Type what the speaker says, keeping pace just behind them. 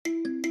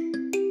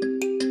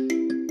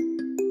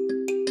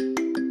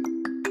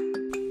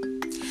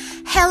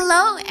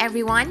Hello,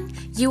 everyone.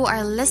 You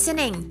are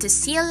listening to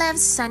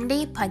CLF's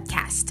Sunday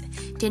podcast.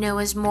 To know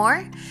us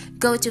more,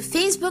 go to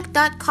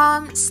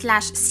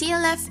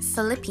facebook.com/CLF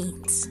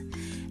Philippines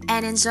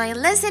and enjoy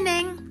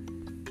listening.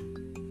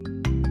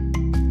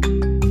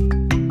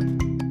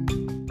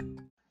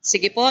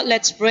 Sige po,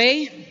 let's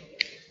pray.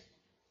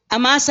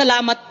 Ama,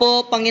 salamat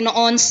po,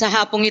 Panginoon, sa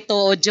hapong ito,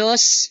 O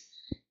Diyos.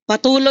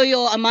 Patuloy,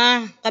 O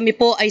Ama, kami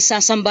po ay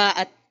sasamba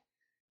at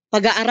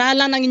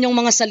pag-aaralan ng inyong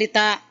mga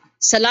salita.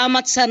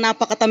 Salamat sa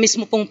napakatamis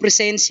mo pong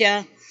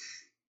presensya.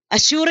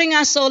 Assuring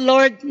us, O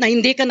Lord, na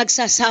hindi ka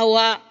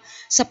nagsasawa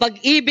sa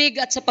pag-ibig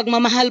at sa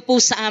pagmamahal po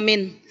sa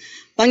amin.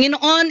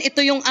 Panginoon, ito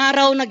yung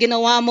araw na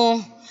ginawa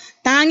mo,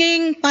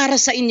 tanging para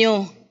sa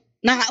inyo,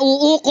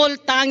 nauukol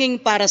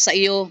tanging para sa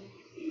iyo.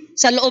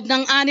 Sa loob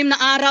ng 6 na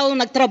araw,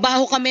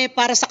 nagtrabaho kami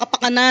para sa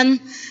kapakanan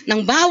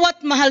ng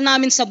bawat mahal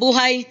namin sa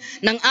buhay,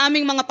 ng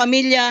aming mga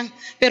pamilya.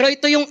 Pero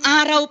ito yung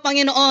araw,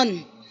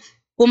 Panginoon,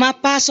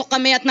 pumapasok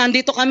kami at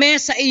nandito kami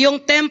sa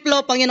iyong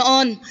templo,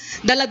 Panginoon.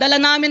 Dala-dala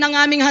namin ang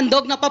aming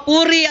handog na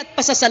papuri at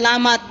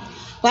pasasalamat.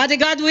 Father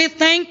God, we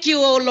thank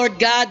you, O Lord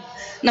God,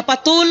 na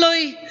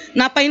patuloy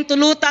na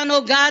pahintulutan,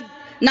 O God,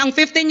 na ang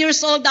 15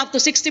 years old up to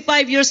 65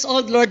 years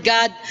old, Lord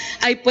God,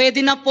 ay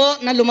pwede na po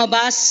na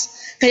lumabas.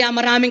 Kaya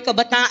maraming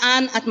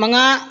kabataan at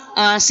mga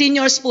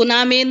seniors po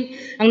namin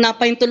ang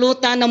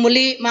napahintulutan na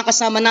muli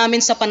makasama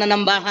namin sa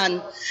pananambahan.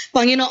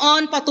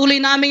 Panginoon, patuloy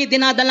namin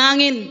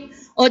dinadalangin.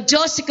 O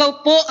Diyos,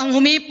 ikaw po ang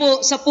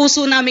humipo sa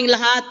puso naming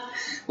lahat.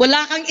 Wala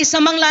kang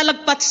isa mang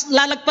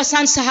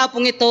lalagpasan sa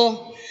hapong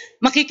ito.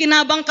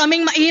 Makikinabang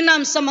kaming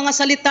mainam sa mga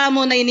salita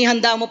mo na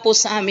inihanda mo po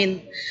sa amin.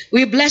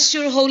 We bless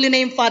your holy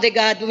name, Father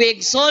God. We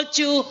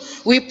exalt you,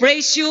 we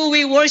praise you,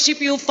 we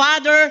worship you,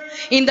 Father.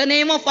 In the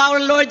name of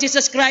our Lord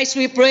Jesus Christ,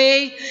 we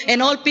pray.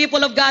 And all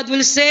people of God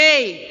will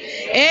say,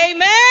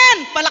 Amen!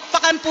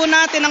 Palakpakan po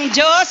natin ang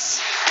Diyos.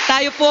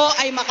 Tayo po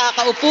ay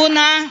makakaupo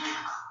na.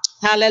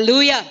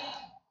 Hallelujah!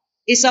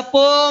 Isa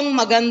pong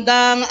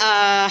magandang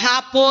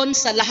hapon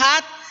sa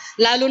lahat,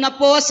 lalo na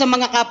po sa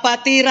mga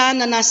kapatiran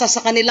na nasa sa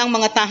kanilang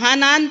mga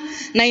tahanan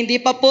na hindi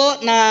pa po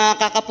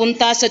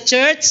nakakapunta sa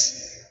church.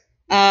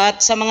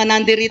 At sa mga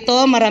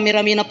nandirito,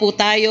 marami-rami na po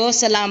tayo.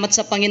 Salamat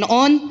sa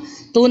Panginoon.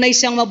 Tunay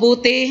siyang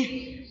mabuti.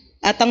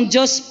 At ang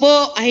Diyos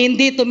po ay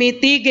hindi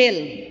tumitigil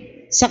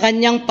sa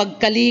kanyang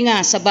pagkalinga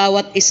sa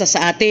bawat isa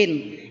sa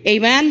atin.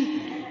 Amen?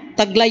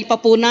 Taglay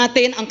pa po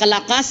natin ang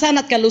kalakasan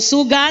at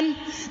kalusugan.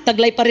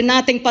 Taglay pa rin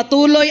nating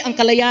patuloy ang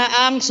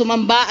kalayaang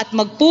sumamba at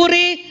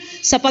magpuri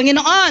sa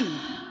Panginoon.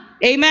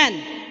 Amen.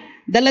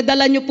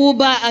 Dala-dala niyo po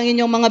ba ang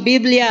inyong mga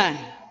Biblia?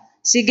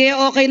 Sige,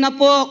 okay na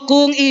po.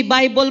 Kung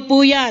i-Bible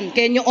po yan,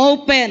 can you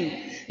open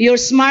your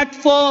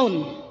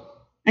smartphone?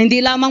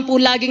 Hindi lamang po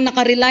laging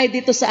nakarely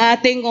dito sa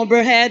ating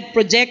overhead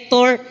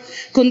projector,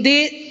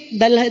 kundi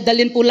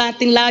dalhin po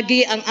natin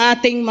lagi ang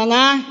ating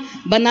mga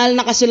banal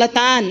na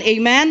kasulatan.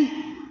 Amen.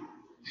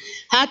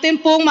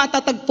 Atin pong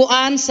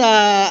matatagpuan sa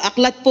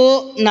aklat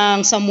po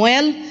ng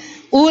Samuel,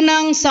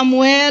 unang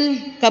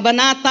Samuel,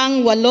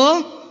 kabanatang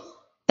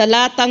 8,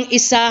 talatang 1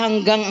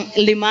 hanggang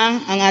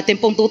 5, ang atin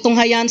pong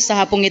tutunghayan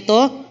sa hapong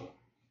ito.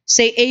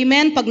 Say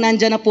amen pag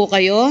nandyan na po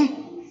kayo.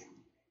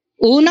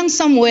 Unang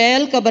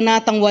Samuel,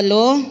 kabanatang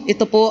 8,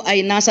 ito po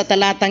ay nasa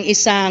talatang 1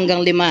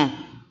 hanggang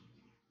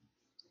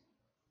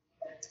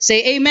 5.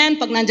 Say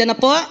amen pag nandyan na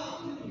po.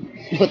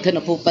 Ito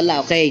na po pala,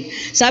 okay.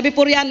 Sabi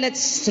po riyan,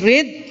 let's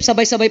read.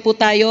 Sabay-sabay po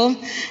tayo.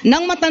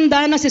 Nang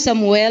matanda na si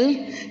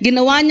Samuel,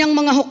 ginawa niyang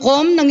mga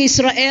hukom ng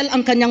Israel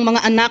ang kanyang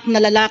mga anak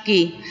na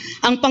lalaki.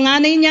 Ang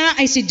panganay niya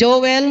ay si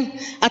Joel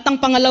at ang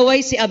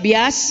pangalaway si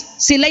Abias.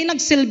 Sila'y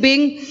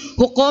nagsilbing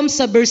hukom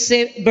sa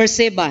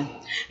Berseba.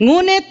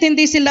 Ngunit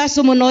hindi sila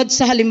sumunod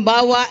sa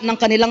halimbawa ng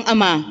kanilang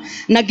ama.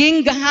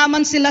 Naging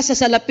gahaman sila sa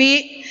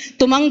salapi,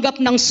 tumanggap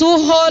ng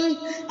suhol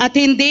at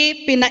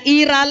hindi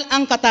pinairal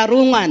ang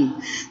katarungan.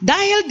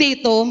 Dahil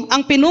dito,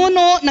 ang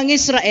pinuno ng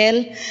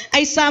Israel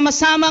ay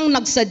sama-samang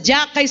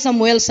nagsadya kay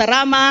Samuel sa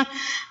Rama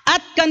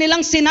at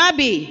kanilang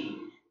sinabi,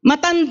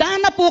 matanda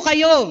na po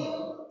kayo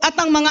at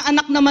ang mga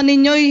anak naman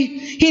ninyo'y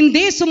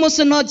hindi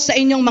sumusunod sa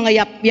inyong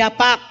mga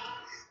yapak.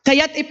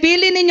 Kaya't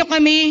ipili ninyo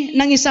kami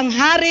ng isang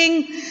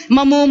haring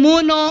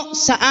mamumuno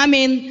sa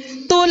amin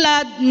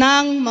tulad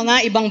ng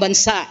mga ibang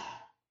bansa.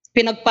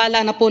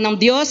 Pinagpala na po ng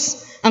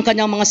Diyos ang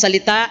kanyang mga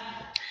salita.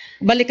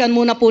 Balikan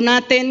muna po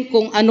natin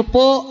kung ano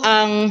po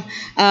ang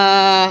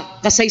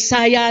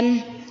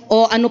kasaysayan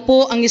o ano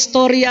po ang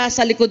istorya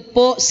sa likod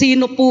po.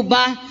 Sino po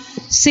ba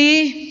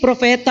si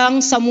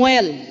Propetang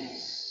Samuel?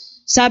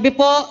 Sabi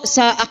po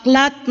sa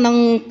aklat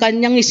ng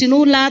kanyang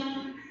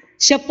isinulat,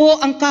 siya po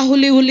ang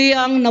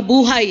kahuli-huliang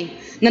nabuhay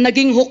na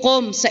naging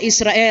hukom sa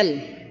Israel.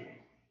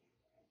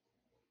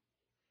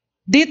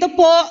 Dito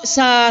po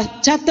sa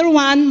chapter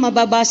 1,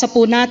 mababasa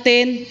po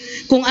natin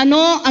kung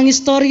ano ang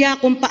istorya,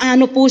 kung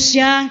paano po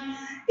siya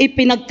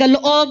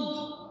ipinagkaloob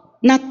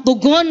na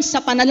tugon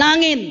sa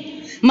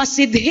panalangin,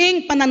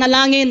 masidhing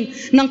pananalangin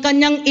ng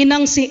kanyang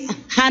inang si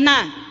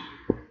Hana.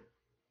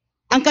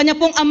 Ang kanya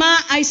pong ama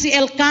ay si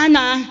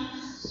Elkana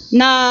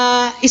na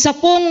isa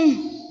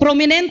pong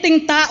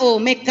prominenteng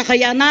tao, may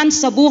kakayanan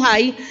sa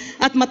buhay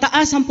at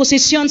mataas ang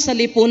posisyon sa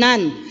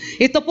lipunan.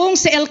 Ito pong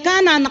si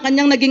Elkanah na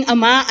kanyang naging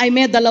ama ay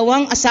may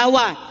 2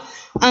 asawa.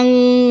 Ang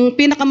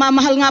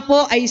pinakamamahal nga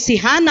po ay si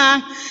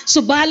Hannah,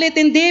 subalit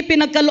hindi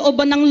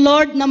pinagkalooban ng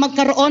Lord na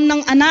magkaroon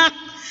ng anak.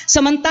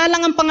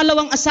 Samantalang ang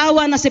pangalawang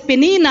asawa na si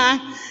Penina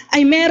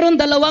ay meron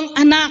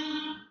 2 anak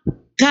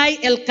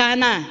kay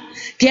Elkanah.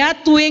 Kaya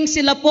tuwing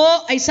sila po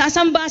ay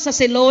sasamba sa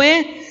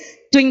Siloe,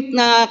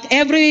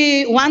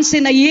 every once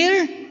in a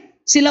year,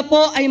 sila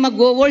po ay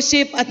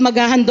mag-worship at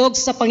maghahandog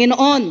sa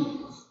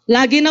Panginoon.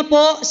 Lagi na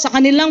po sa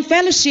kanilang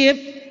fellowship,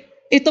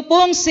 ito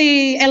pong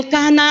si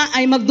Elkanah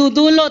ay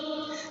magdudulot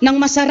ng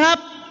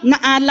masarap na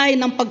alay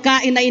ng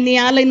pagkain na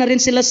inialay na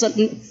rin sila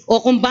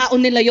o kung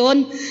baon nila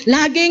yon.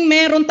 Laging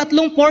meron 3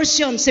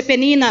 portion si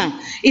Penina.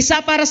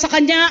 1 para sa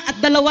kanya at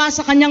 2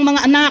 sa kanyang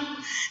mga anak.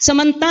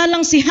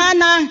 Samantalang si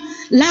Hannah,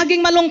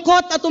 laging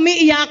malungkot at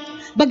umiiyak,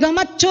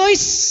 bagamat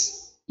choice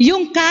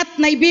yung cut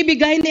na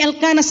ibibigay ni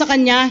Elkanah sa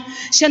kanya,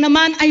 siya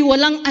naman ay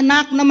walang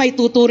anak na may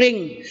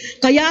tuturing.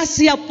 Kaya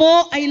siya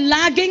po ay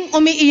laging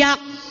umiiyak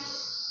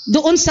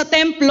doon sa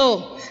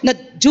templo. Na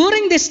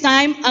during this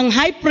time, ang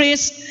high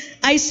priest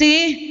ay si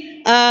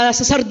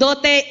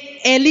sacerdote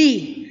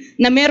Eli,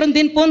 na meron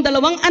din pong 2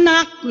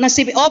 anak na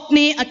si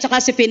Ophni at saka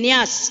si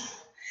Phinehas.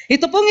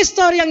 Ito pong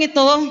istoryang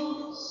ito,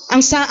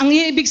 ang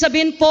ibig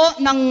sabihin po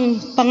ng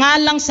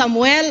pangalang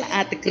Samuel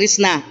at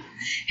Krishna,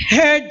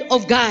 heard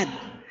of God,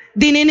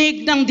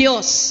 dininig ng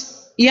Diyos.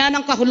 Yan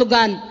ang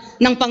kahulugan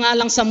ng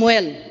pangalang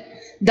Samuel.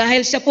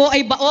 Dahil siya po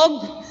ay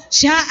baog,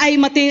 siya ay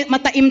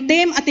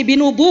mataimtim at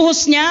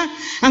ibinubuhos niya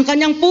ang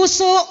kanyang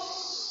puso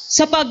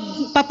sa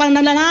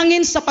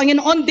pagpapanalangin sa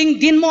Panginoon.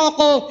 Dinggin mo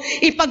ako,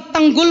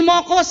 ipagtanggol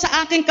mo ako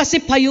sa aking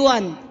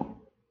kasipayuan.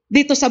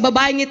 Dito sa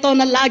babaeng ito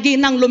na lagi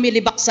nang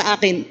lumilibak sa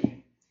akin.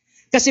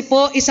 Kasi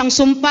po isang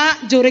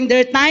sumpa during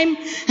their time,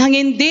 ang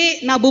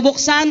hindi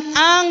nabubuksan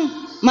ang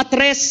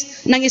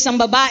matres ng isang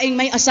babaeng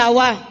may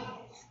asawa.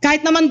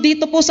 Kahit naman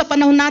dito po sa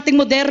panahon nating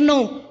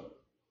moderno,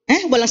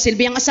 walang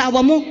silbi ang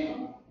asawa mo.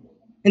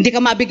 Hindi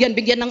ka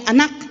mabigyan-bigyan ng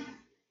anak.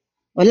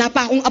 Wala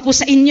pa akong apo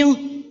sa inyo.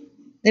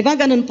 Diba?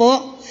 Ganun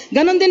po.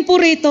 Ganun din po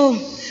rito.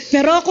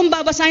 Pero kung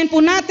babasahin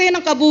po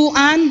natin ang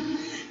kabuuan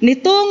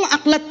nitong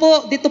aklat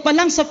po, dito pa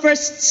lang sa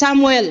 1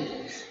 Samuel,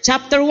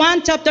 chapter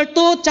 1, chapter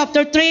 2,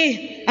 chapter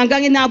 3,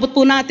 hanggang inaabot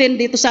po natin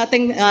dito sa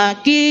ating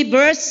key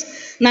verse.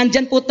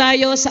 Nandyan po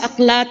tayo sa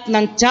aklat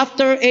ng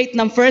chapter 8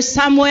 ng 1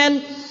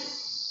 Samuel.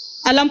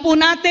 Alam po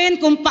natin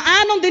kung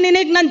paanong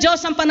dininig ng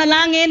Diyos ang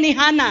panalangin ni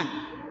Hannah.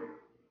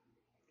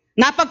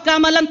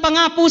 Napagkamalan pa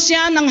nga po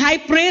siya ng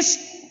high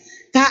priest,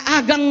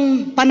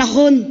 kaagang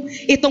panahon,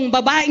 itong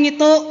babaeng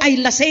ito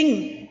ay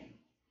lasing.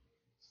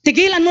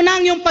 Tigilan mo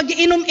na yung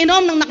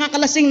pag-iinom-inom ng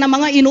nakakalasing na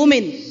mga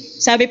inumin.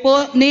 Sabi po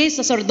ni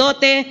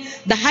sacerdote,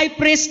 the high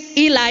priest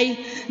Eli,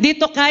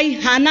 dito kay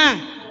Hannah.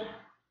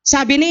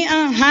 Sabi ni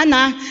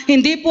Hannah,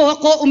 hindi po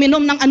ako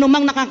uminom ng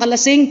anumang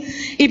nakakalasing.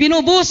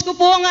 Ibinubuhos ko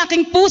po ang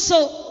aking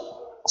puso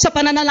sa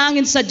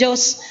pananalangin sa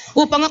Diyos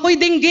upang ako'y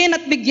dinggin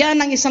at bigyan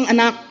ng isang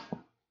anak.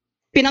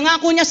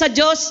 Pinangako niya sa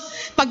Diyos,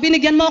 pag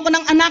binigyan mo ako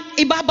ng anak,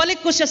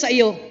 ibabalik ko siya sa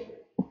iyo.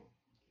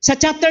 Sa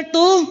chapter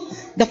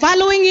 2, the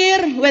following year,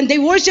 when they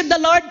worship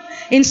the Lord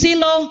in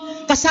Silo,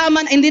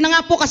 hindi na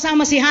nga po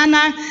kasama si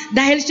Hannah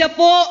dahil siya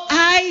po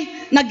ay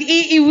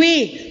nag-iiwi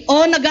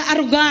o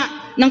nag-aaruga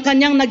ng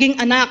kanyang naging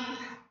anak.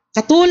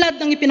 Katulad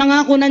ng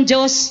ipinangako ng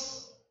Diyos,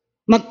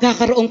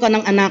 magkakaroon ka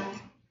ng anak.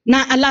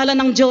 Naalala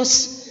ng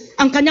Diyos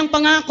ang kanyang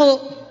pangako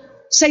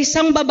sa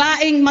isang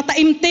babaeng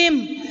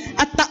mataimtim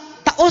at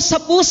taos sa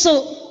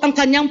puso ang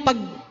kanyang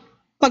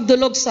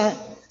pagdulog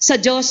sa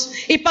Diyos.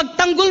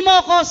 Ipagtanggol mo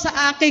ako sa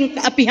aking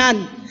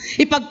kaapihan.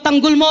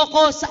 Ipagtanggol mo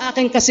ako sa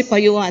aking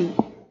kasipayuan.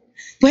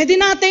 Pwede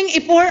nating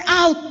i-pour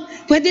out.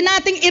 Pwede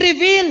nating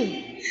i-reveal.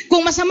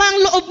 Kung masama ang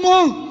loob mo,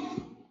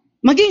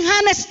 maging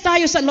honest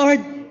tayo sa Lord.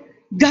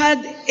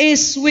 God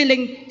is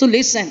willing to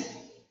listen.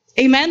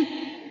 Amen?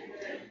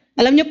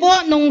 Alam niyo po,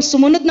 nung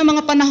sumunod na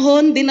mga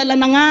panahon, dinala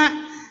na nga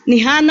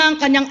ni Hannah ang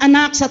kanyang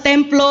anak sa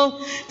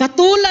templo,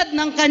 katulad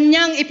ng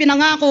kanyang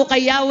ipinangako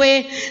kay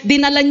Yahweh,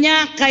 dinala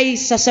niya kay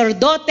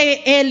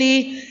sacerdote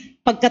Eli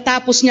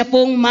pagkatapos niya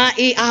pong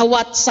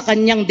maiawat sa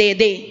kanyang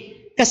dede.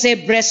 Kasi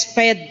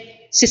breastfed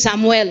si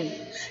Samuel.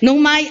 Nung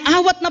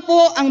maiawat na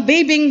po ang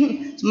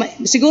babing,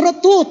 siguro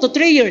 2 to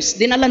 3 years,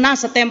 dinala na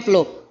sa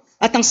templo.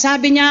 At ang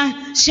sabi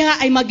niya,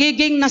 siya ay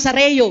magiging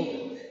Nazareo.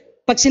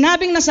 Pag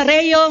sinabing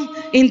Nazareo,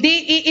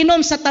 hindi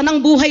iinom sa tanang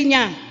buhay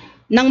niya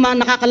ng mga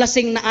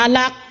nakakalasing na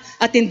alak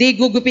at hindi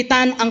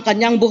gugupitan ang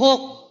kanyang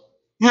buhok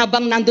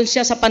habang nandun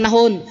siya sa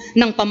panahon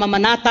ng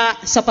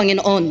pamamanata sa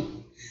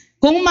Panginoon.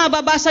 Kung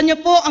mababasa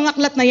niyo po ang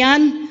aklat na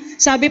yan,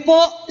 sabi po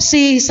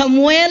si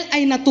Samuel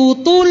ay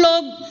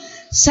natutulog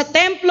sa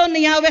templo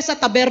ni Yahweh sa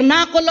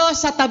tabernakulo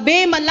sa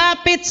tabi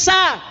malapit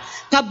sa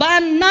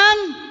kaban ng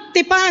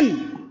tipan,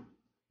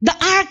 the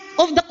Ark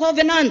of the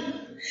Covenant.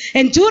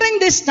 And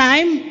during this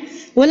time,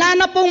 wala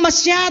na pong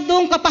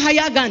masyadong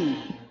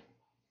kapahayagan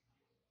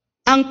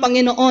ang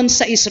Panginoon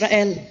sa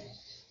Israel.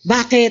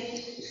 Bakit?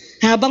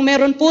 Habang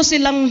meron po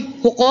silang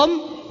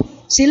hukom,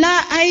 sila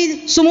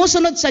ay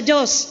sumusunod sa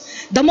Diyos.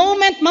 The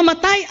moment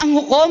mamatay ang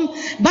hukom,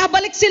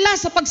 babalik sila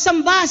sa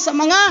pagsamba sa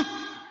mga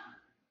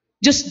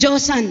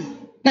Diyos-Diyosan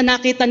na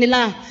nakita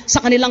nila sa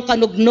kanilang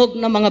kanugnog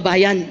na mga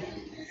bayan.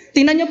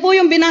 Tingnan niyo po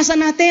yung binasa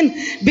natin.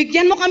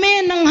 Bigyan mo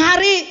kami ng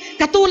hari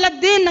katulad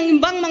din ng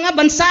ibang mga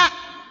bansa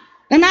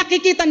na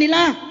nakikita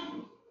nila.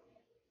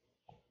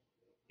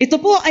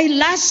 Ito po ay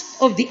lust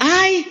of the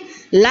eye,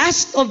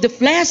 lust of the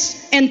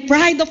flesh, and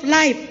pride of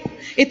life.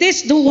 It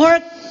is the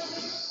work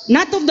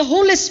not of the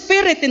Holy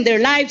Spirit in their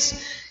lives,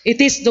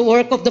 it is the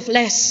work of the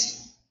flesh.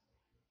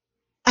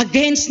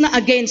 Against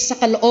sa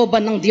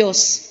kalooban ng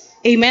Diyos.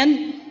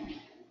 Amen?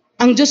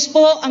 Ang Diyos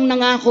po ang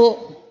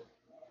nangako.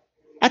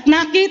 At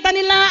nakita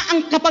nila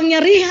ang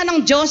kapangyarihan ng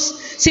Diyos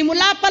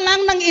simula pa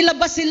lang nang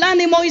ilabas sila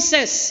ni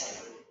Moises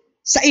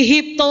sa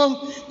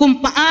Ehipto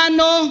kung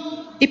paano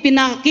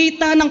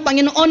ipinakita ng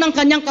Panginoon ang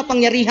kanyang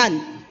kapangyarihan.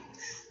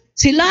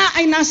 Sila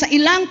ay nasa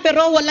ilang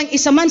pero walang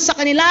isa man sa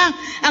kanila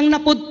ang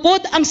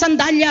napudpod ang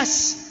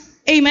sandalyas.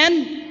 Amen?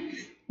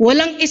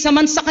 Walang isa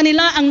man sa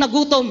kanila ang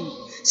nagutom.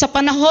 Sa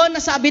panahon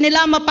na sabi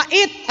nila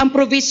mapait ang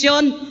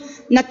provision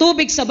na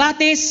tubig sa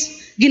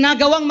batis,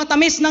 ginagawang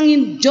matamis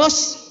ng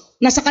Diyos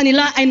na sa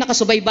kanila ay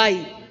nakasubaybay,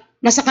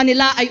 na sa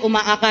kanila ay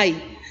umaakay.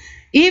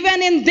 Even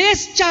in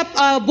this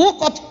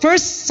book of 1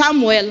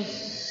 Samuel,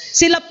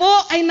 sila po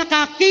ay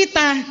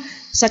nakakita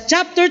sa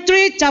chapter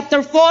 3,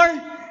 chapter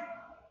 4,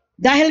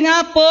 dahil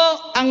nga po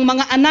ang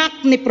mga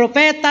anak ni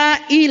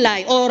Propeta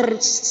Eli or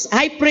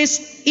High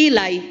Priest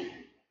Eli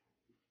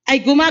ay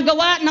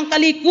gumagawa ng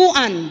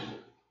kalikuan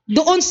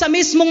doon sa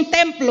mismong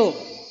templo.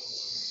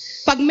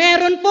 Pag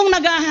meron pong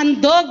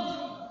naghahandog,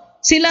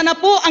 sila na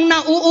po ang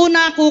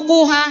nauuna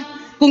kukuha,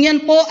 kung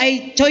yan po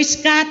ay choice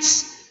cuts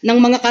ng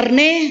mga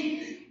karne,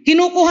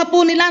 kinukuha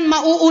po nila,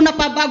 mauuna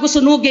pa bago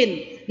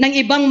sunugin ng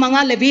ibang mga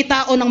levita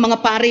o ng mga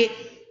pari.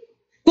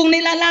 Kung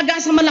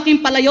nilalaga sa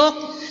malaking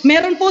palayok,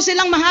 meron po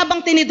silang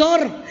mahabang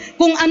tinidor.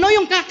 Kung ano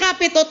yung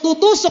kakapit o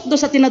tutusok do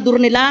sa tinador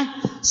nila,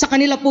 sa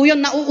kanila po yun,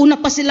 nauuna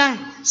pa sila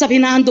sa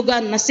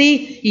hinahandugan na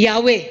si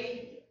Yahweh.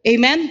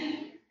 Amen?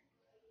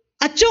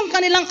 At yung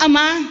kanilang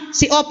ama,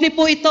 si Opni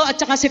po ito at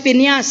saka si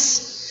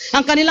Phinehas.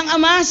 Ang kanilang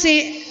ama,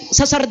 si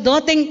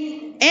saserdoteng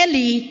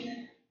Eli,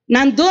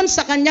 nandun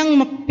sa kanyang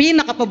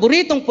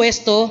pinakapaboritong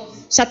pwesto,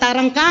 sa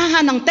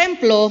tarangkahan ng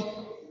templo,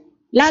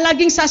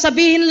 lalaging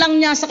sasabihin lang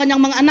niya sa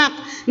kanyang mga anak,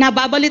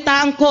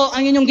 nababalitaan ko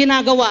ang inyong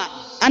ginagawa.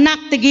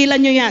 Anak,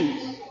 tigilan nyo yan.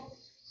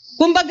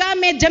 Kumbaga,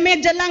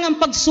 medya-medya lang ang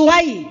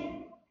pagsuway.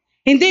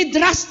 Hindi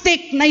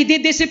drastic na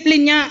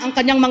i-discipline niya ang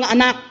kanyang mga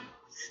anak.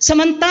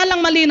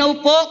 Samantalang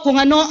malinaw po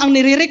kung ano ang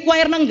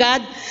nire-require ng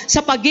God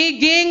sa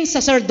pagiging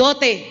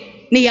saserdote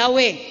ni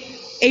Yahweh.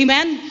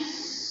 Amen?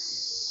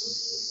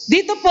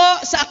 Dito po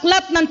sa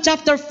aklat ng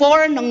chapter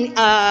 4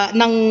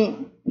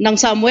 ng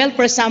Samuel,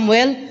 1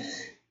 Samuel,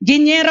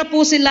 ginyera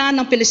po sila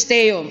ng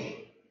Pilisteo.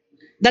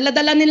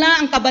 Dala-dala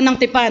nila ang kaban ng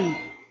tipan.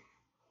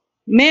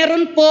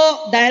 Meron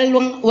po, dahil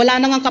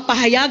wala nang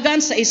kapahayagan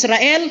sa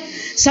Israel,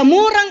 sa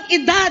murang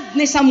edad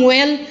ni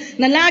Samuel,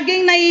 na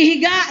laging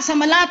nahihiga sa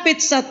malapit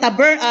sa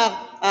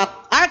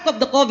Ark of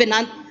the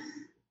Covenant,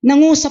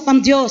 nangusap ang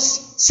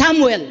Diyos,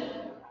 Samuel.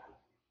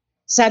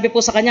 Sabi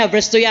po sa kanya,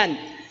 verse 2 yan,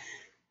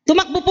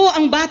 tumakbo po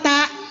ang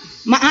bata,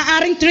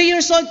 maaaring 3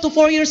 years old to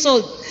 4 years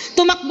old.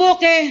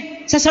 Tumakbo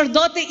kay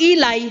saserdote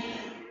Eli,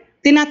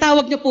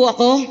 tinatawag niyo po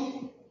ako?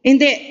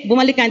 Hindi,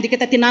 bumalik ka, hindi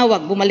kita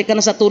tinawag, bumalik ka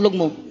na sa tulog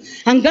mo.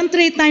 Hanggang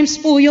 3 times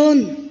po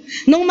yun.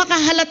 Nung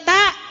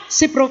makahalata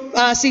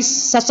si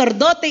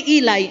saserdote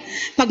Eli,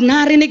 pag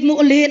narinig mo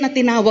uli na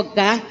tinawag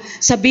ka,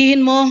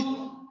 sabihin mo,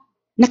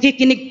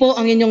 nakikinig po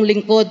ang inyong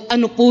lingkod.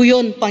 Ano po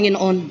yun,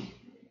 Panginoon?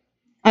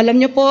 Alam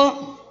niyo po,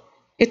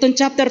 itong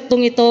chapter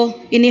 2 ito,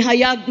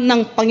 inihayag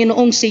ng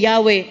Panginoong si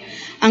Yahweh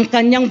ang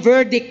kanyang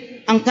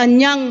verdict, ang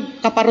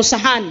kanyang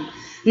kaparusahan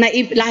na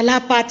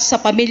ilalapat sa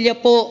pamilya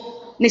po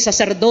ni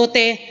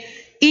saserdote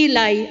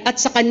Eli at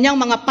sa kanyang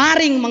mga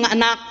paring mga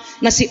anak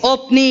na si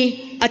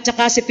Opni at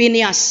saka si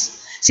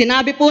Phinehas.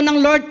 Sinabi po ng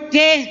Lord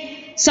kay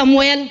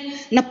Samuel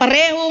na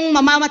parehong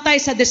mamamatay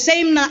sa the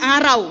same na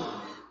araw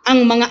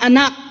ang mga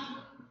anak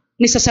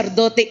ni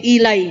saserdote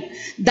Eli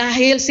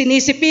dahil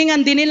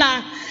sinisipingan din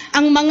nila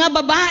ang mga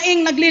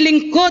babaeng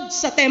naglilingkod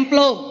sa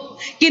templo.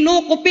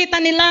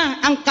 Kinukupitan nila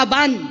ang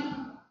kaban,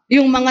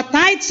 yung mga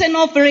tithes and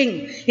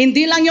offering,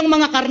 hindi lang yung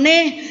mga karne,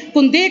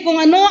 kundi kung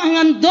ano ang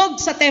handog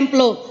sa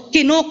templo,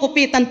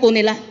 kinukupitan po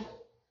nila.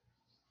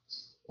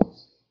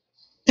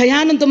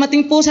 Kaya nung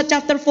dumating po sa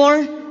chapter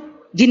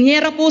 4,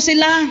 ginyera po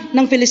sila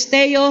ng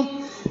Filisteo,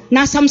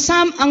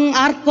 nasamsam ang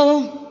arko,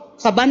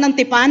 kaban ng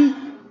tipan,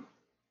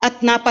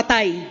 at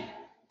napatay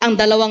ang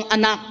 2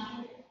 anak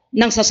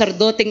ng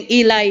saserdoteng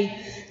Eli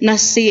na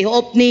si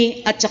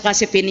Opni at saka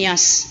si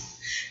Phinehas.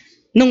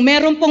 Nung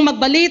meron pong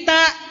magbalita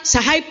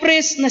sa high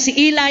priest na si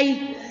Eli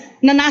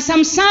na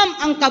nasamsam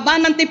ang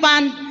kaban ng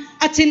tipan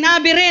at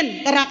sinabi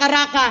rin,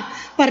 karaka-raka,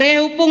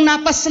 pareho pong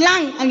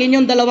napaslang ang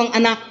inyong 2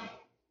 anak.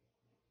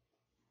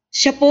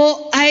 Siya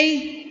po ay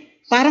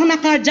parang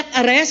na-cardiac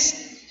arrest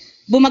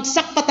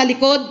bumagsak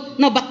patalikod,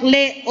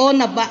 nabakle o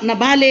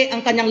nabali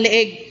ang kanyang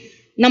leeg.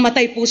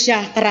 Namatay po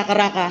siya,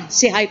 karakaraka,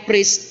 si High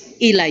Priest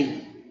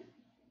Eli.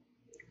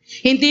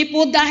 Hindi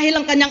po dahil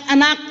ang kanyang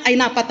anak ay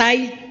napatay,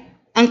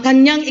 ang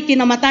kanyang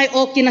ikinamatay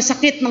o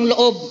kinasakit ng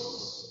loob,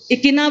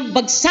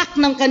 ikinabagsak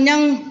ng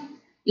kanyang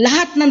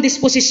lahat ng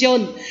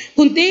disposisyon,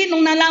 kundi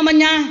nung nalaman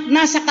niya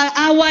nasa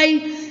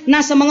kaaway,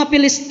 nasa mga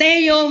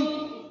Pilisteo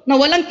na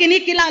walang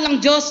kinikilalang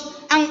Diyos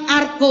ang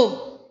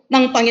arko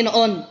ng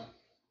Panginoon,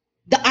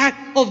 the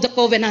Ark of the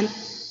Covenant.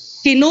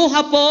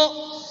 Kinuha po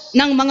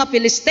ng mga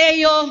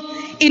Pilisteo,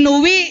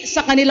 inuwi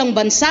sa kanilang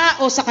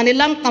bansa o sa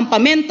kanilang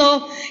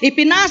kampamento,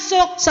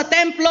 ipinasok sa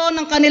templo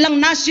ng kanilang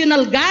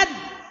national god.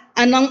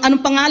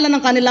 Anong pangalan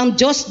ng kanilang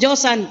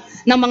Diyos-Diyosan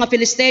ng mga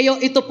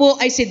Pilisteo? Ito po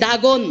ay si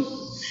Dagon.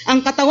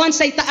 Ang katawan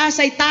sa itaas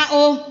ay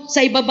tao,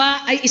 sa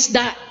ibaba ay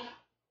isda.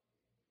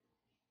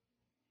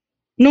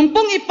 Nung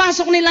pong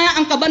ipasok nila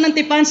ang kaban ng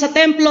tipan sa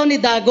templo ni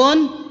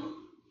Dagon,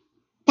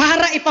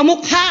 para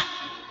ipamukha,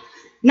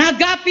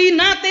 nagapi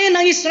natin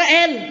ang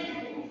Israel.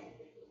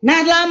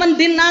 Nalaman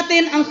din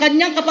natin ang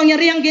kanyang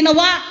kapangyarihang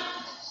ginawa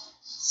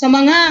sa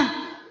mga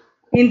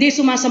hindi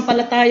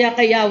sumasampalataya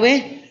kay Yahweh,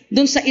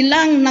 doon sa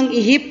ilang ng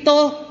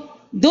Ehipto,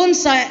 doon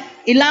sa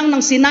ilang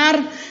ng Sinar,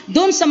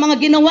 doon sa mga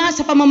ginawa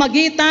sa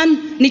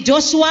pamamagitan ni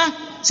Joshua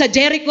sa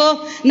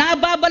Jericho.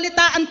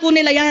 Nababalitaan po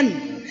nila yan.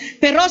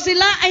 Pero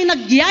sila ay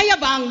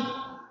nagyayabang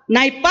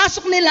na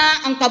ipasok nila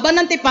ang kaban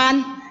ng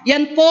tipan.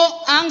 Yan po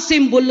ang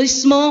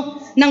simbolismo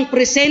ng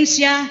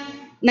presensya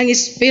ng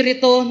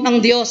Espiritu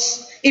ng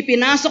Diyos.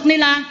 Ipinasok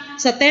nila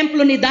sa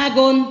templo ni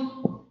Dagon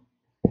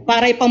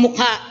para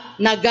ipamukha,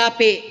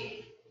 nagapi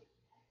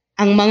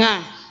ang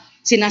mga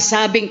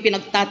sinasabing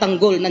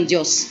pinagtatanggol ng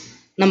Diyos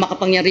na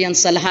makapangyarihan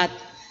sa lahat.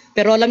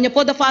 Pero alam niyo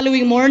po, the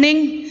following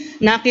morning,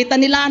 nakita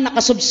nila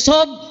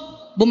nakasubsob,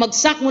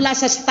 bumagsak mula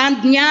sa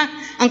stand niya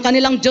ang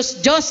kanilang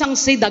Diyos-Diyosang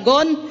si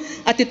Dagon,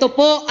 at ito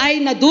po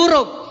ay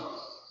nadurog.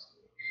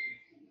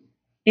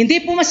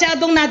 Hindi po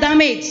masyadong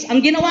na-damage. Ang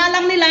ginawa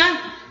lang nila,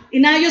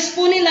 inayos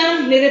po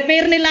nila,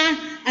 nirepair nila,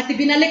 at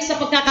ibinalik sa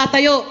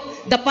pagkakatayo.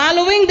 The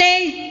following day,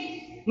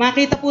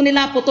 makita po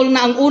nila putol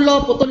na ang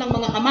ulo, putol ang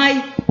mga kamay,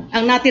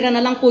 ang natira na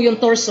lang po yung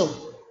torso.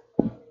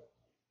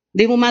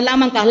 Di mo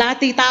malaman,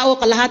 kalahati tao,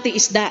 kalahati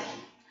isda.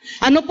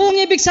 Ano po ang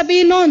ibig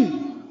sabihin nun?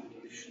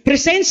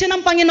 Presensya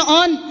ng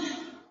Panginoon,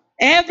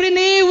 every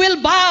knee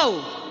will bow,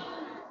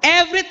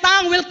 every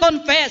tongue will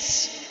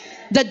confess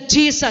that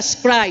Jesus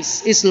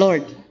Christ is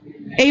Lord.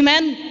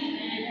 Amen?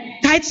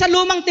 Kahit sa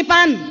lumang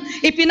tipan,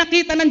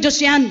 ipinakita ng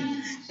Diyos yan.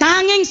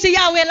 Tanging si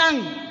Yahweh lang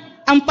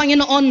ang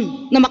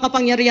Panginoon na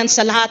makapangyarihan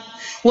sa lahat.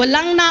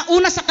 Walang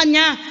nauna sa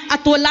Kanya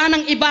at wala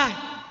nang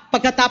iba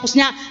pagkatapos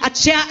niya, at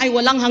siya ay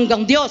walang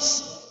hanggang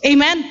Diyos.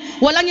 Amen?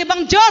 Walang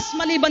ibang Diyos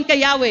maliban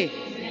kay Yahweh.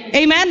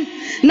 Amen?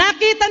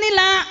 Nakita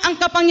nila ang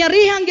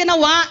kapangyarihang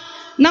ginawa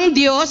ng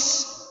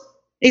Diyos.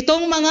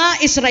 Itong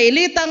mga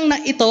Israelitang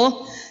na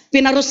ito,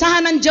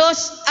 pinarusahan ng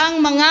Diyos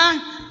ang mga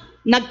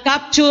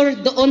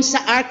nag-capture doon sa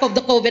Ark of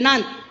the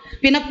Covenant.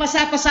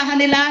 Pinagpasapasahan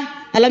nila.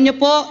 Alam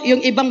niyo po, yung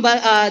ibang,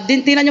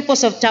 tingnan niyo po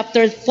sa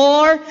chapter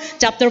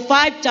 4, chapter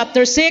 5,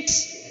 chapter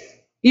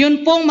 6,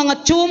 yun pong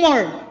mga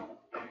tumor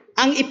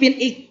ang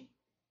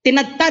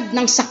tinadtad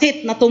ng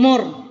sakit na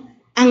tumor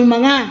ang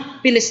mga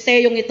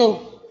Pilisteyong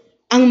ito.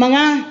 Ang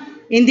mga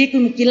hindi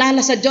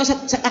kumikilala sa Diyos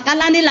at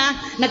akala nila,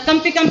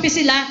 nagkampi-kampi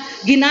sila,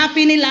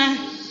 ginapi nila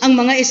ang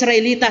mga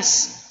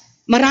Israelitas.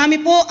 Marami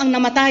po ang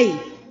namatay.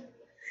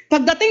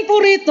 Pagdating po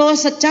rito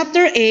sa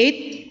chapter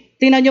 8,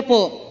 tingnan niyo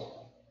po,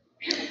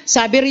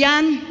 sabi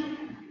riyan,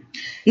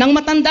 nang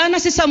matanda na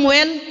si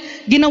Samuel,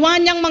 ginawa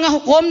niyang mga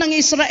hukom ng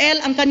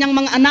Israel ang kanyang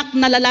mga anak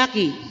na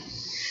lalaki.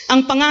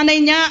 Ang panganay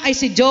niya ay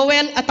si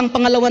Joel at ang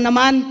pangalawa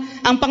naman,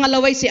 ang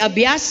pangalaway si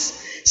Abias.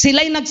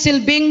 Sila'y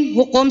nagsilbing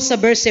hukom sa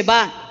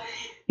Berseba.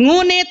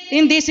 Ngunit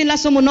hindi sila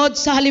sumunod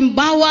sa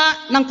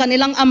halimbawa ng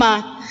kanilang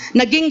ama.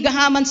 Naging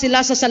gahaman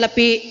sila sa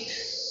salapi.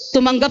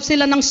 Tumanggap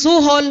sila ng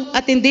suhol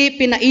at hindi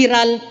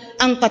pinairal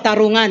ang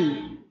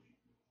katarungan.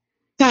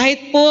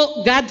 Kahit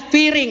po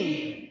God-fearing,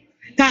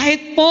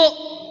 kahit po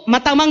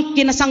matamang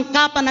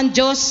kinasangkapan ng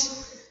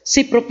Diyos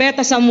si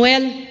Propeta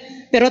Samuel,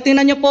 pero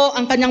tingnan niyo po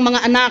ang kanyang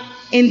mga anak,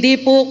 hindi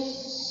po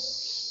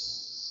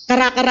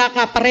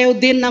karakaraka, pareho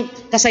din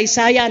ng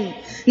kasaysayan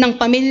ng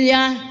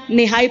pamilya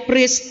ni High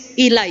Priest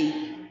Eli.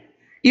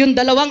 Yung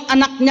dalawang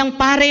anak niyang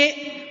pare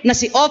na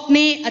si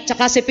Ophni at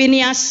saka si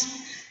Phinehas.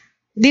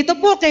 Dito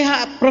po kay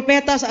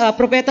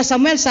Propeta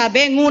Samuel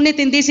sabi, ngunit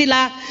hindi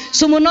sila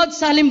sumunod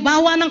sa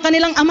halimbawa ng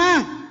kanilang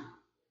ama.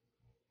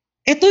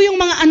 Ito yung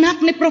mga anak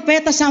ni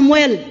Propeta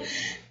Samuel.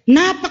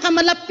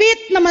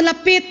 Napakamalapit na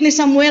malapit ni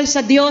Samuel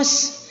sa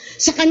Diyos.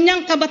 Sa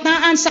kanyang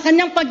kabataan, sa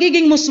kanyang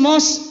pagiging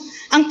musmos,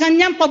 ang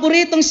kanyang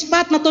paboritong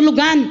spot na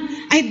tulugan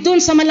ay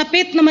dun sa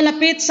malapit na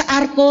malapit sa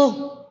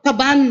arko,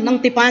 kaban ng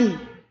tipan.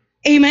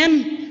 Amen?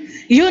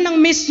 Yun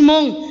ang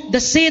mismong the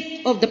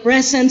seat of the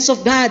presence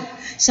of God.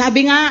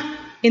 Sabi nga,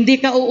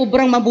 hindi ka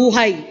uubrang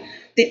mabuhay.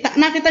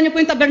 Nakita niyo po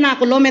yung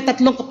tabernakulo, may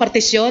tatlong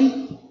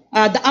kapartisyon.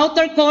 The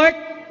outer court,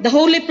 the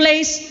holy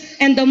place,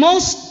 and the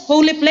most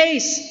holy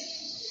place.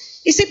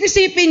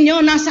 Isip-isipin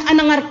nyo, nasaan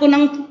ang arko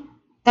ng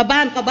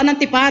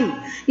Kabanatipan?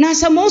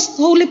 Nasa most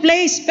holy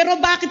place. Pero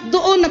bakit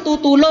doon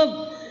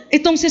natutulog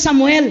itong si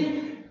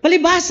Samuel?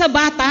 Palibhasa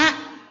bata.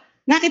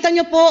 Nakita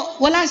nyo po,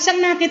 wala siyang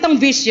nakitang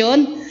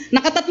vision.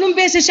 Nakatatlong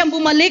beses siyang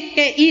bumalik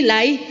kay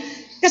Eli.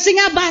 Kasi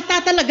nga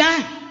bata talaga.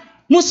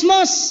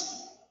 Musmos.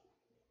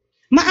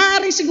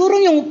 Maaaring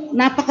siguro yung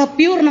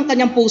napaka-pure ng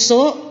kanyang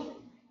puso.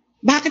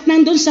 Bakit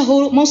nandun sa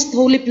most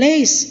holy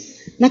place?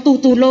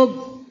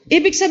 Natutulog.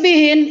 Ibig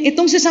sabihin,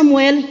 itong si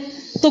Samuel,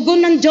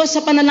 tugon ng Diyos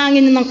sa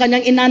panalangin ng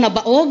kanyang ina na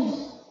Baog.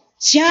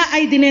 Siya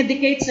ay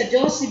dinedicate sa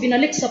Diyos,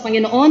 ibinalik sa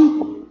Panginoon.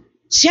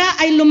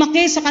 Siya ay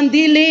lumaki sa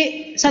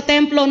kandili, sa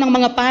templo ng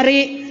mga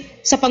pari,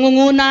 sa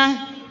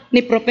pangunguna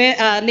ni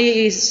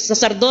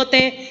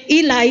saserdote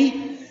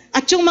Eli.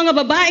 At yung mga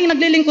babaeng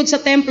naglilingkod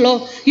sa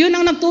templo, yun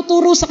ang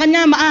nagtuturo sa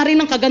kanya maari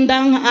ng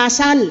kagandang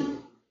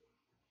asal.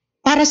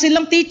 Para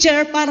silang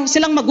teacher, para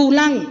silang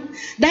magulang.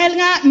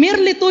 Dahil nga,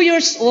 merely 2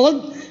 years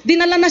old,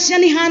 dinala na siya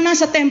ni Hannah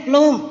sa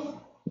templo.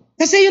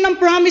 Kasi yun ang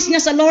promise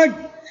niya sa Lord.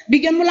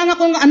 Bigyan mo lang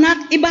akong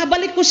anak,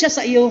 ibabalik ko siya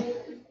sa iyo.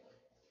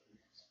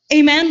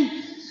 Amen?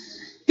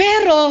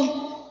 Pero,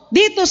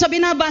 dito sa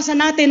binabasa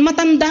natin,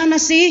 matanda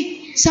na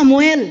si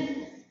Samuel.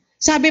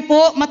 Sabi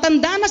po,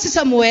 matanda na si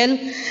Samuel,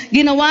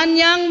 ginawa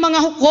niyang mga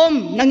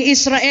hukom ng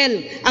Israel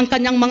ang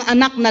kanyang mga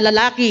anak na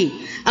lalaki.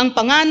 Ang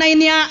panganay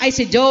niya ay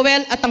si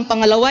Joel at ang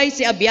pangalaway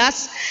si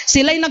Abias.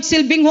 Sila'y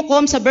nagsilbing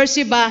hukom sa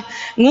Beersheba,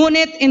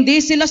 ngunit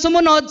hindi sila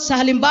sumunod sa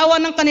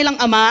halimbawa ng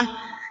kanilang ama.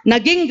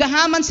 Naging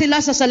gahaman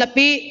sila sa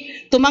salapi,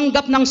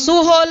 tumanggap ng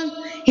suhol,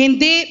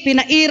 hindi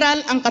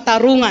pinairal ang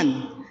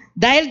katarungan.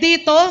 Dahil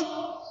dito,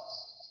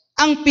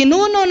 ang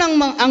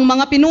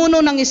mga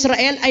pinuno ng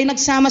Israel ay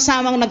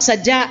nagsama-samang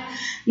nagsadya.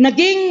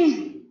 Naging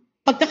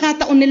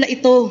pagkakataon nila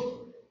ito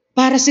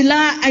para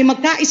sila ay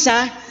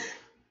magkaisa,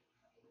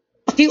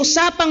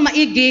 pakiusapang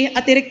maigi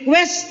at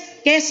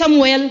i-request kay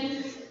Samuel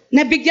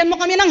na bigyan mo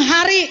kami ng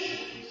hari.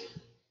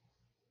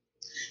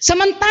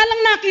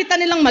 Samantalang nakita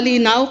nilang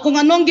malinaw kung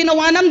ano ang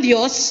ginawa ng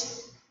Diyos,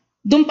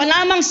 doon pa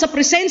lamang sa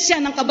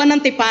presensya ng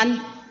Kabanatipan,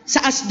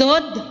 sa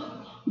Asdod,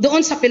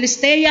 doon sa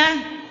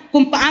Filistea,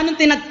 kung paano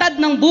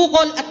tinagtad ng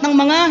bukol at ng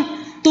mga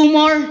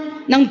tumor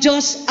ng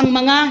Diyos ang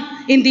mga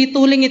hindi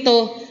tuling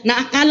ito na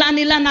akala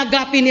nila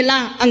nagapi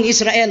nila ang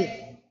Israel.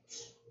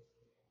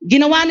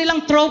 Ginawa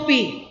nilang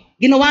trophy,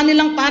 ginawa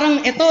nilang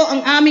parang ito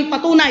ang aming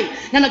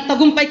patunay na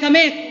nagtagumpay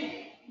kami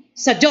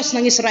sa Diyos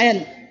ng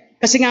Israel.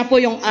 Kasi nga po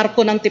yung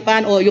arko ng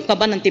tipan o yung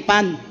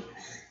Kabanatipan.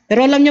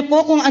 Pero alam niyo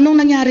po kung anong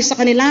nangyari sa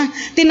kanila?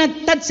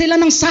 Tinagtad sila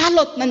ng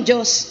salot ng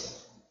Diyos.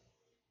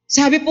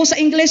 Sabi po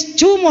sa English,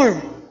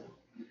 tumor.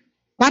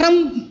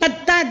 Parang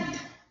tadtad.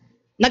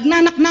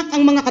 Nagnanaknak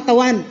ang mga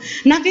katawan.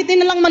 Nakita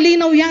nilang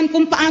malinaw yan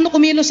kung paano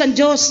kumilos ang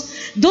Diyos.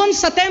 Doon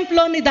sa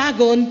templo ni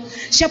Dagon,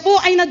 siya po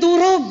ay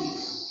nadurog.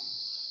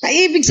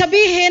 Ibig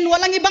sabihin,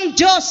 walang ibang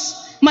Diyos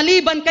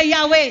maliban kay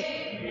Yahweh.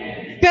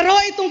 Pero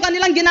itong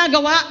kanilang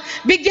ginagawa,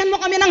 bigyan mo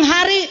kami ng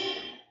hari.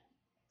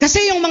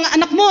 Kasi yung mga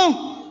anak mo,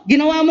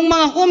 ginawa mong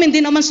mga hukom,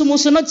 hindi naman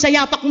sumusunod sa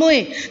yapak mo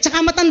eh.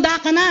 Tsaka matanda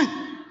ka na.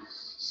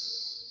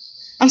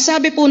 Ang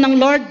sabi po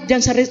ng Lord,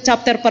 dyan sa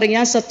chapter pa rin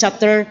yan, sa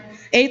chapter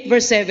 8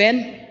 verse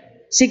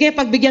 7, sige,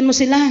 pagbigyan mo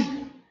sila.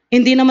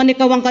 Hindi naman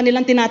ikaw ang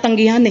kanilang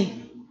tinatanggihan eh.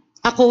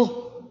 Ako,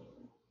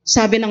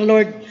 sabi ng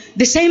Lord.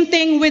 The same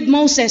thing with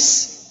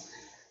Moses.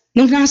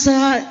 Nung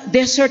nasa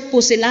desert po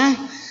sila,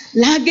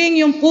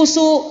 laging yung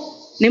puso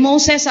ni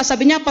Moses,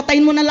 sasabi niya,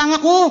 patayin mo na lang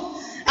ako.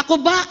 Ako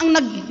ba ang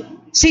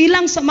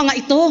nagsilang sa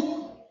mga ito?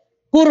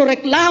 Puro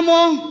reklamo,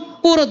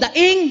 puro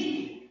daing,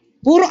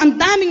 puro ang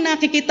daming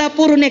nakikita,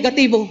 puro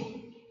negatibo.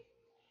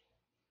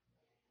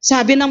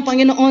 Sabi ng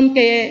Panginoon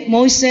kay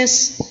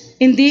Moses,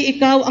 hindi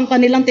ikaw ang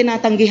kanilang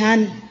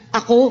tinatanggihan,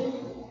 ako.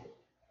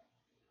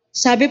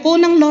 Sabi po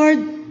ng Lord,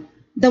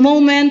 the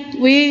moment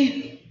we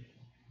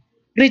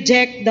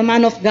reject the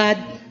man of God,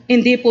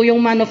 hindi po yung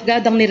man of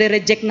God ang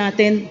nire-reject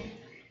natin.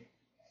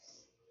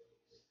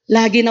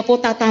 Lagi na po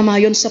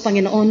tatama yun sa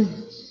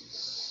Panginoon.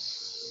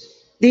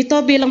 Dito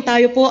bilang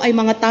tayo po ay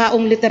mga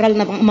taong literal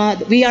na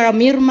we are a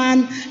mere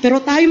man,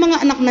 pero tayo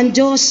mga anak ng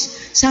Diyos.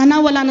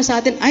 Sana wala na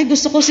sa atin, ay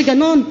gusto ko si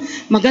ganon.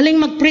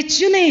 Magaling mag-preach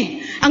yun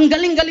eh. Ang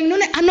galing-galing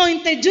nun eh.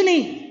 Anointed yun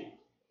eh.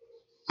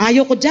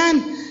 Ayaw ko dyan.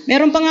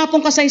 Meron pa nga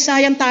pong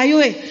kasaysayan tayo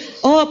eh.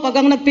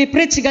 Pag ang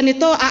nagpipreach si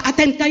ganito,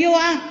 attend kayo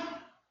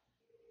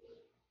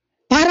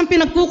Parang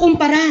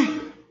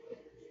pinagkukumpara.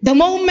 The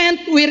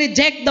moment we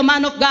reject the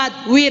man of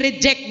God, we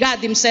reject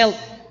God Himself.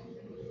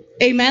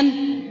 Amen?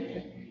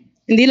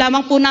 Hindi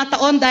lamang po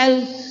nataon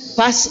dahil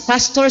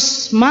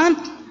Pastor's Month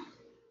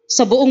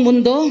sa buong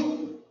mundo.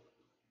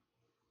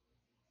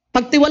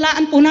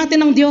 Pagtiwalaan po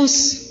natin ang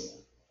Diyos.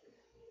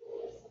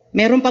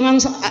 Meron pa ngang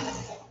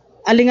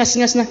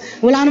alingas-ngas na,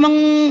 wala namang,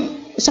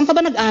 saan ka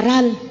ba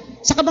nag-aral?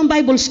 Saan ka bang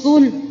Bible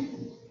school?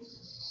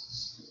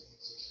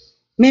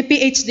 May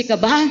PhD ka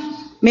ba?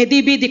 May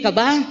DVD ka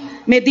ba?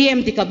 May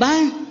DMD ka ba?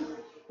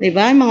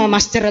 Diba? Mga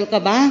masteral ka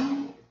ba?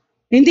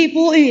 Hindi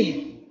po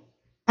eh.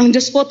 Ang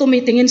Diyos po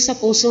tumitingin sa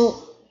puso.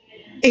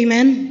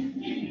 Amen?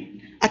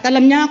 At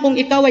alam niya kung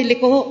ikaw ay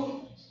liko,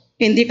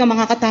 hindi ka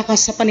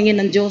makakatakas sa paningin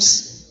ng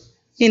Diyos.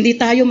 Hindi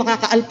tayo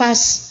makakaalpas.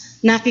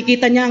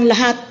 Nakikita niya ang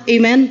lahat.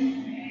 Amen?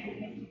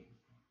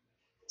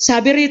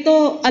 Sabi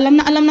rito, alam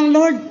na alam ng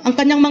Lord, ang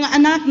kanyang mga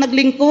anak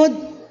naglingkod.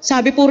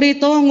 Sabi po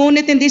rito,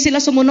 ngunit hindi sila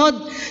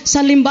sumunod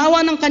sa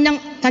limbawa ng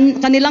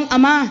kanilang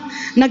ama.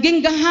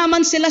 Naging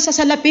gahaman sila sa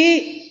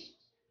salapi.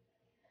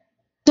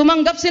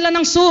 Tumanggap sila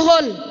ng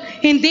suhol.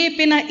 Hindi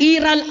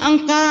pinairal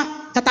ang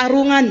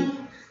katarungan.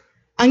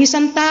 Ang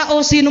isang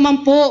tao, sino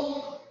man po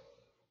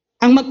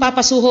ang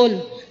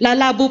magpapasuhol,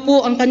 lalabo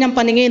po ang kanyang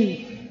paningin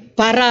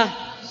para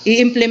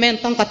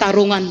i-implement ang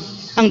katarungan,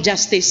 ang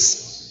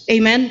justice.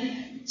 Amen?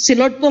 Si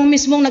Lord po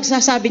mismong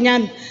nagsasabi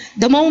niyan,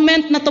 the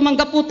moment na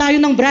tumanggap po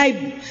tayo ng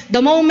bribe, the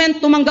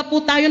moment tumanggap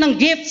po tayo ng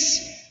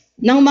gifts,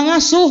 ng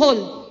mga suhol,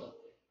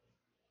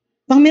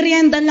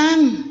 pangmerienda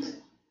lang,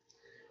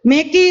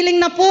 may kiling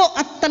na po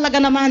at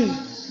talaga naman,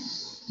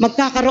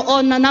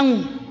 magkakaroon na ng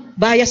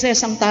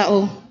biases ang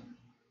tao.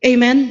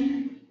 Amen?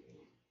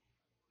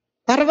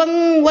 Para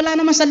bang wala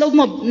naman sa loob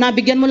mo,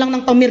 nabigyan mo lang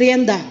ng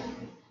pangmerienda.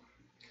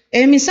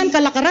 Minsan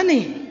kalakaran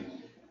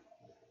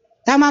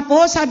Tama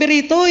po, sabi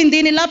rito,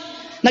 hindi nila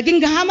naging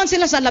gahaman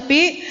sila sa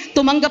lapi,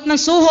 tumanggap ng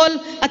suhol,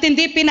 at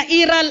hindi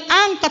pinairal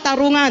ang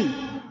katarungan.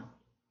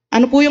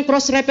 Ano po yung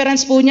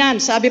cross-reference po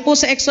niyan? Sabi po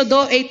sa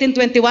Exodo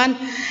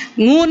 18:21,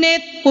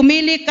 ngunit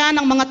pumili ka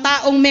ng mga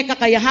taong may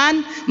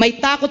kakayahan,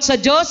 may takot sa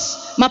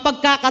Diyos,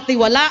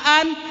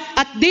 mapagkakatiwalaan,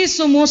 at di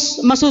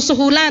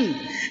masusuhulan.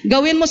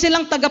 Gawin mo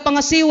silang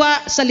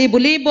tagapangasiwa sa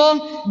libo-libo,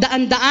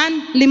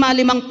 daan-daan,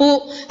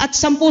 5-50, at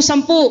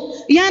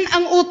 10-10. Yan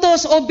ang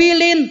utos o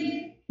bilin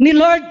ni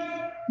Lord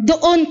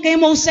doon kay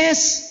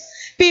Moses.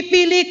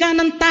 Pipili ka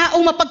ng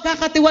taong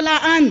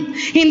mapagkakatiwalaan,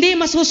 hindi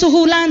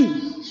masusuhulan.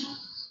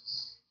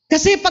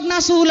 Kasi pag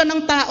nasuhulan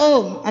ng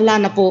tao,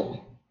 ala na po.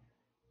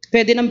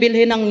 Pwede nang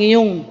bilhin ang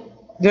iyong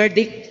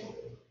verdict.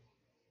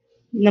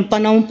 Ng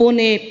panahon po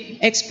ni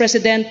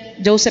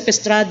ex-President Joseph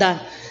Estrada,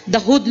 the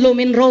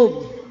hoodlum in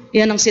robe,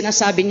 yan ang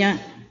sinasabi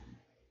niya.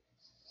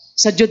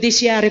 Sa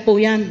judiciary po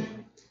yan.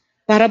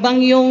 Para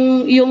bang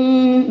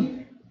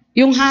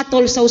yung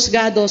hatol sa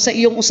husgado sa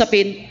iyong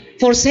usapin,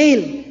 for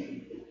sale.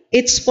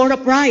 It's for a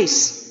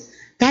price.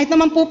 Kahit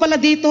naman po pala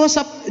dito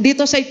sa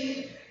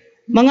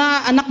mga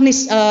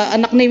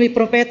anak ni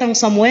propetang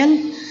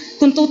Samuel,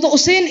 kung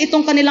tutuusin,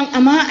 itong kanilang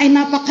ama ay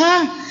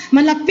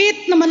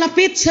malapit na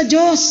malapit sa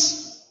Diyos.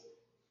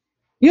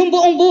 Yung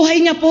buong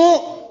buhay niya po,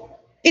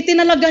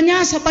 itinalaga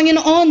niya sa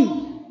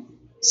Panginoon,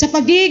 sa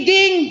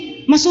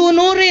pagiging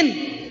masunurin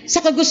sa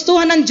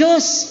kagustuhan ng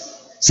Diyos,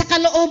 sa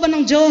kalooban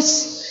ng Diyos.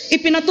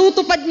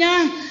 Ipinatutupad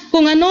niya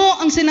kung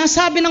ano ang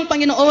sinasabi ng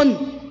Panginoon.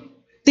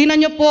 Tingnan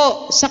niyo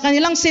po, sa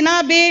kanilang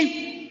sinabi,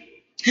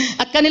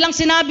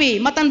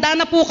 matanda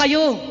na po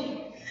kayo.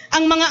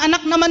 Ang mga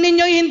anak naman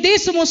ninyo hindi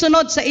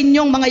sumusunod sa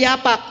inyong mga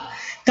yapak.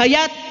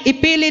 Kaya't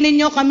ipili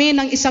ninyo kami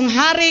ng isang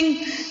haring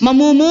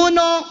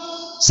mamumuno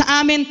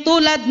sa amin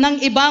tulad ng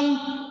ibang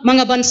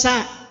mga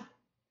bansa.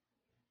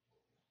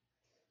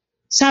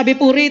 Sabi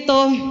po rito,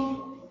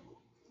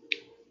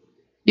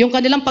 yung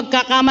kanilang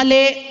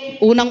pagkakamali,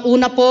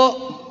 unang-una po,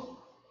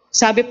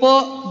 sabi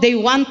po, they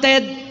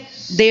wanted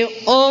their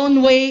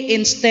own way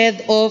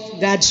instead of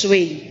God's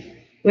way.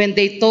 When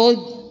they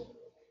told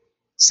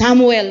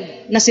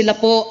Samuel na sila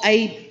po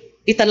ay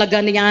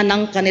italaga niya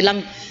ng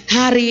kanilang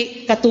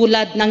hari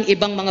katulad ng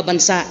ibang mga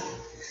bansa.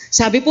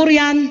 Sabi po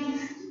riyan,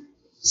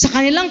 sa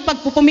kanilang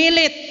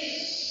pagpupumilit,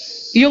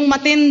 yung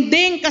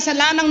matinding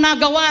kasalanang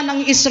nagawa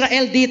ng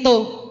Israel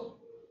dito,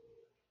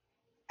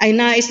 ay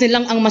nais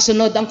nilang ang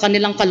masunod ang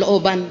kanilang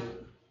kalooban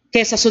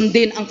kaysa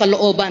sundin ang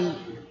kalooban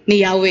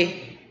ni Yahweh,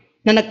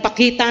 na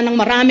nagpakita ng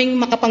maraming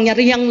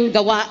makapangyarihang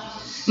gawa,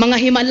 mga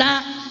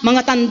himala,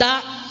 mga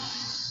tanda,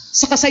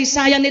 sa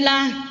kasaysayan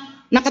nila.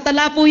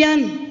 Nakatala po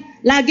yan.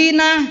 Lagi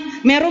na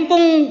meron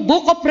pong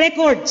book of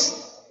records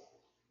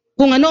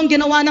kung ano ang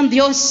ginawa ng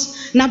Diyos,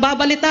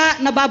 nababalita,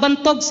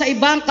 nababantog sa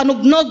ibang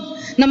kanugnog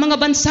na mga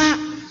bansa,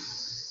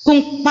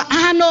 kung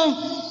paano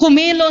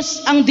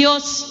kumilos ang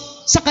Diyos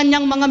sa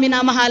kanyang mga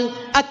minamahal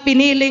at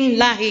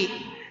piniling lahi.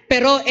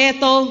 Pero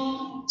eto,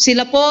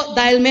 sila po,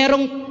 dahil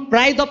merong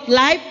pride of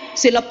life,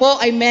 sila po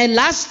ay may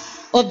lust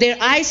of their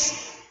eyes,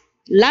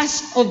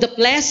 lust of the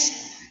flesh.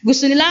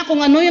 Gusto nila kung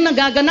ano yung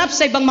nagaganap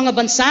sa ibang mga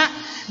bansa,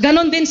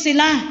 ganon din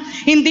sila.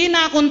 Hindi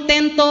na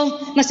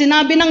kontento na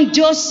sinabi ng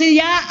Diyos,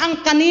 siya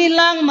ang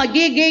kanilang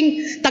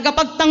magiging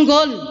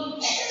tagapagtanggol.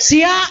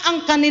 Siya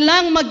ang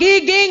kanilang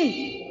magiging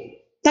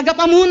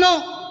tagapamuno.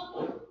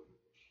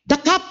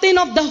 The captain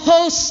of the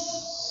host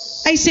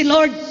ay si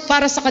Lord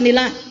para sa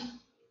kanila.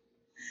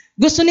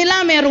 Gusto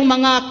nila merong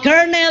mga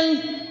colonel,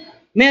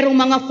 merong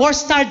mga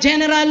 4-star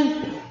general,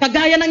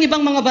 kagaya ng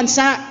ibang mga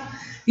bansa.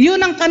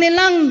 Yun ang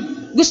kanilang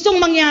gustong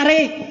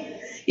mangyari.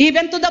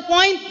 Even to the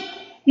point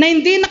na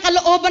hindi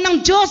nakalooban ng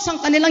Diyos ang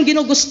kanilang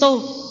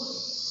ginugusto.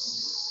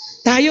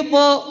 Tayo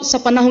po sa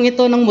panahong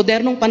ito ng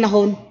modernong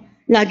panahon,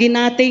 lagi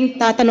nating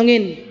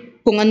tatanungin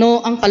kung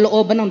ano ang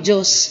kalooban ng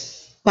Diyos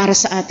para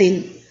sa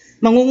atin.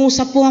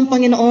 Mangungusap po ang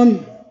Panginoon.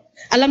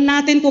 Alam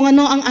natin kung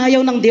ano ang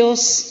ayaw ng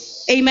Diyos.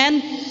 Amen?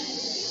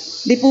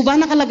 Di po ba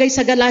nakalagay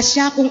sa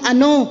Galatia kung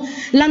ano?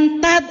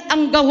 Lantad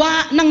ang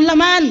gawa ng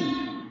laman.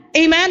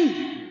 Amen?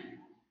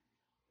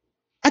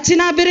 At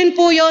sinabi rin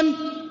po yon,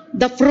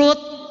 the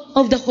fruit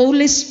of the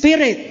Holy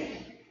Spirit.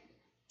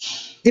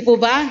 Di po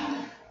ba?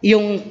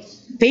 Yung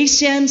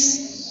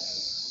patience,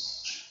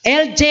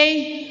 LJ,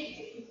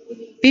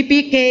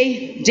 PPK,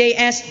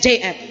 JS,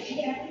 JF.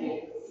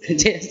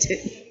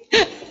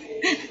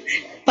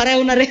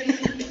 Pareho na rin.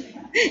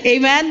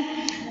 Amen?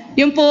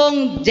 Yung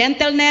pong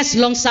gentleness,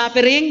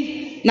 long-suffering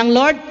ng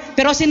Lord.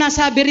 Pero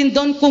sinasabi rin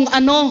doon kung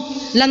ano,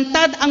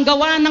 lantad ang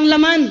gawa ng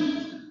laman.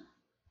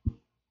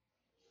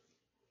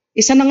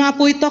 Isa na nga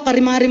po ito,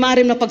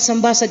 karimari-marim na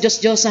pagsamba sa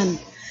Diyos-Diyosan.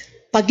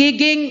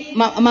 Pagiging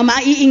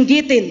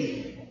maiinggitin.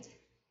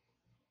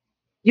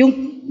 Yung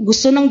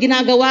gusto ng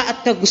ginagawa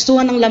at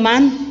kagustuhan ng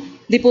laman,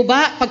 di po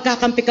ba,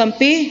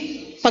 pagkakampi-kampi,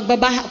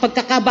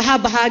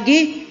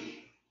 pagkakabaha-bahagi,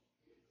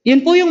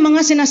 yun po yung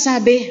mga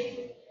sinasabi.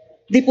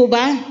 Di po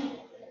ba?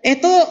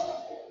 Ito,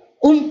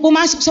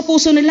 pumasok sa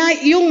puso nila,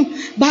 yung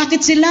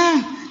bakit sila,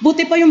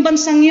 buti pa yung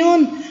bansang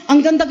yun, ang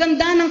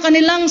ganda-ganda ng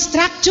kanilang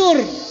structure,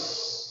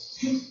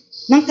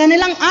 ng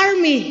kanilang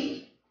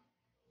army.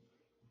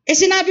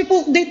 Sinabi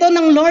po dito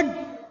ng Lord,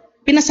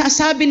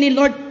 pinasasabi ni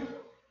Lord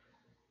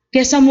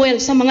kay Samuel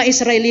sa mga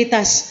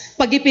Israelitas,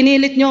 pag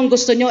ipinilit nyo ang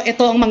gusto nyo,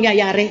 ito ang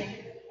mangyayari.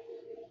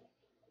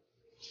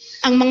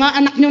 Ang mga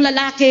anak nyo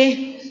lalaki,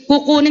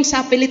 kukuning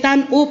sa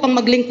pilitan upang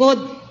maglingkod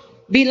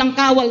bilang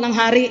kawal ng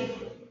hari.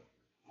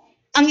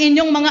 Ang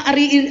inyong mga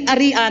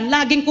arian,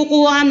 laging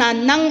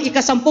kukuhanan ng 10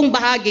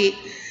 bahagi.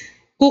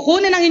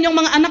 Kukunin ang inyong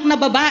mga anak na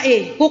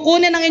babae,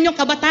 kukunin ang inyong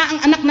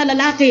kabataang anak na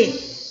lalaki,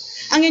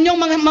 ang inyong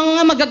mga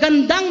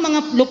magagandang mga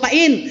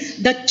lupain,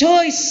 the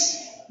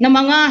choice na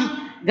mga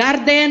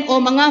garden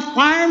o mga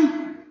farm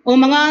o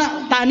mga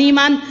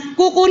taniman,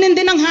 kukunin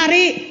din ng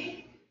hari.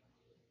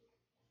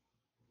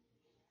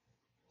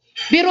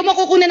 Biro mo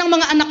kukunin ng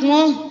mga anak mo,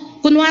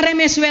 kunwari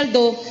may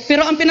sweldo,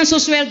 pero ang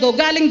pinansusweldo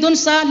galing dun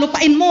sa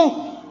lupain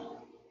mo.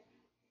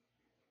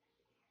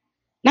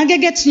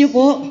 Nagigets nyo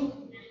po?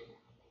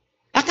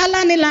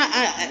 Akala nila,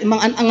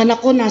 ang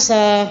anak ko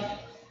nasa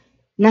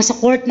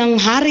court ng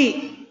hari.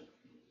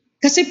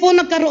 Kasi po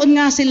nagkaroon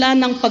nga sila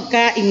ng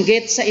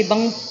pagkainggit sa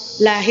ibang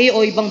lahi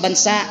o ibang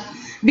bansa.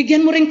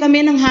 Bigyan mo rin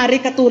kami ng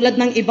hari katulad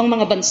ng ibang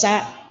mga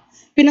bansa.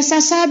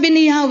 Pinasasabi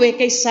ni Yahweh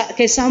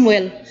kay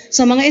Samuel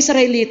sa mga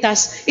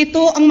Israelitas, ito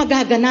ang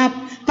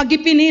magaganap pag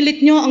ipinilit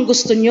nyo ang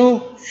gusto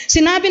nyo.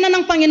 Sinabi na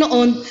ng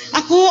Panginoon,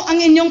 ako ang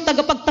inyong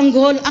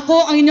tagapagtanggol,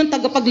 ako ang inyong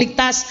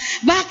tagapagligtas.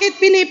 Bakit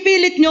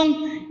pinipilit nyong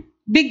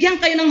bigyan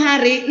kayo ng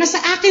hari na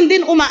sa akin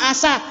din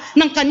umaasa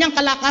ng kanyang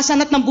kalakasan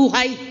at ng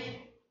buhay?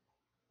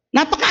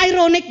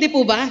 Napaka-ironic, di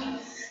po ba?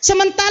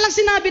 Samantalang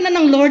sinabi na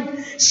ng Lord,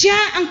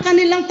 siya ang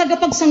kanilang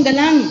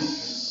tagapagsanggalang.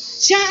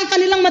 Siya ang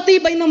kanilang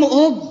matibay na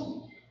muog.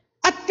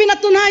 At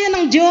pinatunayan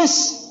ng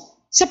Diyos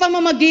sa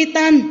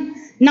pamamagitan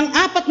ng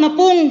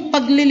 40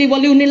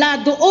 pagliliwaliw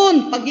nila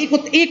doon,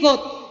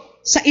 pag-ikot-ikot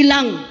sa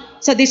ilang,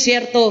 sa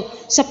disyerto,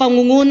 sa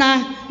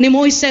pangunguna ni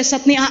Moises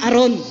at ni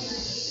Aaron.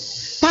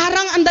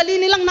 Parang ang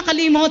dali nilang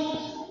nakalimot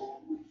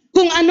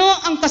kung ano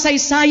ang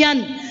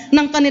kasaysayan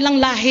ng kanilang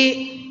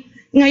lahi.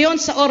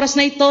 Ngayon sa oras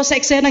na ito, sa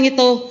eksenang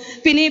ito,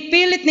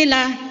 pinipilit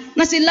nila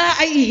na sila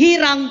ay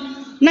ihirang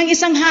ng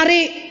isang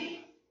hari.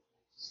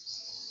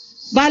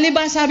 Bali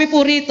ba, sabi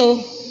po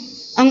rito,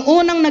 ang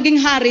unang naging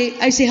hari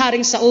ay si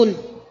Haring Saul,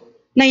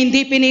 na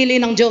hindi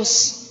pinili ng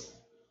Diyos.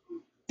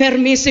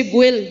 Permissive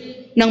will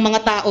ng mga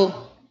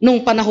tao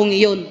nung panahong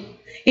iyon.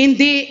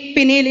 Hindi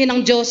pinili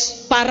ng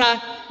Diyos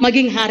para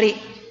maging hari,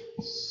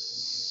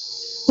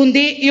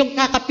 kundi yung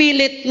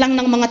kakapilit lang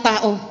ng mga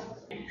tao.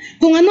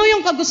 Kung ano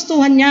yung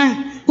kagustuhan niya,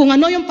 kung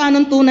ano yung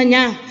panuntunan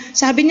niya.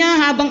 Sabi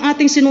niya, habang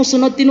ating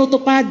sinusunod,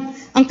 tinutupad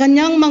ang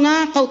kanyang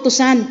mga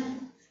kautusan,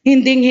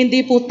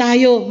 hindi po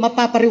tayo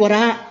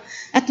mapapariwara.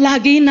 At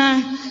lagi na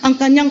ang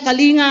kanyang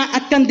kalinga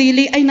at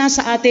kandili ay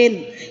nasa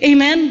atin.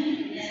 Amen?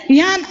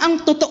 Yan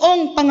ang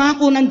totoong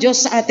pangako ng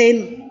Diyos sa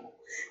atin.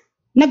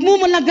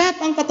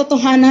 Nagmumulagat ang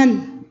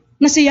katotohanan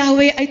na si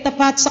Yahweh ay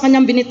tapat sa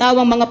kanyang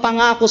binitawang mga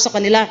pangako sa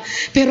kanila.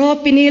 Pero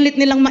pinilit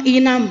nilang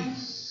mainam.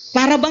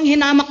 Para bang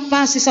hinamak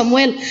pa si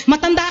Samuel.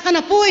 Matanda ka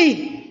na po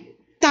eh.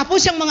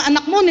 Tapos yung mga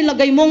anak mo,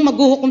 nilagay mong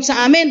maghuhukom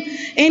sa amin.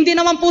 Hindi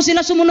naman po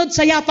sila sumunod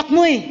sa yapak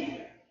mo eh.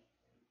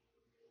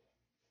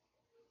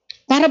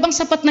 Para bang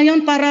sapat na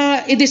yon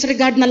para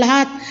i-disregard na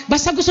lahat.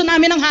 Basta gusto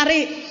namin ng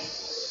hari.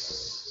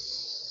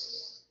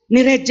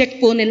 Nireject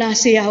po nila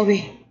si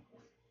Yahweh.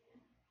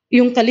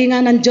 Yung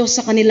kalinga ng Diyos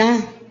sa kanila.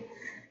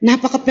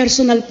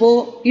 Napaka-personal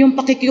po yung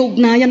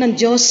pakikiugnayan ng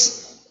Diyos.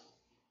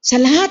 Sa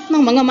lahat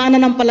ng mga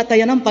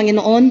mananampalataya ng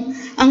Panginoon,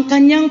 ang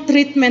kanyang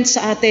treatment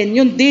sa atin,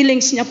 yung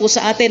dealings niya po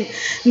sa atin,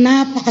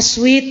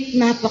 napaka-sweet,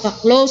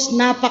 napaka-close,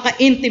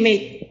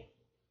 napaka-intimate.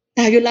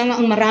 Tayo lang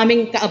ang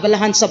maraming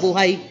kaabalahan sa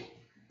buhay.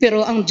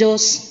 Pero ang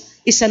Diyos,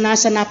 isa na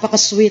sa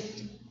napaka-sweet.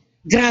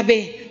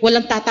 Grabe, wala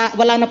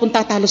na pong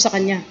tatalo sa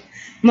Kanya.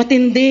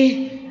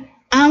 Matindi,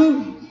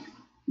 ang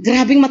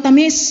grabing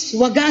matamis,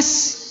 wagas,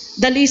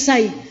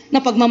 dalisay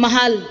na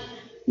pagmamahal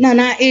na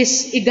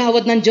nais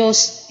igawad ng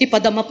Diyos,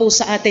 ipadama po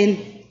sa atin.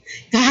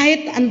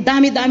 Kahit ang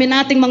dami-dami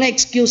nating mga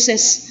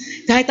excuses,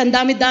 kahit ang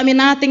dami-dami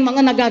nating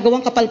mga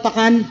nagagawang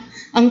kapalpakan,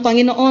 ang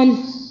Panginoon,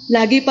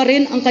 lagi pa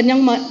rin ang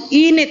kanyang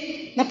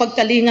mainit na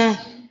pagkalinga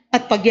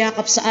at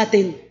pagyakap sa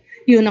atin.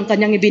 Yun ang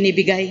kanyang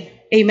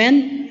ibinibigay. Amen?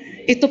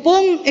 Ito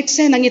pong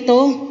eksenang ito,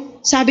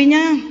 sabi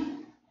niya,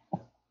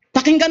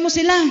 pakinggan mo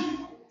sila.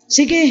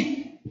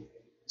 Sige,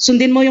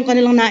 sundin mo yung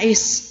kanilang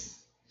nais.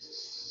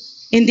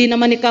 Hindi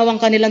naman ikaw ang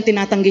kanilang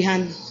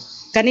tinatanggihan.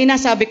 Kanina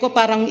sabi ko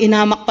parang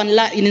inamak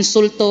panla,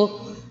 ininsulto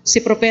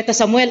si Propeta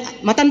Samuel.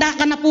 Matanda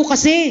ka na po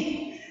kasi.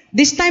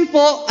 This time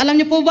po, alam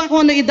niyo po ba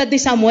kung ano edad ni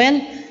Samuel?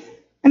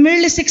 I'm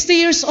merely 60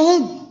 years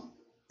old.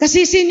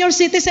 Kasi senior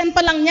citizen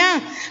pa lang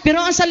niya.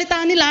 Pero ang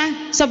salita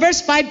nila sa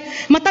verse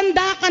 5,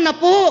 matanda ka na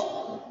po.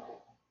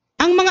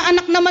 Ang mga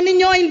anak naman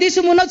ninyo ay hindi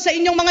sumunod sa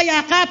inyong mga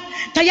yakap.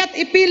 Kaya't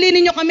ipili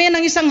ninyo kami ng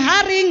isang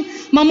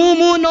haring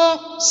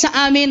mamumuno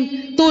sa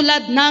amin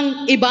tulad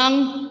ng ibang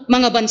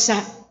mga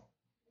bansa.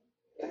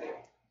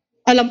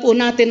 Alam po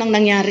natin ang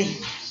nangyari.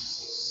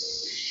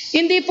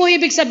 Hindi po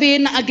ibig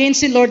sabihin na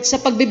against si Lord sa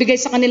pagbibigay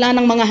sa kanila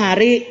ng mga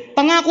hari.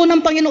 Pangako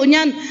ng Panginoon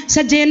yan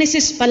sa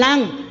Genesis pa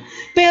lang.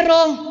 Pero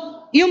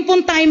yung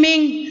pong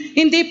timing,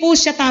 hindi po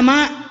siya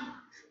tama.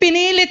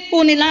 Pinilit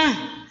po nila.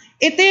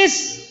 It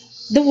is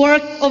the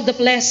work of the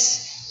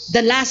flesh,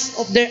 the lust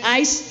of their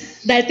eyes,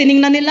 dahil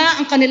tiningnan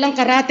nila ang kanilang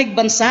karatig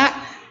bansa,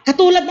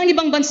 katulad ng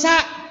ibang bansa,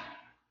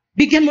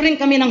 bigyan mo rin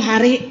kami ng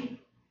hari.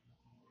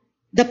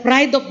 The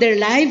pride of their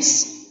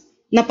lives,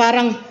 na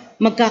parang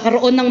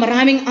magkakaroon ng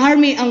maraming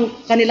army ang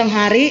kanilang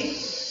hari,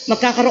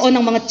 magkakaroon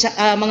ng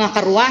mga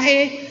karwahe,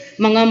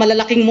 mga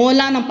malalaking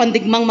mola ng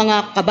pandigmang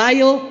mga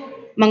kabayo,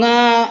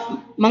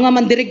 mga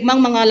mandirigmang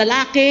mga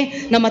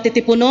lalaki na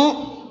matitipuno.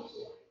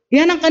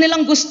 Yan ang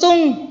kanilang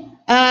gustong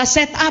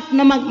set up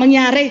na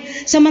mangyari.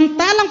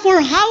 Samantalang for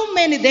how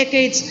many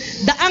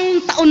decades?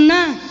 Daang taon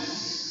na.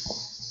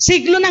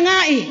 Siglo na nga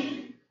eh.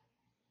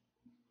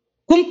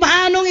 Kung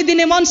paanong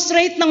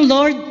i-demonstrate ng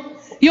Lord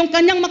yung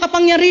kanyang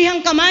makapangyarihang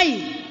kamay.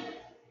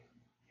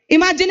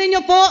 Imagine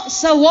niyo po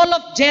sa Wall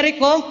of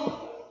Jericho,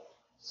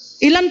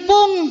 ilan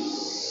pong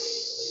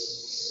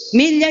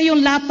milya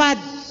yung lapad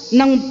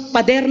ng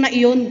pader na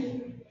iyon.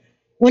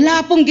 Wala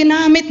pong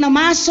ginamit na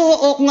maso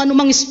o kung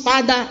anumang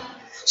espada.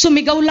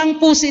 Sumigaw lang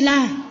po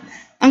sila.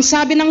 Ang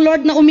sabi ng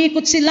Lord na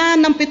umikot sila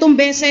ng 7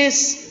 beses.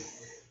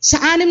 Sa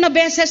 6 na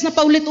beses na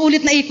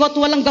paulit-ulit na ikot,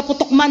 walang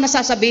gaputok man na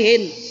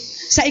sasabihin.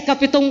 Sa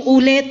 7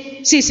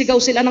 ulit,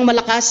 sisigaw sila ng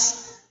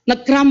malakas.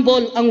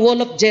 Nag-crumble ang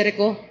Wall of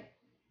Jericho.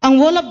 Ang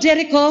Wall of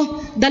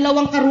Jericho,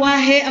 2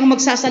 karwahe ang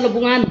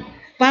magsasalubungan.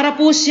 Para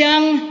po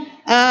siyang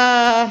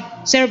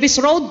service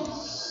road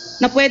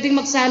na pwedeng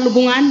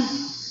magsalubungan.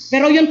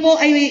 Pero yun po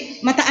ay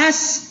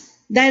mataas.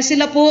 Dahil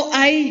sila po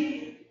ay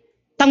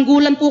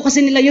tanggulan po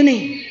kasi nila yun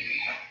eh.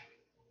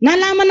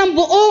 Nalaman ng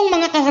buong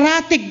mga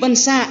karatig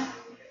bansa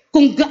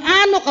kung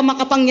gaano ka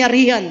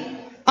makapangyarihan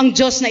ang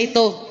Diyos na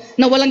ito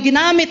na walang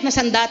ginamit na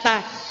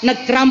sandata,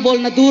 nag-crumble,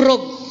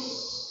 nadurog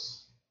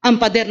ang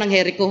pader ng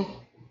Jericho.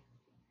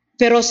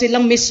 Pero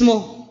silang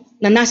mismo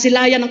na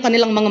nasilayan ang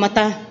kanilang mga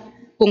mata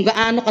kung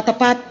gaano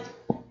katapat,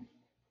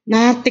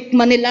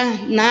 natikman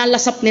nila,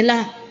 nalasap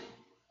nila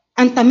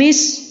ang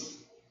tamis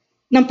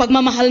ng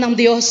pagmamahal ng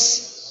Diyos.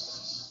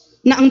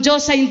 Na ang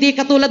Diyos ay hindi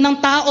katulad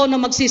ng tao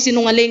na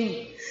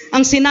magsisinungaling.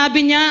 Ang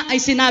sinabi niya ay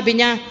sinabi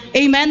niya.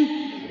 Amen?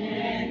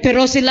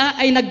 Pero sila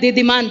ay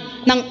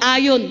nagdidemand ng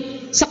ayon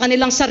sa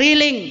kanilang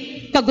sariling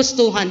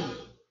kagustuhan.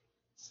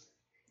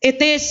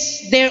 It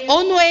is their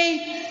own way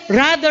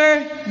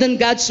rather than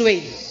God's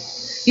way.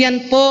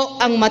 Yan po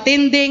ang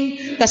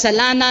matinding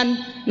kasalanan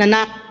na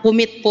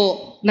nakumit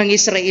po ng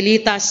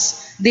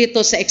Israelitas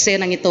dito sa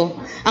eksenang ito.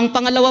 Ang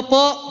pangalawa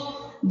po,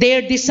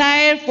 their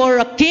desire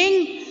for a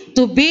king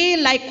to be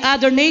like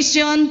other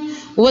nation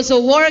was a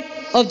work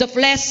of the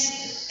flesh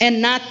and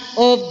not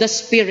of the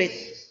spirit.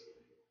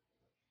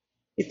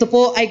 Ito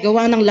po ay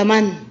gawa ng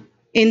laman,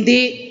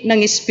 hindi ng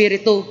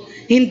espiritu,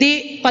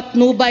 hindi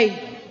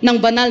patnubay ng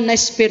banal na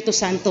Espiritu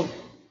Santo.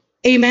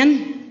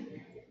 Amen?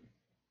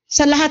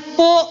 Sa lahat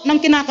po ng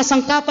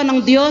kinakasangkapan ng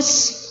Diyos,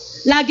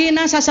 lagi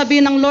na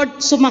sasabihin ng Lord,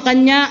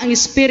 sumakanya ang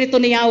Espiritu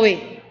ni Yahweh.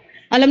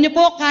 Alam niyo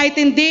po, kahit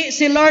hindi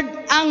si Lord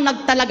ang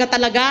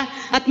nagtalaga-talaga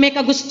at may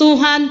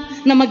kagustuhan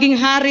na maging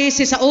hari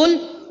si Saul,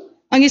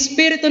 ang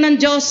Espiritu ng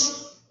Diyos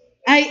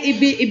ay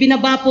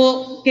ibinaba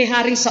po kay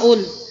Haring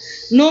Saul.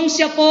 Nung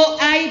siya po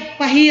ay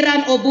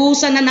pahiran o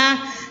buhusan na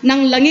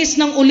ng langis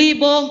ng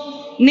olibo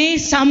ni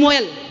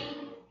Samuel.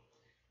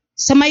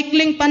 Sa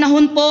maikling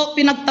panahon po,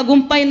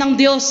 pinagtagumpay ng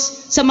Diyos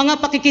sa mga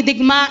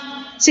pakikidigma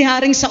si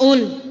Haring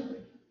Saul.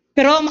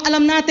 Pero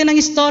alam natin ang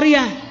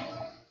istorya.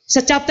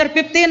 Sa chapter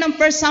 15 ng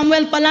 1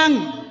 Samuel pa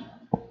lang,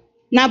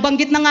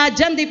 nabanggit na nga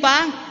dyan, di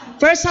ba?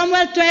 1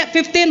 Samuel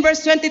 15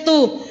 verse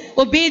 22,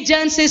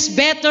 obedience is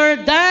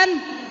better than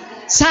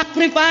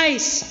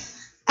sacrifice.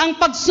 Ang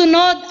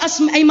pagsunod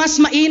ay mas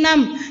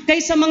mainam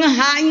kaysa mga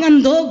haing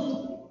handog.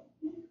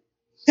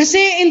 Kasi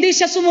hindi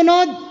siya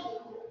sumunod.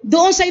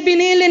 Doon sa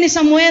ibinili ni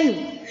Samuel,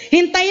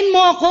 hintayin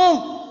mo ako.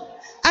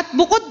 At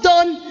bukod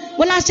doon,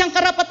 wala siyang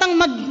karapatang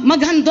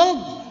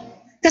maghandog.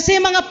 Kasi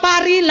mga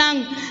pari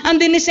lang ang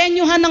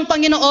dinisenyuhan ng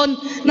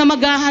Panginoon na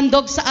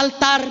maghahandog sa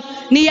altar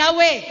ni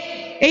Yahweh.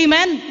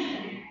 Amen?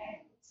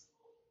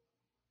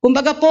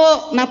 Kumbaga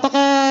po,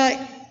 napaka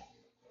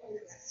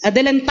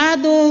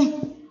adelantado,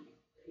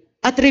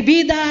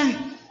 atribida.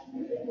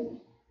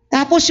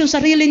 Tapos yung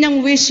sarili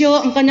niyang wisyo,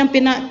 ang kanyang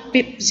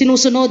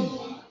sinusunod.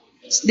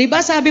 Diba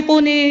sabi po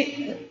ni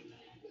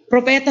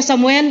Propeta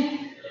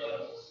Samuel,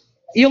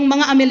 yung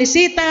mga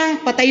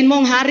Amelisita, patayin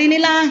mo ang hari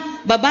nila,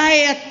 babae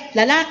at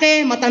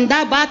lalaki,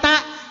 matanda,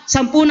 bata,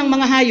 10 ng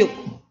mga hayop.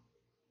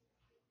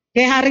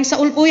 Kaya Haring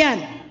Saul po yan.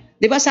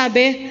 Diba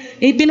sabi,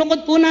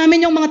 binukod po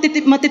namin yung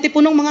mga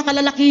matitipunong mga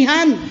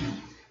kalalakihan.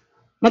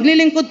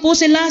 Maglilingkod po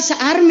sila sa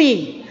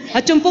army.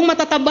 At yung pong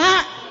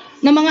matataba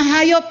na mga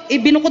hayop,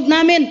 ibinukod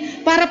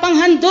namin para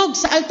panghandog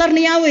sa altar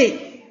ni Yahweh.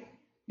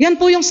 Yan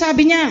po yung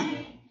sabi niya.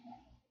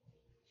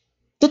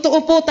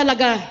 Totoo po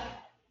talaga,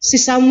 si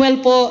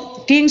Samuel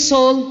po, King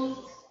Saul,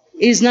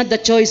 is not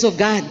the choice of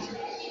God.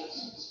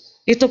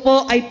 Ito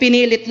po ay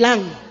pinilit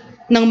lang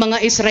ng mga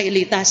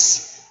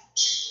Israelitas.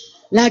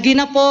 Lagi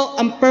na po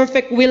ang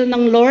perfect will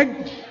ng Lord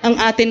ang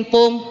atin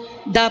pong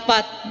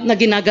dapat na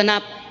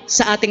ginaganap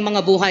sa ating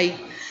mga buhay.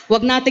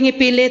 Huwag nating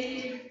ipilit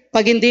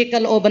pag hindi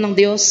kalooban ng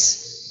Diyos.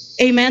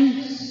 Amen?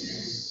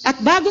 At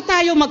bago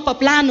tayo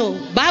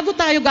magpaplano, bago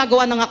tayo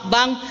gagawa ng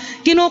hakbang,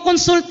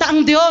 kinukonsulta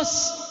ang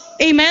Diyos.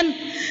 Amen?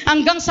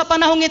 Hanggang sa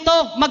panahong ito,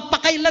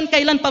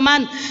 magpakailan-kailan pa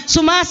man,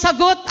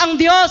 sumasagot ang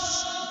Diyos.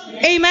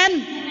 Amen?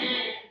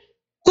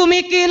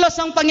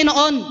 Kumikilos ang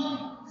Panginoon.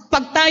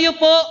 Pag tayo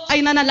po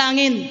ay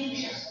nanalangin,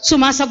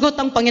 sumasagot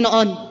ang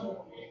Panginoon.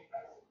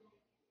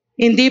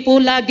 Hindi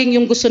po laging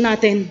yung gusto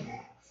natin.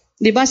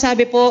 Di ba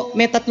sabi po,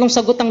 may 3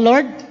 sagot ang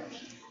Lord?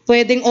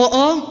 Pwedeng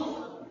oo,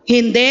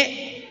 hindi,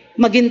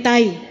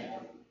 maghintay.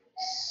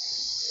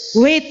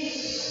 Wait.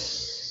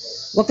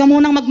 Huwag ka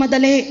munang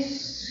magmadali.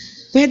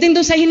 Pwedeng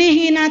doon sa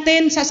hinihingi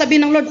natin,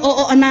 sasabihin ng Lord,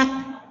 oo anak,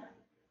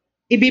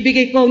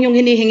 ibibigay ko yung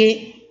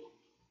hinihingi.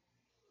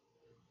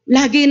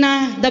 Lagi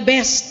na the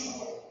best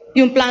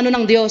yung plano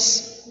ng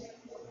Diyos.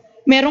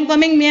 Meron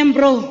kaming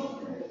miyembro.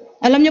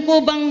 Alam niyo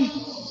po bang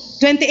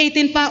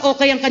 2018 pa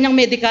okay ang kanyang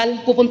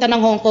medical, pupunta ng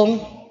Hong Kong?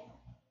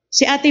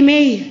 Si Ate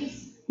May,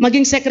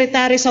 maging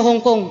secretary sa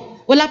Hong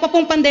Kong. Wala pa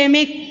pong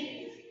pandemic.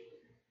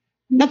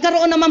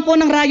 Nagkaroon naman po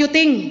ng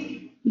rioting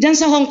dyan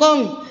sa Hong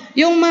Kong.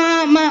 Yung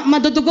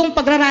madudugong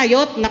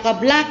pagrarayot,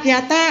 naka-black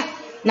yata,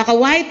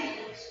 naka-white,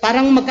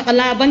 parang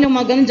magkakalaban yung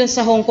mga ganun dyan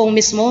sa Hong Kong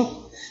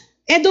mismo.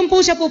 Doon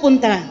po siya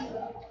pupunta.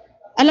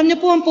 Alam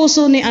niyo po ang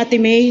puso ni Ate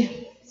May,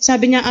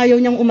 sabi niya ayaw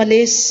niyang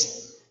umalis.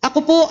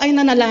 Ako po ay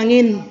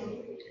nanalangin.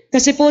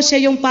 Kasi po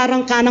siya yung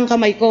parang kanang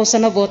kamay ko sa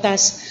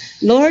Navotas.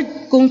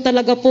 Lord, kung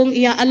talaga pong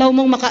iaalaw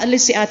mong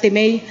makaalis si Ate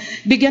May,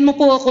 bigyan mo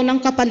po ako ng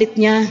kapalit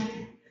niya.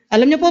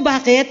 Alam niyo po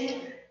bakit?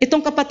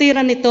 Itong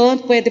kapatiran nito,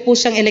 pwede po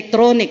siyang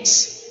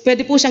electronics,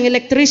 pwede po siyang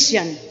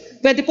electrician,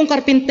 pwede pong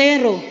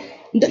karpintero.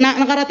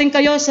 Nakarating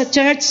kayo sa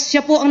church,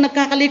 siya po ang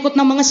nagkakalikot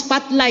ng mga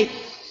spotlight.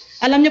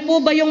 Alam niyo po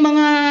ba yung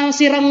mga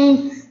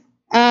sirang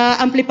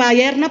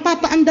amplifier,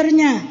 napapaandar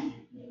niya.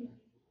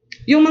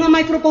 Yung mga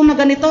microphone na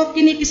ganito,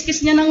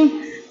 kinikiskis niya ng,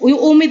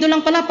 yung umido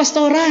lang pala,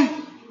 pastora.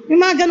 Yung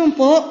mga ganun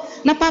po,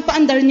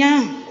 napapaandar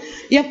niya.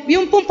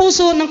 Yung pong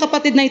puso ng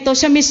kapatid na ito,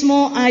 siya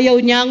mismo ayaw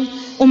niyang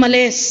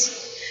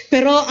umalis.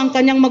 Pero ang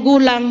kanyang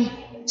magulang,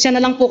 siya na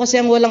lang po kasi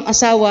ang walang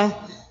asawa,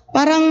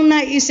 parang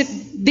naisip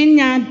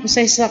din niya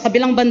sa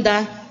kabilang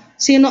banda,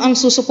 sino ang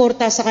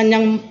susuporta sa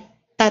kanyang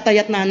tatay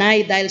at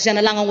nanay dahil siya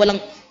na lang ang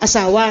walang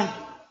asawa.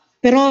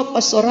 Pero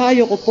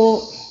pastorayo ko po,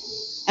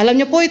 alam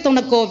niyo po itong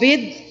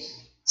nag-COVID,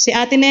 si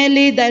Ate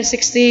Nelly dahil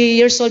 60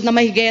 years old na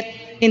mahigit,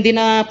 hindi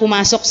na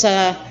pumasok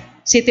sa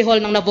City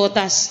Hall ng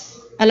Navotas.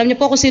 Alam niyo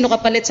po kung sino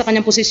kapalit sa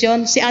kanyang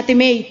posisyon? Si Ate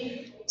May.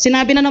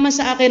 Sinabi na naman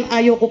sa akin,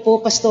 ayaw ko po,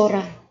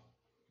 pastora.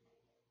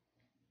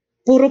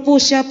 Puro po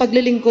siya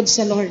paglilingkod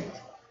sa Lord.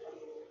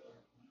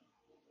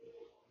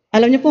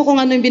 Alam niyo po kung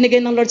ano yung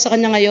binigay ng Lord sa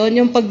kanya ngayon?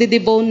 Yung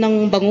pagdidibone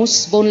ng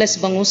bangus, boneless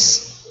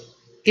bangus.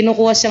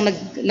 Kinukuha siyang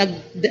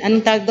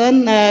anong tawag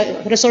doon?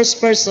 Resource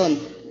person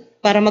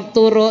para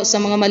magturo sa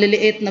mga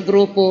maliliit na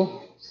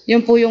grupo.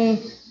 Yun po yung,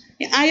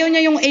 ayaw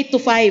niya yung 8 to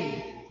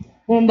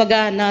 5,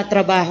 kumbaga na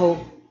trabaho.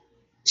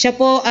 Siya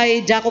po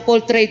ay jack of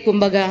all trade,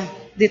 kumbaga,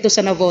 dito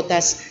sa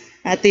Navotas.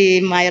 Ate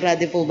Myra,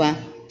 di po ba?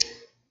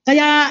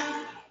 Kaya,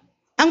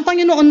 ang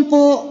Panginoon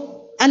po,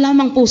 alam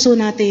ang puso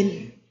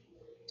natin.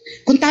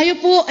 Kung tayo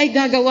po ay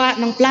gagawa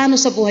ng plano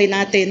sa buhay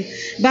natin,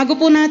 bago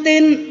po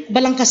natin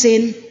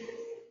balangkasin,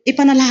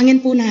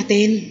 ipanalangin po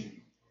natin.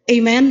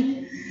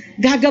 Amen?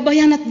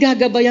 Gagabayan at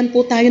gagabayan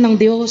po tayo ng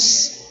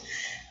Diyos.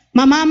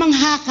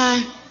 Mamamangha ka,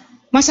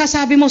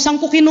 masasabi mo,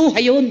 saan ko kinuha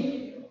yun?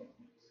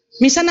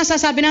 Minsan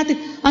nasasabi natin,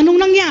 anong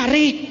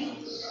nangyari?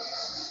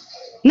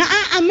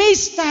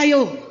 Naa-amaze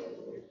tayo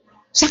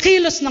sa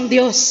kilos ng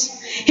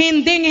Diyos.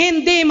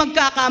 Hindi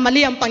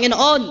magkakamali ang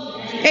Panginoon.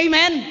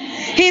 Amen?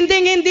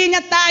 Hindi niya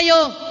tayo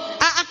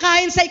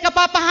aakayin sa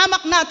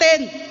ikapapahamak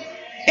natin.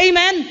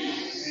 Amen?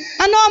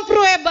 Ano ang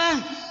pruweba?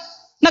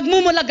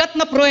 Nagmumulagat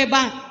na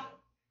pruweba.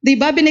 Di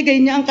ba binigay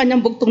niya ang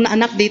kanyang bugtong na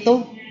anak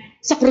dito?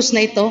 Sa krus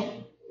na ito?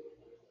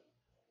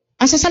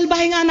 Ang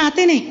sasalbahin nga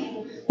natin eh.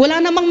 Wala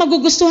namang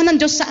magugustuhan ng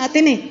Diyos sa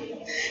atin eh.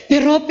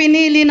 Pero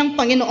pinili ng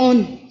Panginoon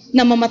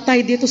na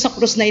mamatay dito sa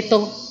krus na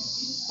ito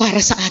para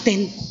sa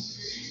atin.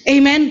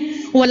 Amen?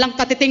 Walang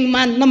katiting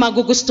man na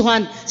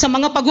magugustuhan sa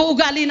mga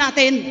pag-uugali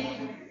natin.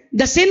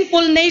 The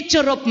sinful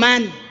nature of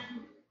man.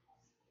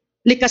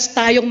 Likas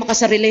tayong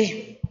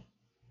makasarili.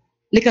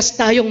 Likas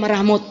tayong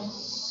maramot.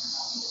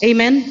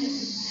 Amen?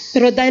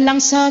 Pero dahil lang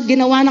sa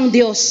ginawa ng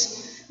Diyos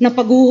na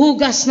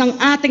paghuhugas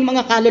ng ating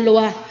mga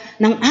kaluluwa,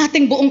 ng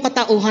ating buong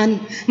katauhan,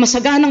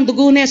 masaganang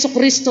dugo ni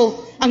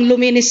Jesucristo ang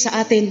luminis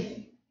sa atin.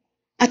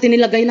 At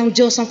inilagay ng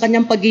Diyos ang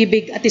kanyang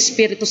pag-ibig at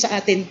Espiritu sa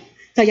atin.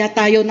 Kaya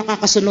tayo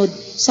nakakasunod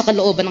sa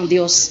kalooban ng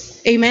Diyos.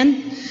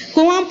 Amen?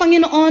 Kung ang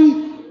Panginoon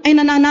ay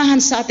nananahan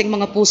sa ating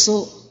mga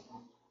puso,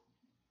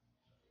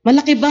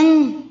 malaki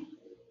bang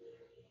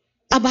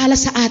abala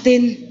sa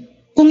atin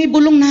kung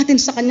ibulong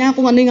natin sa Kanya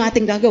kung ano yung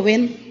ating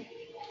gagawin?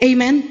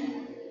 Amen?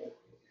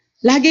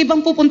 Lagi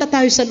bang pupunta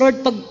tayo sa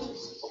Lord pag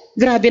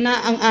grabe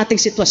na ang ating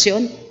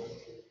sitwasyon?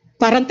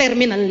 Parang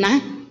terminal na?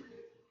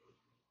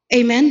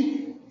 Amen?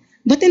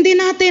 Ba't hindi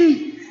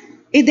natin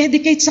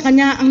i-dedicate sa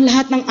Kanya ang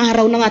lahat ng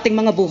araw ng ating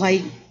mga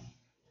buhay?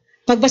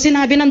 Pag ba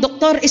sinabi ng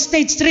doktor,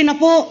 stage 3 na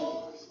po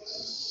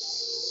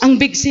ang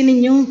bigsi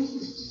ninyo.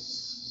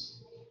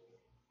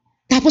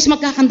 Tapos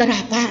magkakandara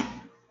pa.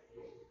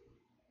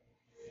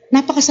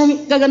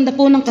 Napakaganda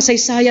po ng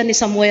kasaysayan ni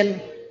Samuel.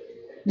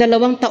 2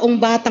 taong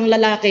batang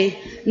lalaki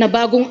na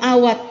bagong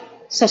awat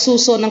sa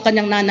suso ng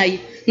kanyang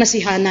nanay na si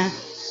Hana.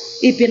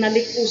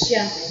 Ipinalik po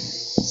siya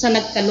sa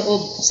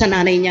nagkaloob sa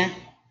nanay niya.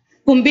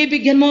 Kung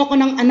bibigyan mo ako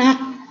ng anak,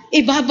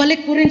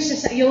 ibabalik ko rin siya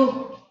sa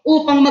iyo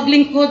upang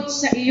maglingkod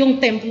sa iyong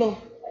templo.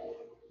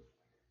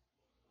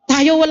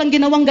 Tayo walang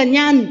ginawang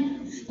ganyan.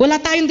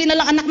 Wala tayong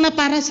dinalang anak na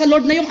para sa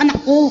Lord na yung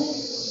anak ko.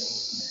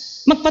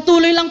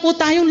 Magpatuloy lang po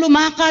tayong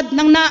lumakad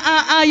ng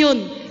naaayon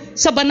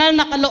sa banal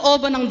na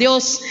kalooban ng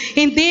Diyos.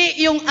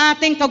 Hindi yung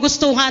ating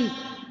kagustuhan,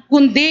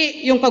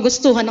 kundi yung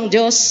kagustuhan ng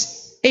Diyos.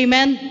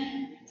 Amen?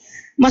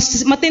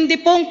 Matindi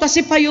pong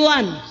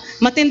kasipayuan,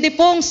 matindi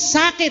pong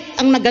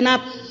sakit ang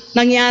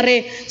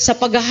nangyari sa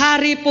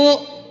paghahari po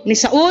ni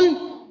Saul.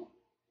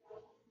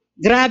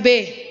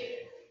 Grabe,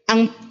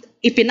 ang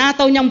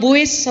ipinataw niyang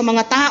buwis sa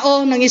mga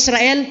tao ng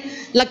Israel,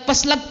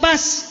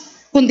 lagpas-lagpas.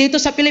 Kung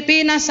dito sa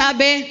Pilipinas,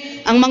 sabi,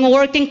 ang mga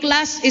working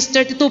class is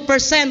 32%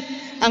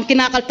 ang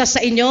kinakaltas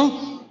sa inyo.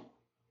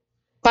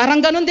 Parang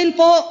ganun din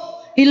po,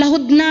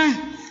 hilahod na.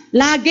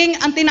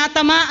 Laging ang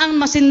tinatamaang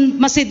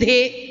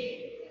masidhi,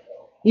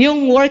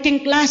 yung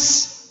working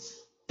class.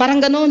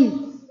 Parang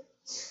ganun.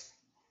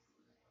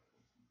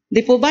 Di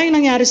po ba yung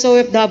nangyari sa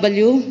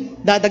OFW?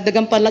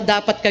 Dadagdagan pala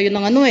dapat kayo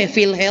ng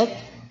PhilHealth.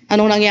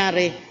 Anong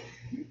nangyari?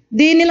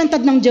 Di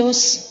nilantad ng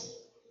Diyos.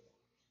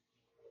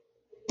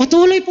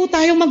 Patuloy po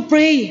tayong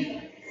mag-pray.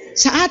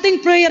 Sa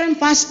ating prayer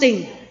and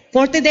fasting,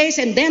 40 days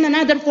and then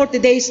another 40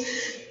 days,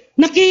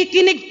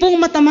 nakikinig pong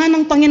matama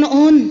ng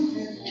Panginoon.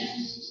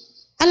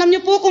 Alam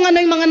niyo po kung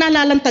ano yung mga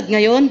nalalantad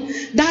ngayon?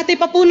 Dati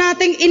pa po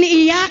nating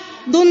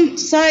iniiyak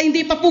dun sa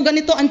hindi pa po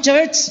ganito ang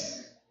church.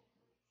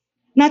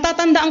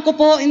 Natatandaan ko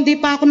po, hindi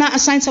pa ako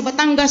na-assign sa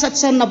Batangas at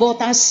sa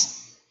Nabotas.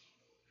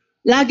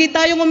 Lagi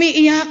tayong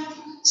umiiyak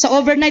sa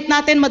overnight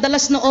natin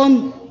madalas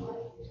noon.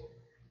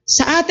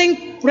 Sa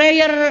ating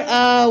prayer,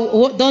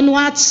 Don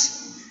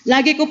Watts,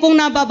 lagi ko pong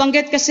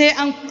nababanggit kasi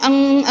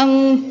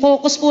ang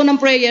focus po ng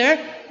prayer,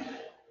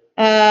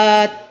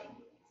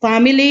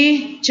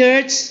 family,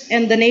 church,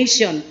 and the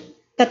nation.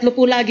 Tatlo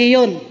po lagi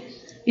yun.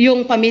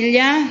 Yung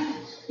pamilya,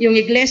 yung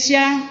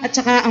iglesia, at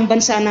saka ang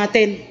bansa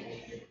natin.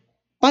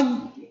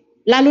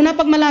 Lalo na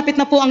pag malapit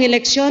na po ang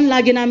eleksyon,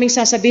 lagi naming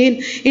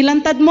sasabihin,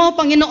 ilantad mo,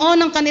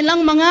 Panginoon, ang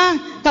kanilang mga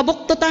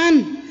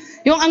kabuktutan.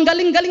 Yung ang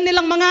galing-galing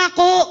nilang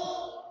mangako.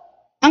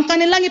 Ang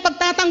kanilang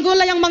ipagtatanggol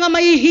ay ang mga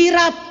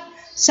mahihirap.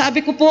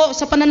 Sabi ko po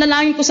sa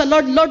pananalangin ko sa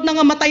Lord, Lord,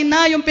 nangamatay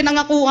na yung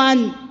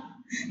pinangakuan.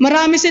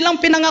 Marami silang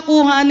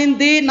pinangakuhan,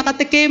 hindi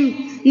nakatikim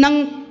ng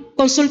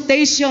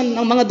consultation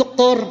ng mga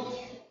doktor.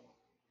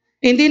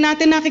 Hindi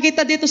natin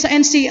nakikita dito sa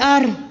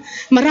NCR.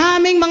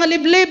 Maraming mga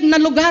liblib na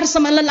lugar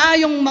sa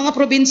malalayong mga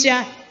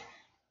probinsya.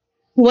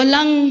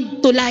 Walang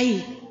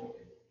tulay.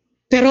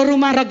 Pero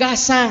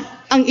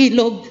rumaragasa ang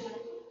ilog.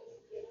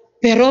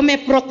 Pero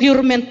may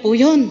procurement po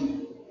yun.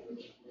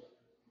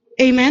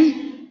 Amen?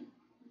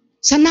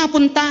 Saan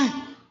napunta?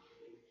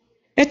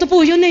 Ito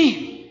po yun eh.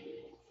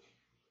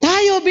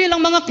 Tayo bilang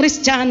mga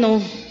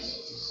Kristiyano,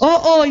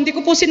 oo, hindi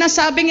ko po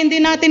sinasabing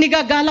hindi natin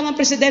igagalang ang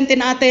presidente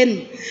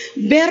natin.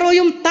 Pero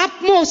yung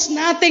topmost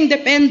nating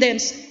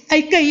dependence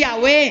ay kay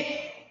Yahweh.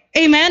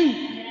 Amen?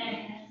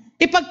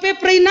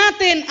 Ipagpe-pray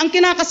natin ang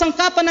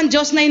kinakasangkapan ng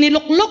Diyos na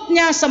iniluklok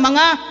niya sa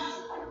mga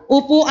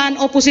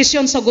upuan o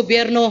posisyon sa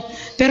gobyerno.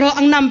 Pero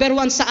ang number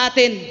 1 sa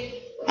atin,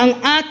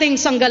 ang ating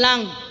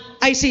sanggalang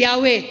ay si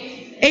Yahweh.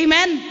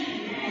 Amen?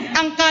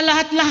 Ang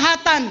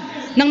kalahat-lahatan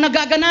ng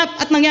nagaganap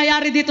at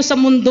nangyayari dito sa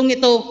mundong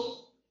ito,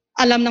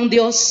 alam ng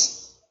Diyos,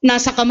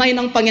 nasa kamay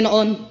ng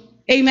Panginoon.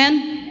 Amen?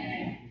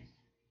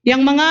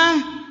 Yang mga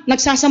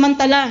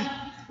nagsasamantala,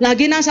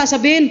 lagi na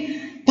sasabihin,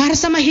 para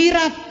sa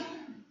mahirap.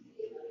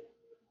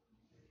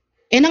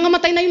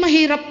 Nangamatay na yung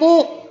mahirap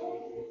po.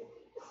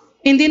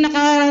 Hindi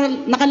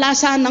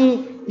nakalasa ng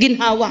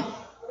ginhawa.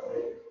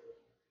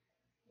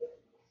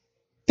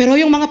 Pero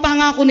yung mga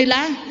pangako nila,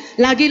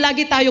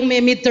 lagi-lagi tayong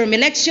may midterm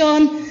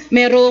election,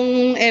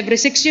 merong every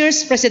 6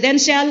 years,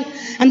 presidential.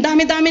 Ang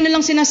dami-dami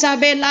nilang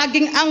sinasabi,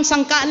 laging ang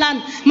sangkalan,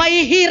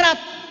 mahihirap.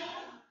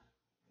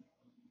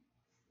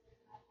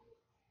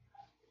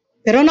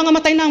 Pero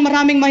nangamatay na ang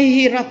maraming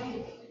mahihirap.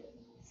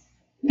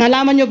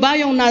 Nalaman nyo ba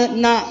yung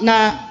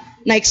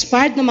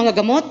na-expired ng mga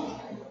gamot?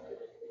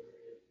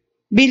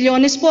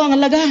 Bilyones po ang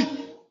halaga.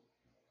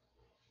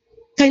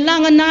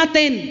 Kailangan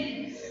natin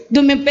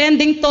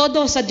dumepending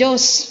todo sa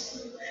Diyos.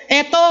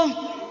 Eto,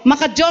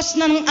 maka-Diyos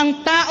na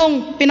ang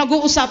taong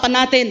pinag-uusapan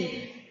natin,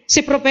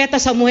 si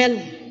Propeta Samuel.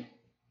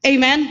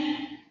 Amen?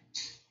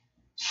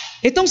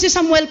 Itong si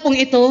Samuel pong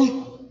ito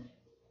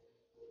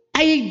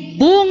ay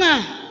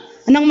bunga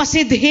ng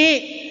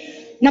masidhi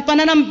na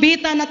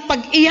pananambitan at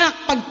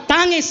pag-iyak,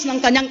 pagtangis ng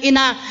kanyang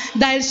ina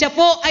dahil siya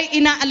po ay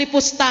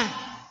inaalipusta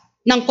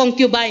ng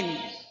concubine,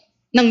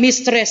 ng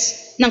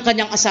mistress ng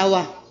kanyang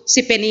asawa,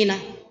 si Penina.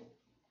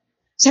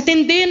 Sa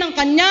tindi ng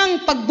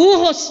kanyang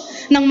pagbuhos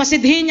ng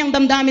masidhi niyang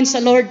damdamin sa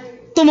Lord,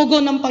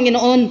 tumugon ng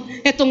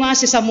Panginoon. Ito nga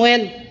si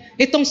Samuel.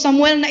 Itong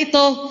Samuel na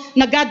ito,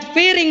 na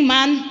God-fearing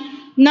man,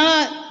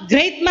 na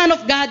great man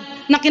of God,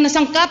 na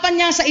kinasangkapan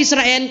niya sa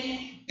Israel,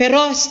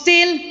 pero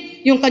still,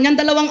 yung kanyang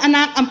dalawang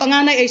anak, ang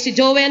panganay ay si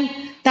Joel,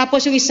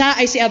 tapos yung isa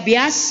ay si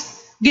Abias.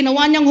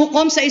 Ginawa niyang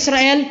hukom sa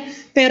Israel,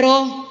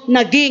 pero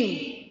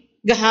naging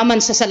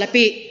gahaman sa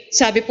salapi.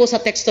 Sabi po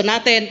sa teksto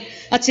natin,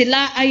 at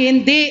sila ay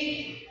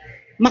hindi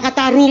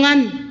makatarungan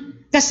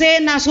kasi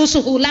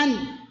nasusuhulan.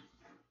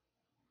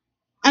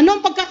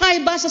 Anong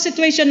pagkakaiba sa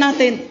situation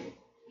natin?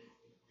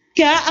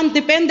 Kaya ang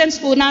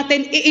dependence po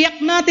natin, iiyak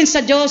natin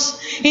sa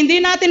Diyos. Hindi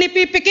natin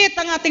ipipikit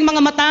ang ating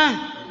mga mata.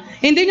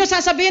 Hindi nyo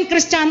sasabihin,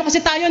 Kristiyano kasi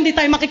tayo, hindi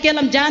tayo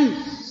makikialam dyan.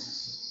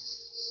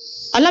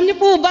 Alam nyo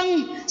po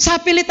bang sa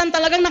pilitan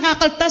talagang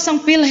nakakaltas ang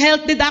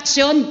PhilHealth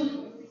deduction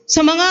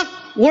sa mga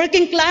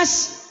working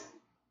class?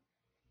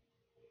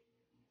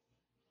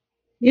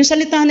 Yung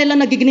salita nila,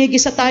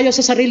 nagiginigisa tayo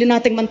sa sarili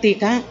nating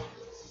mantika.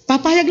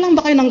 Papayag lang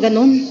ba kayo ng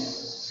ganun?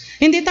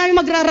 Hindi tayo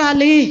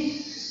magrarally.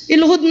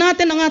 Iluhod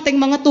natin ang ating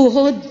mga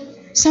tuhod.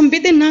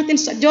 Sambitin natin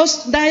sa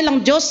Diyos dahil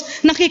ang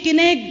Diyos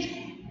nakikinig.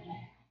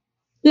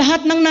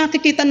 Lahat ng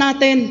nakikita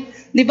natin.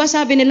 Di ba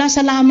sabi nila,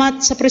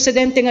 salamat sa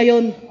presidente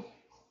ngayon.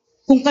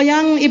 Kung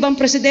kayang ibang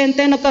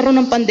presidente nagkaroon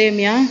ng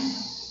pandemya,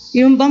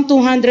 yung bang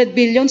 200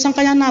 billion, saan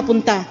kaya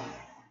napunta?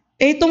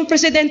 Itong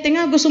presidente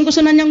nga, gustong-gusto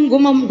na niyang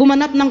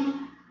gumanap ng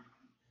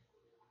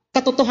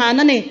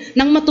katotohanan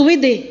ng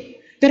matuwid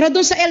Pero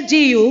doon sa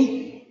LGU,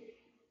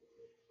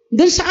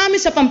 doon sa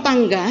amin sa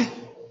Pampanga,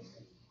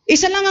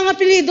 isa lang ang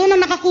apelido na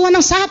nakakuha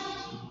ng SAP.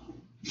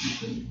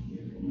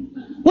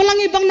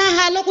 Walang ibang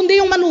nahalo kundi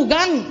yung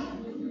manugang.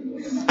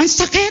 Ang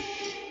sakit.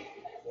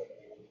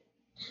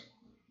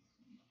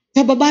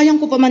 Kababayan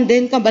ko pa man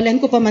din, kabalen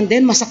ko pa man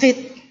din, masakit.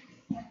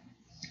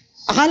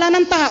 Akala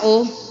ng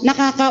tao,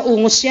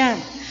 nakakaungos siya.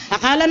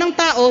 Akala ng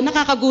tao,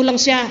 nakakagulang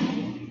siya.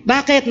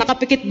 Bakit?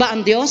 Nakapikit ba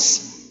ang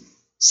Diyos?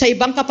 Sa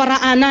ibang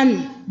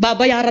kaparaanan,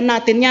 babayaran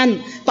natin yan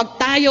pag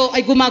tayo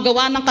ay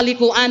gumagawa ng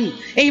kalikuan.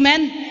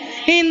 Amen?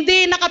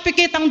 Hindi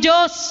nakapikit ang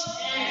Diyos.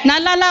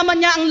 Nalalaman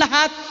niya ang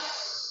lahat.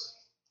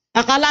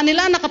 Akala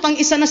nila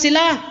nakapang-isa na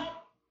sila.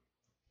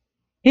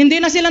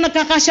 Hindi na sila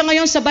nagkakasya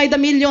ngayon sa by the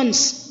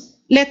millions.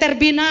 Letter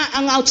B na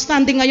ang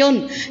outstanding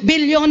ngayon.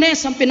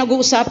 Bilyones ang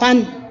pinag-uusapan.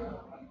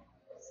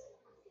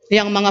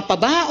 Yung mga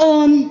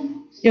pabaon,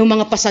 yung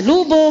mga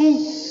pasalubong.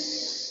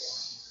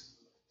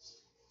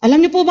 Alam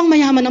niyo po bang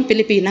mayaman ang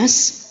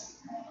Pilipinas?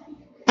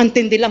 Ang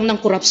tindi lang ng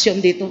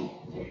korupsyon dito.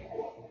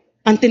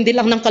 Ang tindi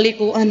lang ng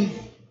kalikuan.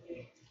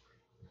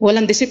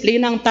 Walang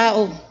disiplina ang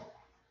tao.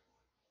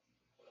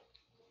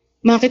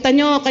 Makita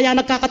nyo, kaya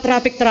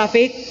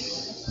nagkaka-traffic,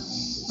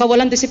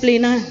 kawalang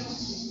disiplina.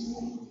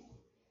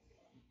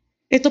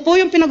 Ito po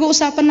yung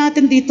pinag-uusapan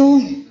natin dito.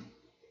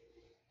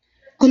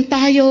 Kung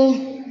tayo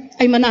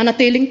ay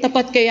mananatiling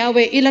tapat kay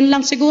Yahweh, ilan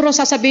lang siguro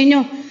sasabihin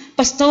nyo,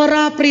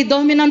 Pastora,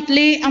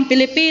 predominantly ang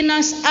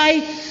Pilipinas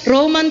ay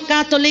Roman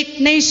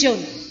Catholic nation.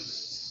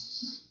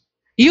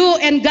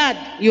 You and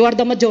God, you are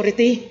the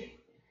majority.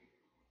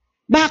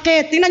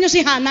 Bakit? Tingnan nyo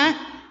si Hannah,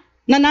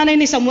 nanay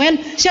ni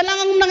Samuel. Siya lang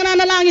ang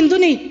nananalangin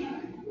dun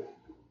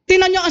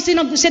Tingnan nyo ang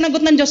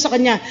sinagot ng Diyos sa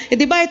kanya.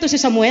 Di ba ito si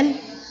Samuel?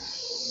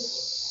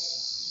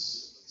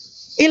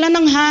 Ilan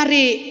ang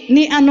hari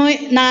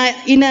na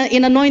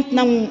inanoint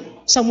ng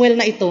Samuel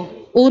na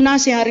ito? Una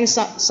si Haring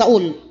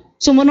Saul.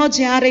 Sumunod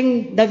si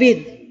Haring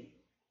David.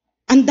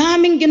 Ang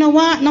daming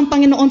ginawa ng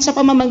Panginoon sa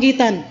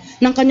pamamagitan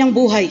ng kanyang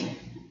buhay.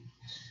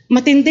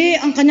 Matindi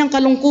ang kanyang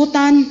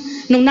kalungkutan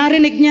nung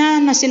narinig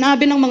niya na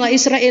sinabi ng mga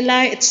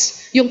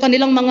Israelites, yung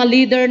kanilang mga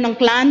leader ng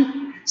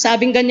clan,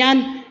 Sabing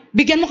ganyan,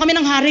 bigyan mo kami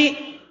ng hari.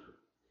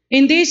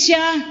 Hindi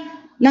siya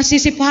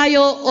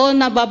nasisipayo o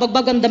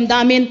nababagbag ang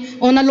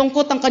damdamin o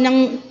nalungkot ang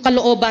kanyang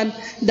kalooban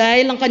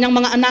dahil ang kanyang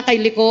mga anak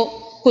ay liko,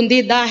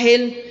 kundi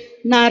dahil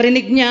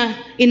narinig niya,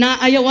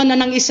 inaayawan na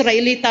ng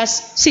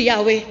Israelitas si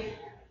Yahweh.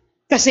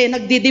 Kasi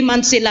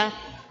nagdidemand sila,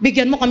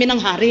 bigyan mo kami ng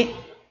hari.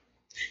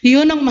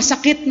 Yun ang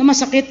masakit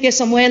kay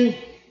Samuel.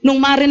 Nung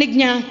marinig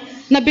niya,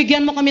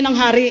 nabigyan mo kami ng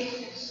hari.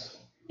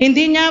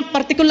 Hindi niya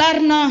partikular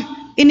na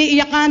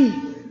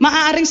iniiyakan.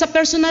 Maaaring sa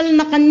personal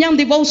na kanyang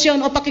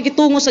devotion o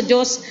pakikitungo sa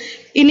Diyos,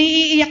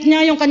 iniiyak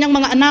niya yung kanyang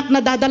mga anak na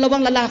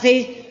dadalawang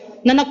lalaki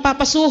na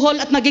nagpapasuhol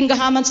at naging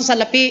gahaman sa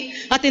salapi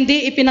at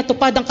hindi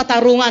ipinatupad ang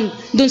katarungan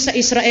dun sa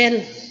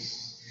Israel.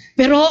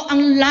 Pero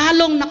ang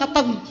lalong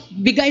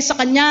nakapagbigay sa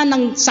kanya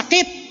ng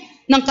sakit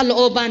ng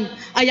kalooban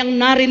ay ang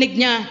narinig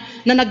niya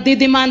na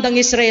nagdidemand ang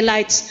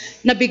Israelites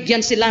na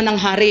bigyan sila ng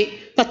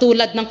hari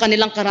katulad ng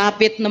kanilang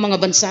karapit na mga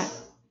bansa.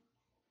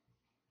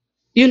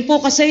 Yun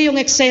po kasi yung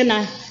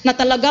eksena na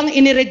talagang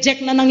inireject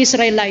na ng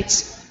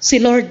Israelites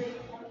si Lord.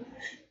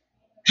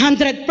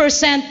 100%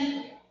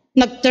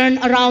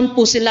 nag-turn around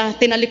po sila,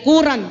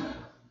 tinalikuran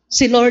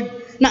si Lord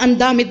na ang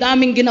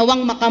dami-daming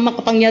ginawang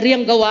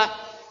makapangyarihang gawa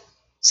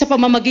sa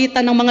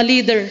pamamagitan ng mga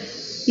leader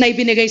na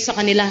ibinigay sa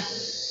kanila.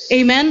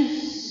 Amen?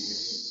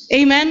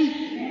 Amen?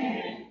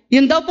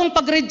 Yun daw pong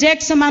pag-reject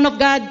sa man of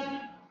God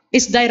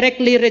is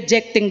directly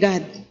rejecting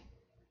God.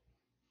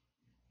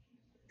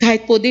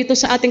 Kahit po dito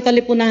sa ating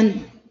kalipunan,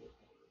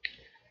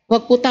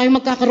 wag po tayong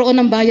magkakaroon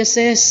ng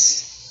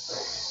biases.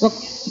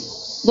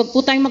 Wag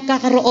po tayong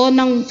magkakaroon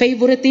ng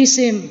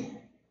favoritism.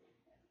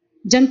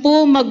 Diyan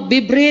po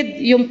magbibreed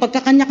yung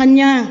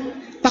pagkakanya-kanya,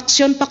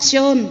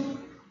 paksyon-paksyon.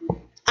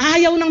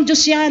 Ayaw ng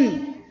Diyos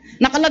yan.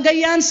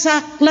 Nakalagay yan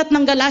sa aklat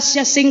ng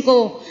Galatia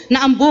 5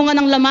 na ang bunga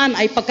ng laman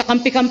ay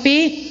pagkakampi-kampi,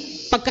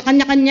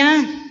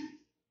 pagkakanya-kanya.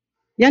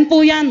 Yan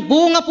po yan,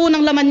 bunga po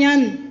ng laman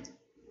yan.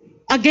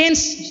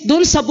 Against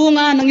dun sa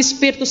bunga ng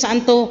Espiritu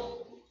Santo.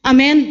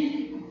 Amen.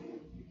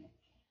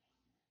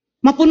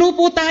 Mapuno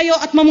po tayo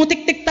at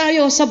mamutiktik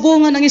tayo sa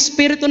bunga ng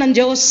Espiritu ng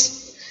Diyos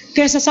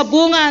kaysa sa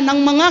bunga ng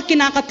mga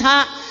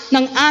kinakatha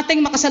ng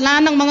ating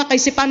makasalanang mga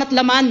kaisipan at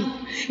laman.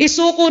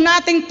 Isuko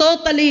nating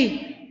totally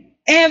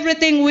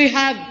everything we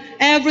have,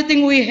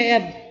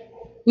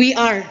 we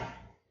are.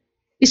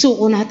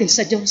 Isuko natin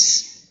sa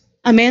Diyos.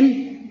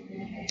 Amen.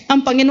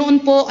 Ang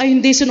Panginoon po ay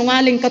hindi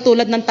sinungaling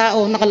katulad ng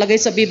tao nakalagay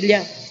sa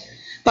Biblia.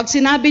 Pag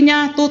sinabi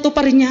niya,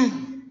 tutuparin niya.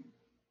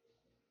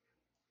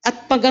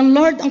 At pag ang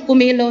Lord ang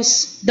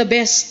kumilos, the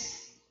best.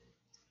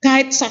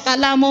 Kahit sa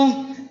akala mo,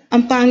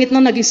 ang pangit na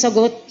naging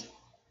sagot.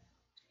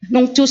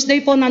 Nung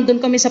Tuesday po,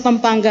 nandun kami sa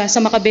Pampanga, sa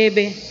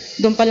Makabebe.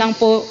 Doon pa lang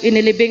po,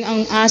 inilibing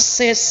ang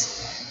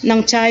asses ng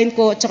tiyahin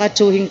ko at saka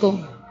tsuhin ko.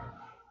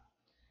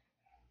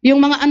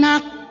 Yung mga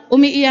anak,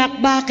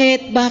 umiiyak,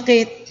 bakit?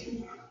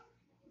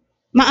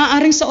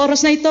 Maaaring sa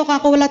oras na ito,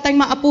 wala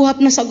tayong maapuhap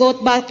na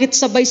sagot, bakit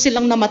sabay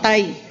silang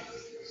namatay?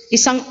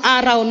 Isang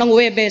araw ng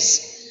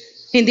Huwebes,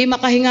 hindi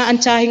makahinga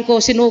ang tiyahin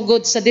ko,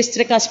 sinugod sa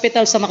district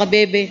hospital sa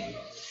Makabebe.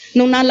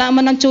 Nung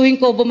nalaman ng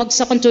tsuhin ko,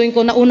 bumagsak ang tsuhin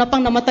ko, nauna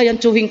pang namatay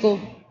ang tsuhin ko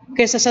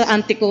kaysa sa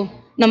auntie ko.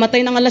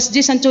 Namatay ng alas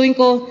 10 ang tsuhin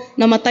ko,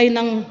 namatay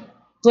ng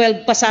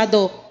 12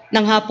 pasado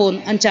ng hapon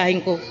ang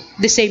tiyahin ko,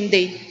 the same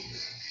day.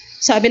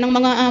 Sabi ng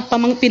mga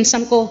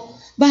pamangpinsan ko,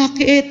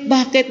 bakit,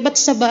 ba't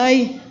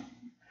sabay?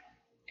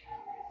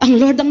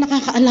 Ang Lord ang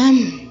nakakaalam.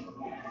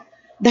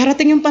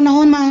 Darating yung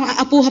panahon,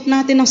 maaapuhap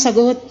natin ng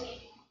sagot.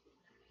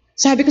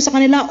 Sabi ko sa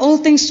kanila, all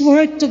things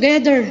work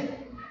together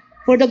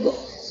for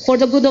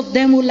the good of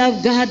them who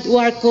love God, who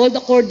are called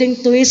according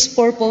to His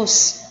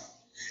purpose.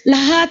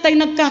 Lahat ay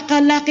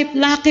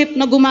nagkakalakip-lakip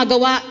na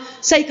gumagawa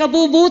sa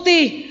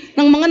ikabubuti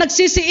ng mga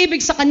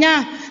nagsisiibig sa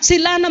Kanya.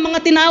 Sila na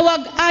mga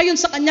tinawag ayon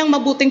sa Kanyang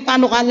mabuting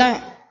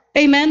panukala.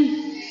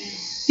 Amen?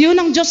 Yun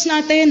ang Diyos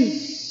natin.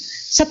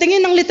 Sa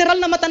tingin ng literal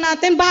na mata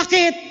natin,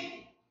 bakit?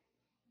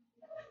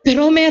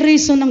 Pero may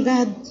reason ng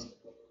God.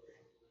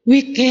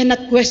 We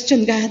cannot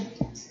question God.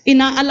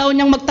 Inaalaw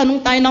niyang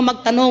magtanong tayo ng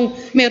magtanong.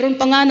 Meron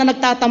pa nga na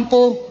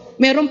nagtatampo.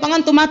 Meron pa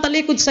nga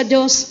tumatalikod sa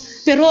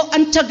Diyos. Pero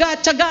ang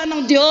tiyaga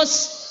ng Diyos.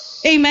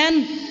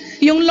 Amen?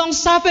 Yung long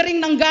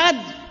suffering ng God.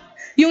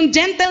 Yung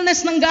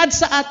gentleness ng God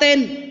sa atin.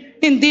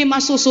 Hindi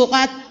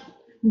masusukat.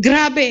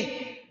 Grabe.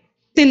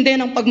 Tindi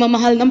ng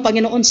pagmamahal ng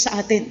Panginoon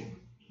sa atin.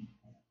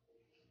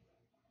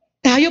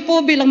 Tayo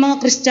po bilang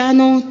mga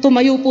Kristiyano,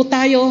 tumayo po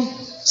tayo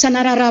sa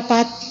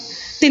nararapat.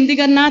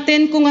 Tindigan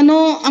natin kung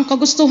ano ang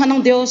kagustuhan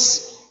ng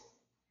Diyos.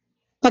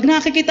 Pag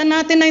nakikita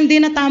natin na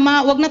hindi na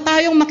tama, wag na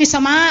tayong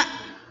makisama.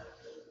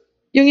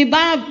 Yung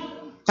iba,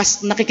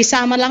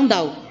 nakikisama lang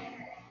daw.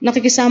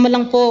 Nakikisama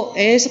lang po,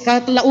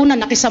 sa kalaunan,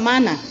 nakisama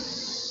na.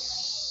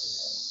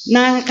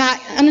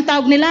 Ano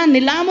tawag nila?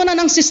 Nilamon na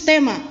ng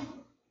sistema.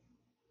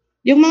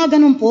 Yung mga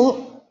ganun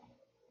po.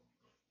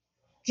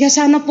 Kaya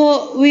sana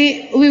po,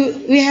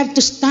 we have to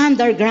stand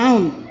our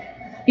ground.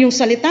 Yung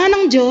salita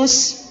ng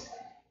Diyos,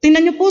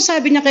 tingnan niyo po,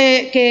 sabi niya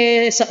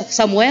kay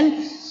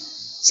Samuel,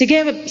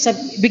 sige,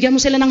 bigyan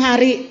mo sila ng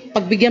hari.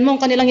 Pagbigyan mo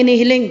ang kanilang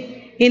hinihiling,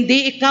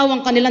 Hindi ikaw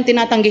ang kanilang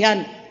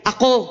tinatanggihan.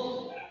 Ako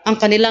ang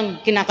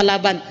kanilang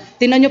kinakalaban.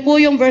 Tingnan niyo po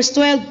yung verse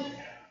 12.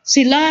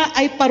 Sila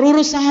ay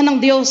parurusahan ng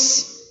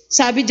Diyos.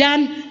 Sabi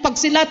diyan, pag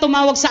sila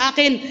tumawag sa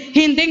akin,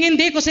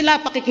 hindi ko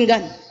sila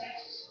pakikinggan.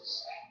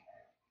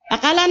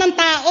 Akala ng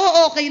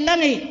tao, okay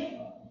lang eh.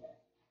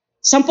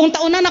 10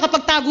 taon na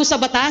nakapagtago sa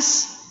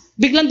batas,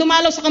 biglang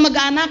dumalaw sa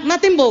kamag-anak,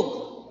 natimbog.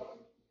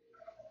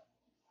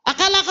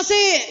 Akala kasi,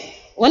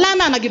 wala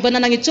na, nagiba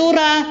na ng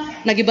itsura,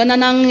 nagiba na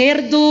ng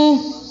hairdo,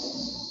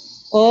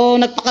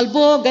 o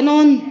nagpakalbo,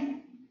 ganun.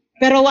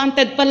 Pero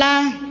wanted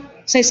pala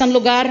sa isang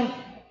lugar.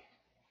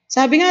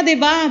 Sabi nga,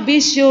 diba, be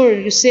sure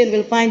your sin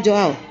will find you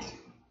out.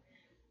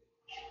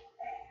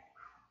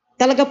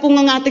 Talaga pong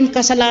ang ating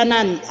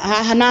kasalanan,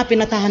 hahanapin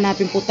at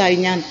hahanapin po tayo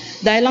niyan.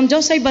 Dahil ang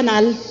Diyos ay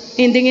banal,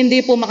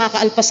 hindi po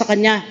makakaalpas sa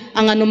Kanya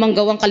ang anumang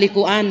gawang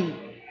kalikuan.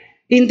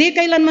 Hindi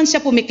kailanman siya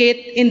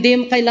pumikit,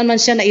 hindi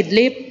kailanman siya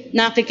naidlip,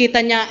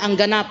 nakikita niya ang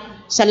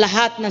ganap sa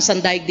lahat ng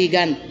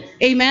sandaigdigan.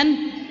 Amen?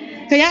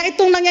 Kaya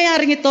itong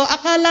nangyayaring ito,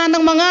 akala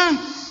ng mga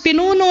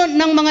pinuno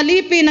ng mga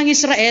lipi ng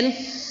Israel,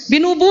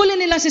 binubuli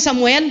nila si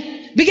Samuel,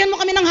 bigyan mo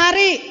kami ng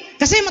hari,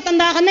 kasi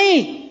matanda ka na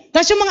eh.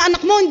 Tapos yung mga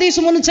anak mo, hindi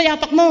sumunod sa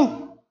yapak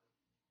mo.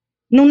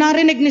 Nung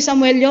narinig ni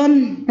Samuel yon,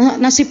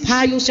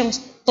 nasiphayo siyang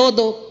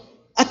todo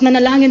at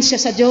nanalangin siya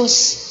sa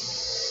Diyos.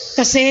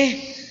 Kasi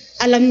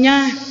alam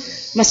niya,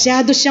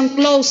 masyado siyang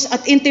close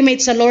at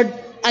intimate sa Lord.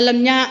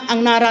 Alam niya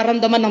ang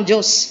nararamdaman ng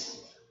Diyos.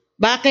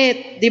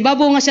 Bakit? Di ba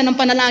bunga siya ng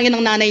panalangin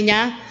ng nanay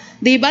niya?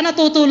 Di ba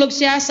natutulog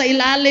siya sa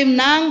ilalim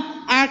ng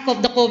Ark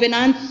of the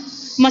Covenant?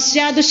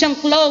 Masyado siyang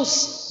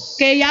close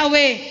kay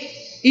Yahweh.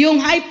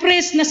 Yung high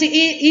priest na si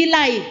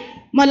Eli,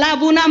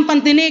 malabo na ang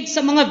pandinig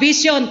sa mga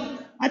vision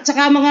at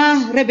saka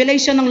mga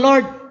revelation ng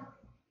Lord.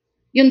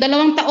 Yung 2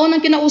 taon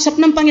ang kinausap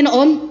ng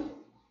Panginoon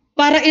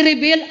para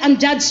i-reveal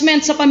ang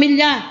judgment sa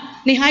pamilya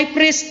ni High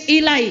Priest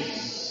Eli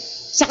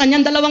sa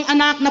kanyang 2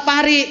 anak na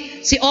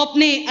pari, si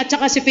Ophni at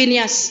saka si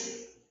Phinehas.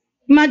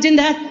 Imagine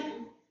that.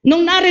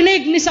 Nung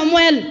narinig ni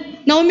Samuel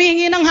na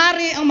humihingi ng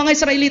hari ang mga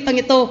Israelitang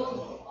ito,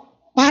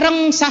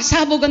 parang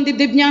sasabog ang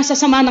dibdib niya sa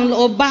sama ng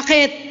loob.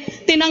 Bakit?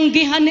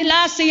 Tinanggihan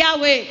nila si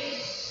Yahweh.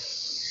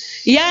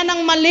 Yan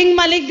ang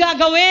maling-maling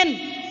gagawin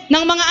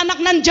ng mga anak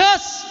ng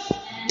Diyos,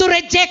 to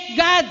reject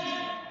God.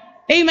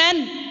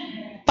 Amen?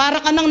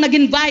 Para ka nang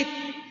nag-invite.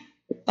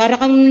 Para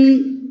kang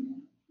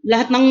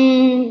lahat ng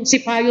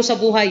sipayo sa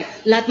buhay,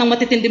 lahat ng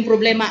matitinding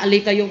problema, ali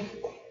kayo.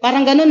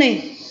 Parang ganun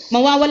eh.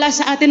 Mawawala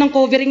sa atin ang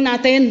covering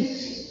natin.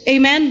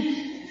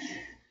 Amen?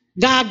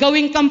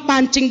 Gagawin kang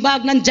punching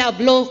bag ng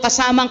dyablo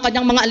kasama ang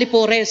kanyang mga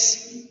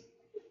alipores.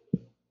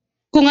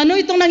 Kung ano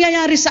itong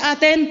nangyayari sa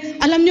atin,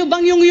 alam nyo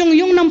bang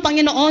yung ng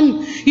Panginoon,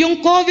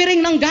 yung covering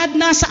ng God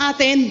na sa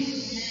atin.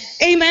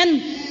 Amen?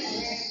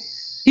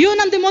 Yun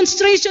ang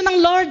demonstration ng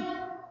Lord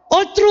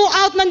all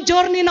throughout ng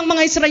journey ng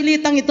mga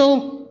Israelitang ito.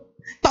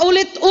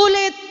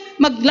 Paulit-ulit,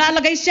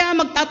 maglalagay siya,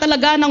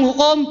 magtatalaga ng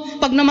hukom.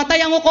 Pag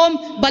namatay ang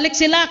hukom, balik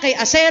sila kay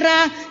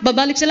Asera,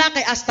 babalik sila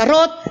kay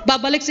Astaroth,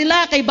 babalik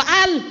sila kay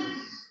Baal.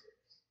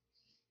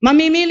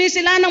 Mamimili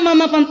sila ng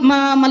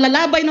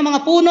malalabay ng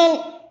mga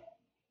puno.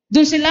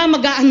 Doon sila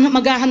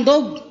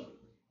maghahandog.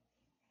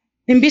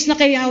 Imbis na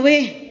kay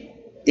Yahweh.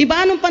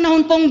 Diba nung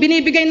panahon pong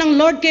binibigay ng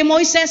Lord kay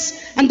Moises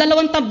ang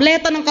 2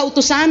 tableta ng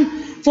kautusan,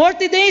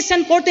 40 days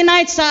and 40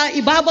 nights sa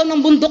ibabaw ng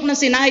bundok ng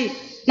Sinai,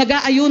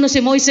 nag-aayuno si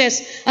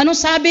Moises. Ano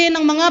sabi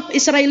ng mga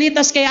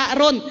Israelitas kay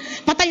Aaron?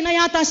 Patay na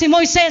yata si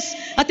Moises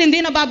at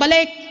hindi na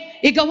babalik.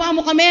 Igawa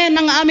mo kami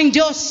ng aming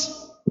Diyos.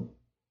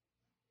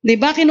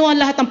 Diba kinuha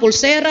lahat ng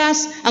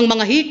pulseras, ang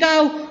mga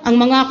hikaw, ang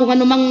mga kung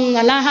anumang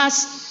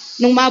alahas,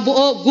 nung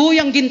mabuo,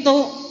 guyang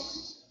ginto.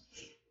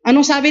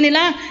 Anong sabi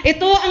nila?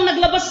 Ito ang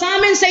naglabas sa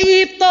amin sa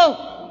Ehipto.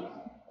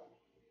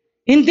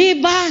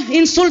 Hindi ba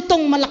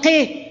insultong malaki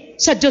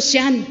sa Diyos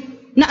yan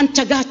na ang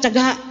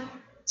tiyaga-tiyaga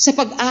sa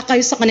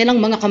pag-akay sa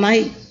kanilang mga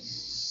kamay?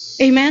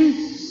 Amen?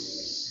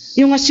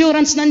 Yung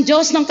assurance ng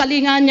Diyos ng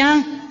kalinga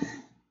niya,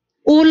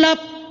 ulap,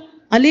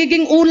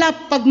 aliging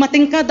ulap pag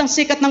matingkad ang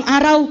sikat ng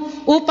araw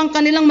upang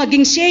kanilang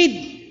maging shade.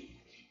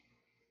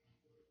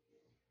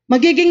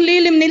 Magiging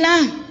lilim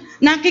nila.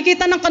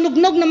 Nakikita ng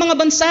kanugnog ng mga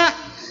bansa.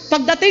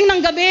 Pagdating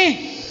ng gabi,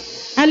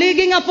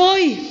 haliging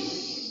apoy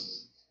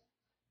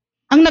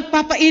ang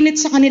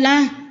nagpapainit sa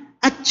kanila.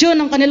 At yun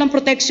ang kanilang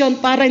protection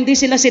para hindi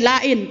sila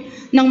silain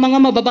ng mga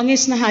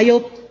mababangis na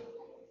hayop.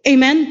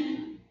 Amen?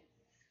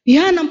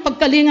 Yan ang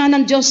pagkalinga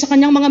ng Diyos sa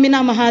kanyang mga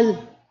minamahal.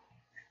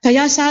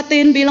 Kaya sa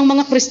atin bilang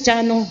mga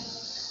Kristiyano,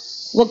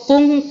 huwag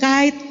pong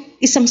kahit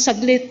isang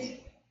saglit,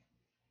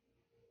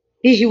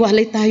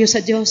 ihiwalay tayo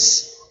sa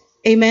Diyos.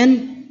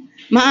 Amen?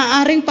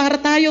 Maaaring para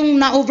tayong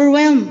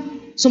na-overwhelm,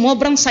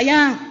 sumobrang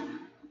saya.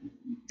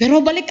 Pero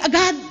balik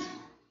agad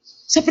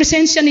sa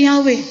presensya ni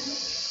Yahweh.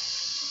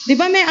 Di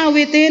ba may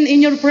awitin,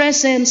 in your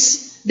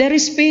presence, there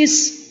is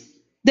peace,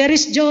 there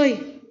is joy,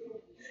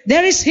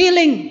 there is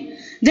healing,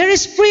 there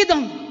is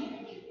freedom.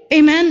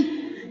 Amen?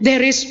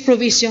 There is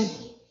provision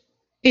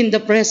in the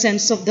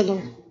presence of the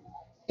Lord.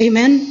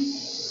 Amen?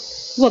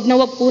 Huwag na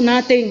huwag po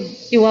nating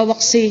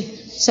iwawaksi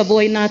sa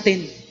buhay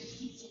natin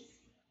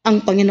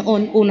ang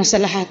Panginoon una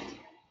sa lahat.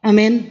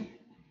 Amen.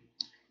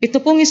 Ito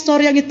pong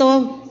istoryang ito,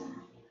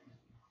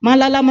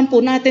 malalaman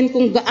po natin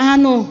kung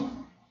gaano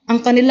ang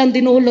kanilang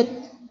dinulot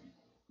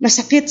na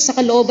sakit sa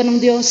kalooban ng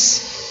Diyos.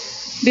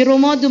 Biro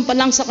mo, doon pa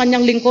lang sa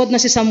kanyang lingkod na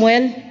si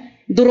Samuel,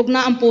 durog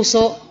na ang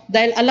puso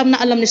dahil alam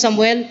na alam ni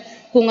Samuel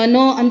kung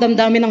ano ang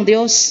damdamin ng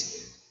Diyos.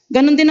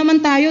 Ganon din naman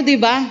tayo, di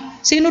ba?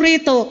 Sino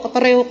rito,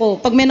 kapareho ko,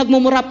 pag may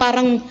nagmumura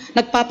parang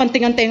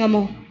nagpapanting ang tenga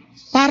mo.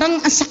 Parang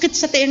ang sakit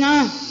sa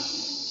tenga.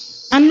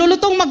 Ang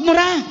lulutong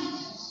magmura.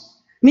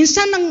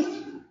 Minsan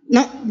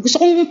gusto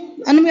kong,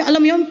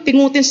 alam mo yun,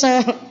 pingutin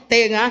sa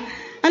tenga.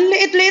 Ang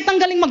liit-liit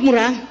ang galing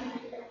magmura.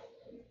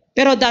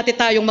 Pero dati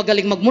tayong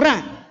magaling magmura.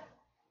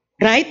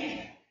 Right?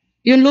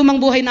 Yung lumang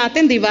buhay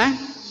natin, di ba?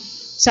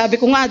 Sabi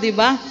ko nga, di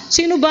ba?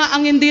 Sino ba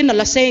ang hindi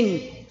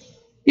nalasing?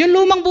 Yung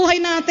lumang buhay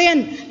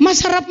natin,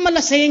 masarap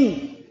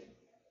malasing.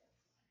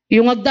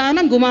 Yung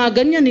hagdanan,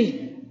 gumaganyan eh.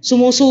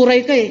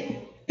 Sumusuray ka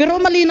eh. Pero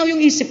malinaw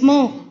yung isip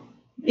mo.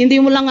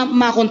 Hindi mo lang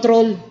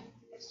makontrol.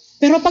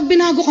 Pero pag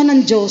binago ka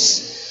ng Diyos,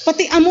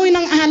 pati amoy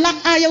ng alak,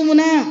 ayaw mo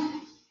na.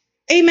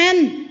 Amen.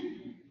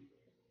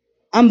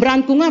 Ang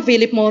brand ko nga,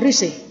 Philip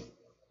Morris eh.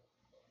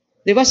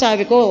 Di ba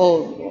sabi ko,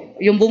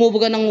 yung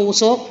bumubuga ng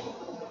usok,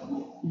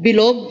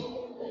 bilog,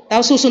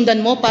 tapos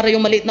susundan mo para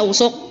yung maliit na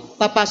usok,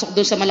 papasok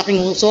doon sa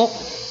malaking usok.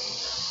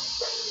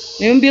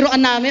 Yung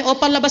biroan namin,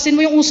 palabasin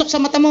mo yung usok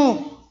sa mata mo.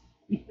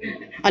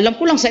 Alam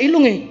ko lang sa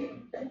ilong eh.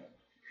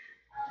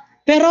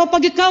 Pero pag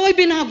ikaw ay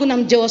binago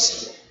ng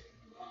Diyos,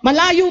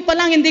 malayo pa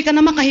lang hindi ka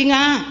na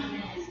makahinga.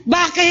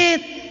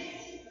 Bakit?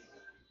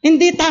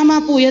 Hindi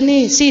tama po yan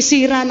eh.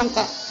 Sisira ng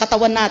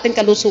katawan natin,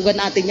 kalusugan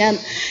natin yan.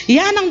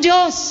 Yan ang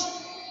Diyos.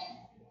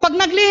 Pag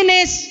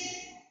naglinis,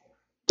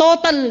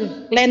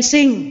 total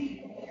cleansing.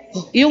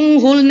 Yung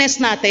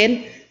wholeness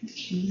natin,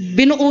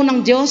 binuo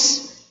ng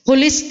Diyos,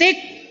 holistic,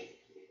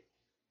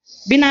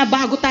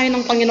 binabago tayo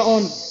ng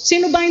Panginoon.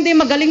 Sino ba hindi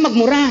magaling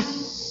magmura?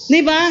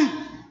 Di ba?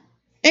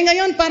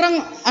 Ngayon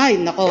parang, ay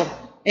nako,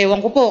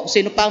 ewan ko po,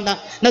 sino pa ang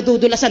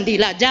nadudulas ang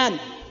dila dyan?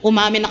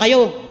 Umamin na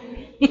kayo.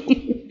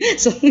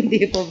 So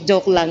hindi po,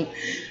 joke lang.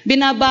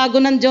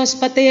 Binabago ng Diyos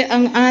pati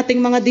ang ating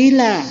mga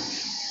dila.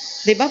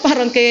 Di ba?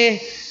 Parang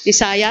kay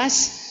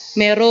Isaias,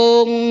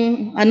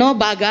 merong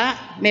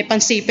baga, may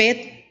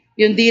pansipit,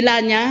 yung dila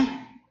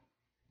niya.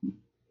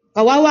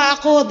 Kawawa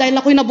ako dahil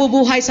ako'y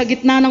nabubuhay sa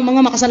gitna ng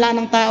mga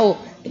makasalanang tao.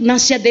 Na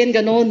siya din,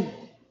 ganon.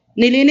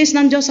 Nilinis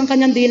ng Diyos ang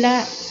kanyang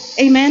dila.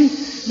 Amen?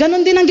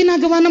 Ganon din ang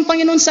ginagawa ng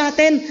Panginoon sa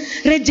atin.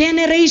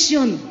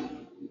 Regeneration.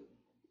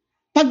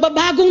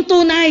 Pagbabagong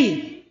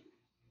tunay.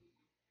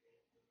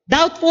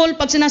 Doubtful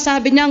pag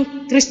sinasabi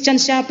niyang Christian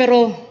siya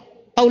pero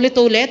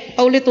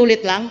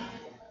paulit-ulit lang.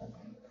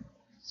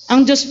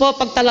 Ang Diyos po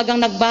pag talagang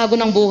nagbago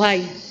ng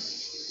buhay.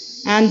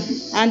 And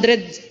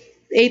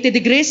 180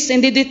 degrees,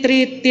 hindi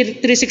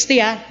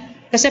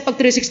 360 Kasi pag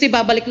 360,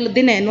 babalik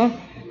din no?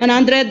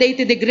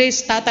 180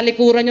 degrees,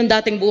 tatalikuran yung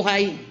dating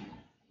buhay.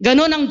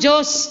 Ganon ang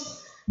Diyos.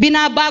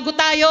 Binabago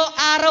tayo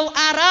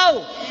araw-araw.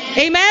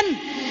 Amen?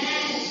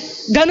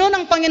 Ganon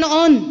ang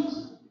Panginoon.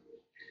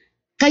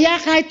 Kaya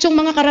kahit yung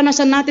mga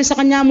karanasan natin sa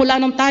Kanya mula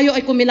nung tayo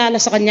ay kumilala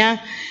sa Kanya,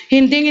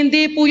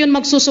 hindi po yun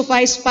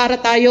magsusuffice para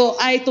tayo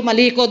ay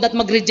tumalikod at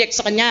mag-reject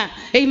sa Kanya.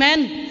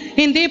 Amen?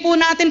 Hindi po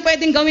natin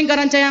pwedeng gawing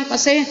garantiyan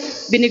kasi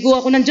binigo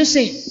ako ng Diyos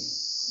eh.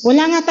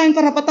 Wala nga tayong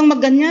karapatang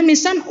magganyan.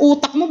 Minsan,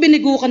 utak mo,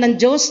 binigo ka ng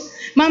Diyos.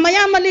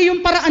 Mamaya, mali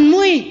yung paraan mo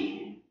eh.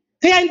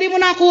 Kaya hindi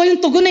mo nakuha yung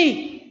tugon eh.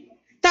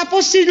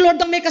 Tapos si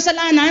Lord ang may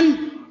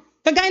kasalanan.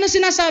 Kagaya ng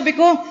sinasabi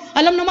ko,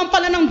 alam naman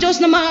pala ng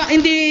Diyos na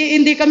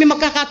hindi kami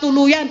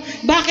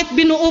magkakatuluyan. Bakit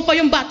binuo pa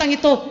yung batang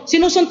ito?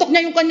 Sinusuntok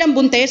niya yung kanyang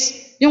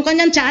buntis, yung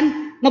kanyang tiyan,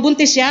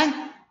 nabuntis siya.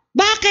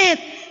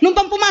 Bakit? Nung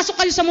bang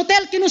pumasok kayo sa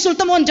motel,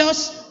 kinusulta mo ang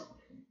Diyos?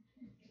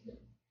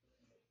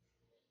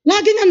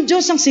 Laging ang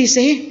Diyos ang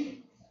sisi.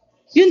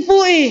 Yun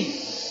po eh.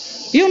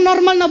 Yung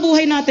normal na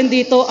buhay natin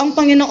dito, ang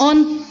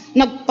Panginoon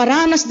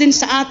nagparanas din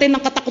sa atin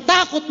ng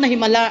katakot-takot na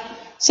himala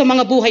sa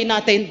mga buhay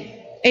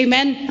natin.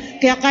 Amen?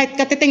 Kaya kahit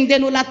katiting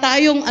din, wala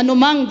tayong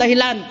anumang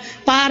dahilan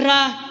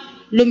para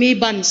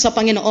lumiban sa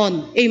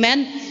Panginoon. Amen?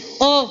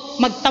 O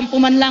magtampo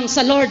man lang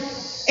sa Lord.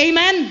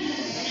 Amen?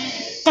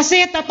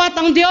 Kasi tapat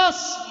ang Diyos.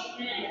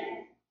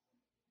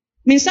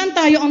 Minsan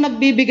tayo ang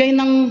nagbibigay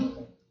ng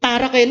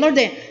tara kay Lord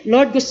eh.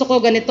 Lord, gusto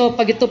ko ganito.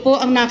 Pag ito po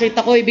ang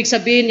nakita ko, ibig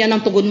sabihin yan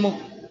ang tugon mo.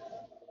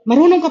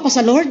 Marunong ka pa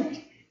sa Lord.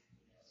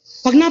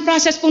 Pag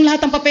na-process pong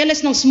lahat ng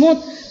papeles ng smooth,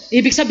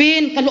 ibig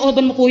sabihin,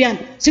 kalooban mo po yan.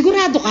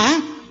 Sigurado ka?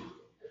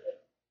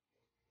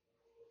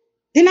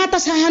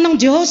 Tinatasahan ng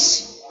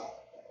Diyos.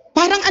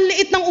 Parang ang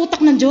liit ng utak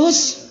ng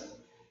Diyos.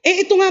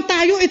 Ito nga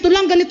tayo, ito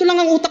lang, ganito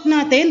lang ang utak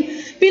natin.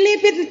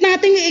 Pilipit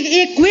natin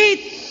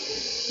i-equate.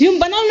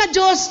 Yung banal na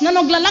Diyos na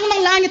naglalang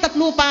ng langit at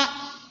lupa,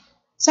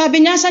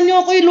 sabi niya, saan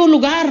niyo ako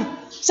ilulugar?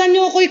 Saan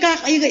niyo ako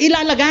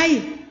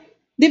ilalagay?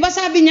 Di ba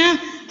sabi niya,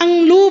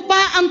 ang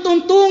lupa ang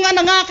tuntungan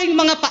ng aking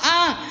mga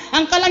paa,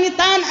 ang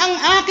kalangitan ang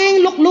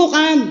aking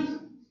luklukan.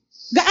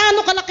 Gaano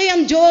kalaki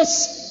ang Diyos?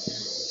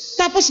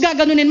 Tapos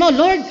gaganunin mo,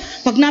 Lord,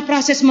 pag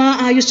na-process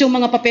maayos yung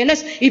mga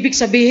papeles, ibig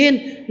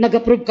sabihin,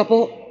 nag-approve ka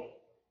po.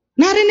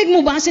 Narinig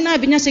mo ba?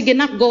 Sinabi niya, sige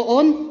nak, go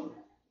on.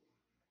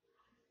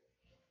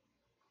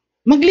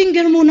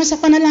 Maglinger muna sa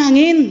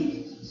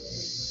panalangin.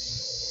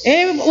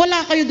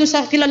 Wala kayo doon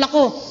sa kilala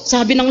ko.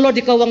 Sabi ng Lord,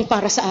 ikaw ang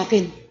para sa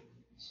akin.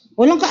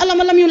 Walang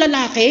kaalam-alam yung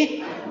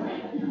lalaki.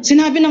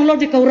 Sinabi ng Lord,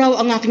 ikaw raw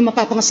ang aking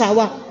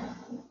mapapangasawa.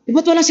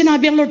 Ba't walang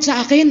sinabi ang Lord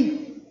sa akin?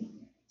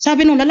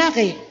 Sabi ng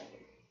lalaki,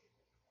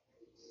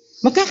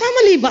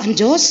 magkakamali ba ang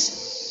Diyos?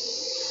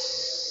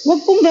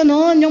 Huwag pong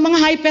ganon. Yung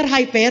mga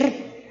hyper,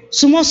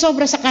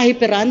 sumusobra sa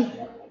kahiperan.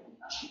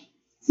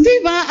 Di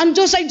ba? Ang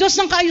Diyos ay Diyos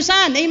ng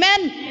kaayusan.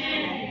 Amen?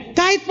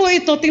 Kahit po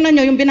ito, tingnan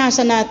nyo yung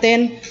binasa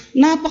natin,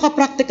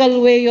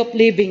 napaka-practical way of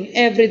living,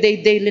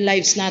 everyday, daily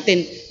lives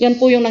natin. Yan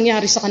po yung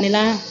nangyari sa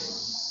kanila.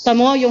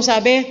 Tamo, yung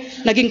sabi,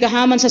 naging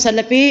kahaman sa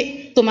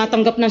salapi,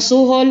 tumatanggap ng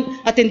suhol,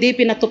 at hindi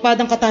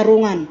pinatupad ang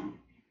katarungan.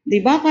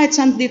 Di ba? Kahit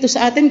saan dito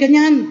sa atin,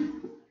 ganyan.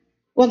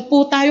 Huwag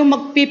po tayong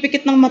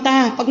magpipikit ng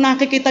mata. Pag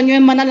nakikita nyo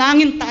yung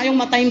manalangin tayong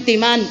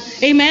mataimtiman.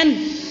 Amen?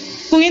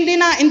 Kung hindi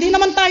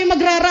naman tayo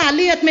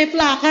magrarally at may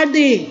placard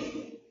eh.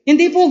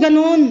 Hindi po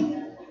ganun.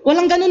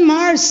 Walang ganun,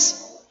 Mars.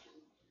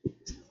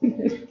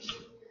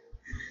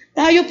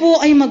 Tayo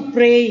po ay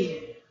mag-pray.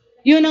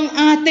 Yun ang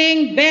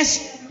ating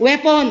best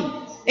weapon.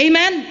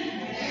 Amen?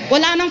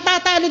 Wala nang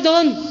tatalo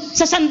doon.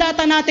 Sa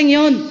sandata natin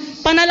yun.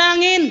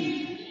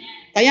 Panalangin.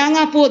 Kaya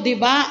nga po, di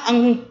ba,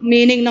 ang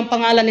meaning ng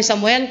pangalan ni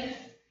Samuel,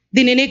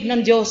 dininig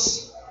ng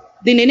Diyos.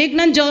 Dininig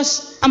ng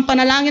Diyos ang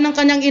panalangin ng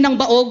kanyang inang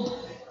baog,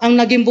 ang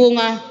naging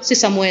bunga si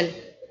Samuel.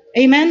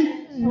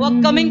 Amen?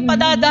 Huwag kaming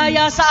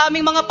padadaya sa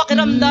aming mga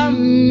pakiramdam.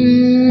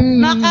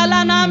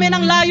 Nakala namin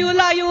ang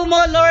layo-layo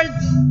mo, Lord.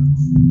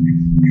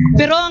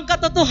 Pero ang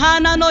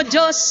katotohanan, O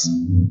Diyos,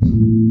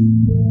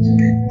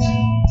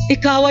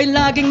 ikaw ay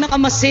laging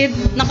nakamasid,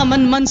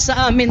 nakamanman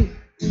sa amin.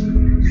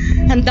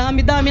 Ang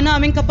dami-dami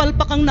naming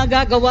kapalpakang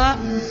nagagawa.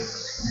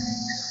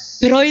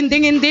 Pero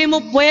hindi mo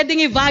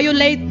pwedeng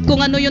i-violate kung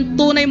ano yung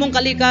tunay mong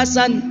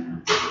kalikasan.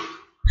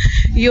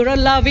 You're a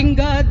loving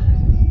God.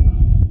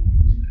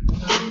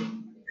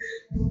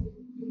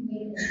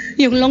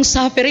 Yung long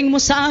suffering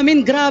mo sa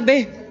amin,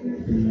 grabe.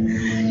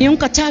 Yung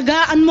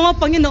katsagaan mo,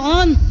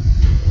 Panginoon.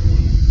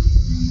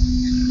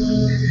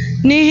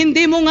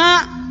 Hindi mo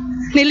nga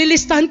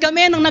nililistahan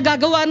kami ng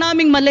nagagawa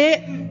naming mali.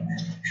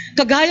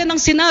 Kagaya ng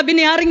sinabi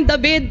ni Haring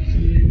David,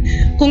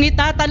 kung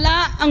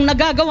itatala ang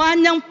nagagawa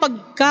niyang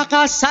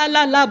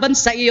pagkakasala laban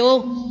sa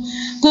iyo,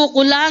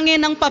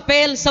 kukulangin ang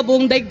papel sa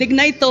buong daigdig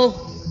na ito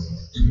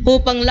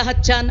upang lahat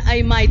yan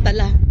ay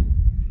maitala.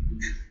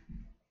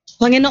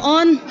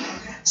 Panginoon,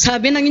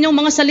 sabi ng inyong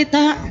mga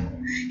salita,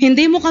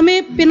 hindi mo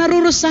kami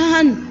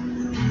pinarurusahan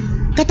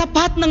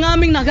katapat ng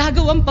aming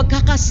nagagawang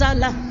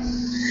pagkakasala.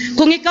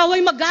 Kung ikaw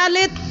ay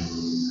magalit,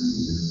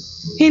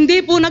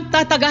 hindi po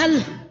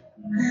nagtatagal.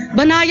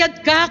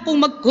 Banayad ka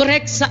kung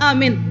mag-correct sa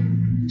amin.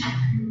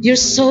 You're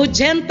so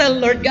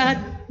gentle, Lord God.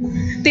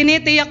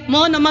 Tinitiyak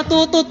mo na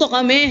matututo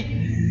kami.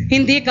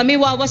 Hindi kami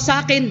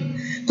wawasakin,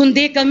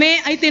 kundi kami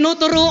ay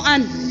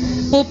tinuturuan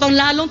upang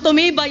lalong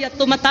tumibay at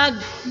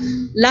tumatag,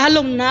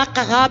 lalong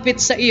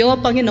nakakapit sa iyo,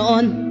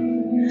 Panginoon.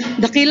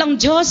 Dakilang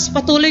Diyos,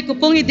 patuloy ko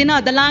pong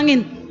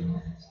idinadalangin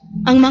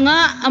ang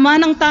mga ama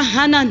ng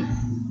tahanan,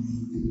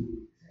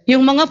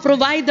 yung mga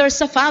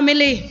providers sa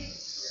family.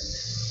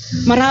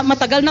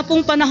 Matagal na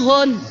pong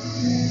panahon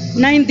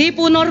na hindi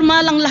po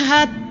normal ang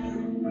lahat.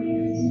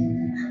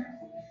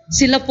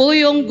 Sila po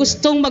yung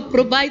gustong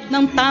mag-provide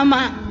ng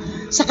tama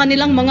sa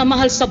kanilang mga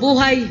mahal sa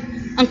buhay,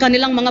 ang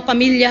kanilang mga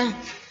pamilya.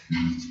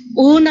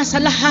 Una sa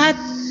lahat,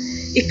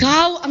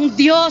 ikaw ang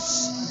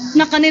Diyos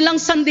na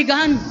kanilang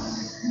sandigan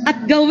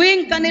at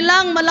gawing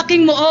kanilang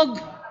malaking muog.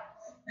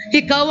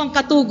 Ikaw ang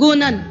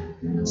katugunan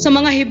sa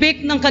mga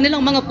hibik ng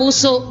kanilang mga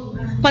puso.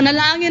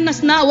 Panalangin na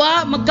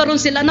nawa magkaroon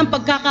sila ng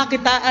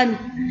pagkakakitaan.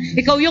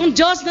 Ikaw yung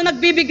Diyos na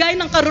nagbibigay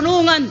ng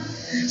karunungan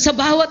sa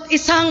bawat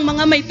isang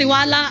mga may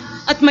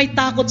tiwala at may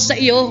takot sa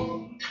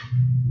iyo.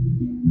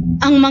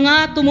 Ang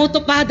mga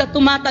tumutupad at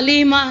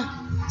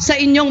tumatalima sa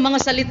inyong mga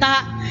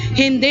salita,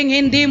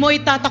 hindi mo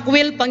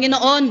itatakwil,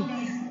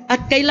 Panginoon.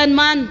 At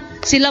kailanman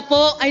sila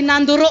po ay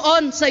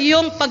nanduroon sa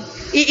iyong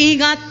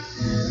pag-iingat.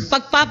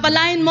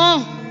 Pagpapalain mo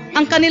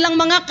ang kanilang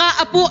mga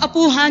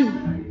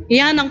kaapu-apuhan.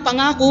 Yan ang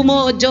pangako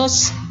mo, O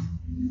Diyos.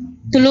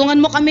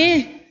 Tulungan mo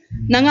kami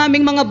ng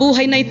aming mga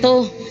buhay na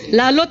ito,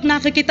 lalo't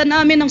nakikita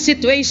namin ang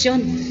situation.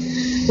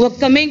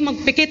 Huwag kaming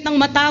magpikit ng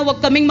mata, huwag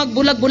kaming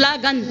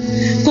magbulag-bulagan.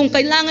 Kung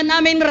kailangan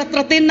namin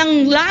ratratin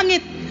ng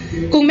langit,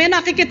 kung may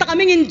nakikita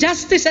kaming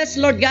injustices,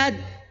 Lord God,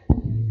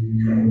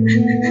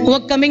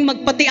 huwag kaming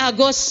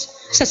magpatiagos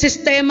sa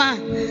sistema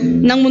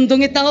ng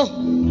mundong ito.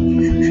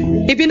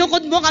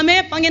 Ibinukod mo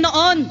kami,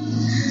 Panginoon.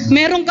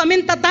 Meron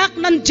kaming tatak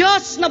ng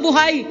Diyos na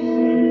buhay.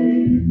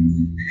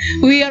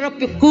 We are a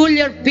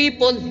peculiar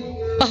people,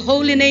 a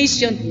holy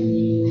nation,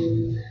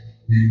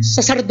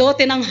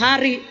 saserdote ng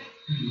hari.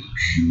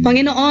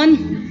 Panginoon,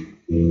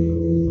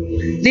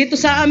 dito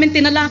sa amin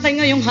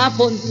tinalakay ngayong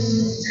hapon,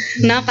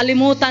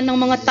 nakalimutan ng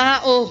mga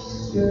tao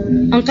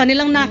ang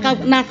kanilang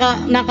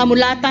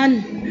nakamulatan,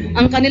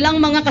 ang kanilang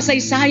mga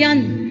kasaysayan,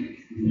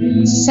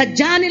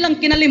 sadya nilang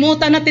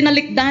kinalimutan at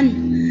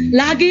tinalikdan.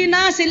 Lagi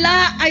na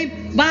sila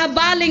ay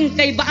babaling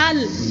kay Baal,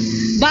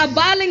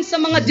 babaling sa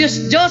mga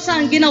Diyos-Diyos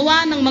ang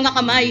ginawa ng mga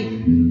kamay.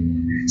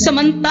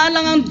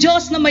 Samantalang ang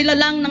Diyos na may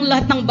lalang ng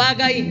lahat ng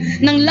bagay,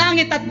 ng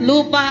langit at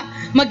lupa,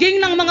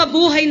 maging ng mga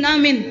buhay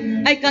namin,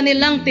 ay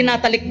kanilang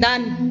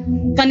tinatalikdan,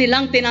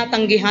 kanilang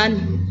tinatanggihan.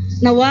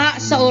 Nawa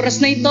sa oras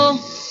na ito,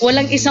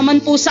 walang isa man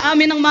po sa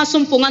amin ang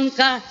masumpungan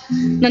ka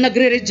na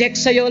nagre-reject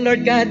sa iyo,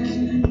 Lord God.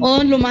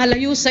 O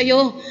lumalayo sa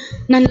iyo,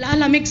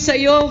 nanlalamig sa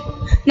iyo,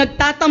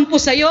 nagtatampo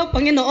sa iyo,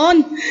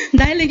 Panginoon,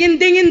 dahil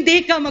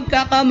hindi ka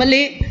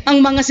magkakamali.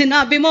 Ang mga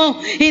sinabi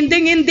mo,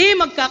 hindi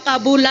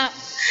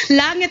magkakabula.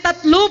 Langit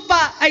at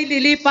lupa ay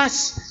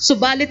lilipas,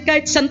 subalit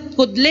kahit sa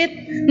kudlit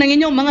ng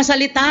inyong mga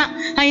salita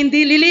ay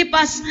hindi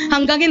lilipas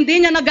hanggang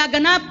hindi niya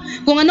nagaganap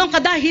kung anong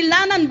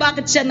kadahilanan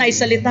bakit siya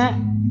naisalita.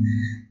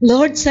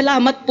 Lord,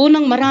 salamat po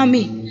ng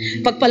marami.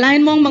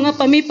 Pagpalain mo ang mga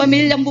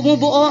pamilyang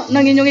bumubuo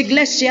ng inyong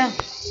iglesia,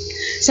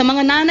 sa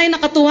mga nanay na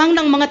katuwang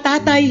ng mga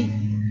tatay.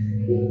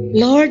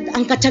 Lord,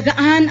 ang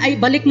katyagaan ay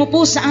balik mo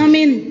po sa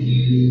amin.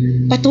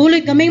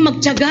 Patuloy kaming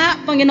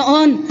magtiyaga,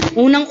 Panginoon,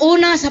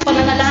 unang-una sa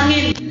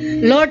pananalangin.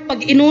 Lord, pag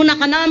inuna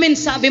ka namin,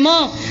 sabi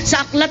mo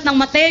sa aklat ng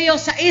Mateo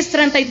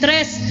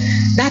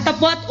 6:33,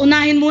 datapot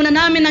unahin muna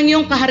namin ang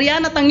iyong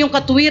kaharian at ang iyong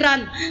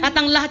katuwiran, at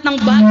ang lahat ng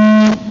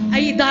bagay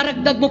ay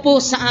idaragdag mo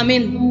po sa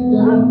amin.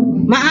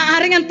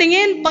 Maaaring ang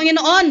tingin,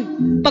 Panginoon,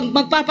 pag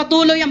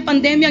magpapatuloy ang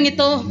pandemyang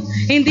ito,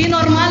 hindi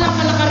normal ang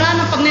kalakaran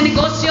ng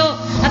pagninegosyo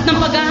at ng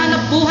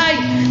paghahanap buhay.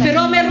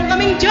 Pero meron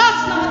kaming Diyos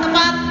na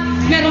matapat,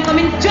 meron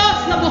kaming Diyos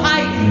na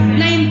buhay,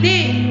 na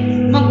hindi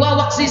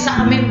magwawaksi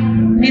sa amin,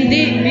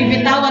 hindi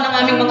bibitawan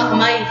ang aming mga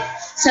kamay.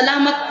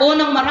 Salamat po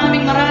ng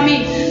maraming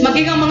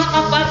maging ang mga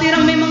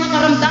kapatirang may mga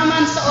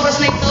karamdaman sa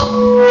oras na ito.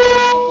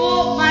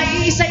 Po,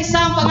 maiisa-isa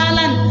ang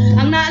pangalan.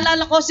 Ang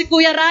naalala ko si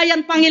Kuya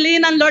Ryan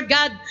Pangilinan, Lord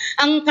God,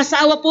 ang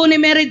kasawa po ni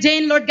Mary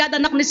Jane, Lord God,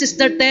 anak ni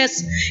Sister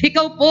Tess.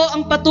 Ikaw po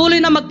ang patuloy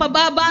na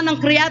magpababa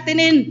ng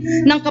creatinine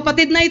ng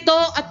kapatid na ito,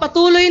 at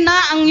patuloy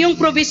na ang iyong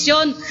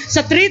provision sa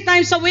 3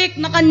 times a week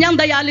na kanyang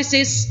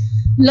dialysis.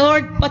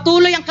 Lord,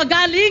 patuloy ang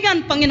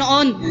kagalingan,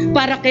 Panginoon,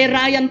 para kay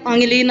Ryan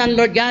Pangilinan,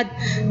 Lord God.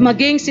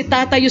 Maging si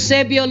Tata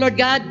Eusebio, Lord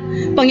God,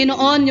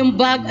 Panginoon, yung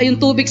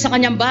tubig sa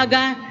kanyang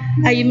baga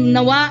ay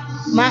nawa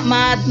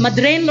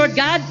madrain, Lord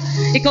God.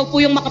 Ikaw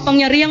po yung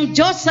makapangyarihang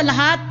Diyos sa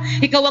lahat.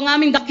 Ikaw ang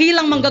aming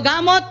dakilang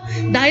manggagamot.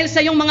 Dahil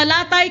sa iyong mga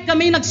latay,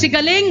 kami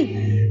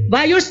nagsigaling.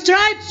 By your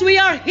stripes, we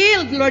are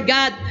healed, Lord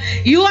God.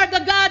 You are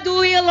the God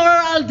who heal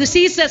all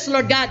diseases,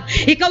 Lord God.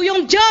 Ikaw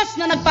yung Diyos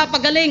na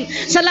nagpapagaling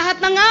sa lahat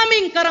ng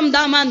aming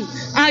karamdaman.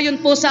 Ayon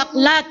po sa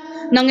aklat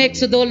ng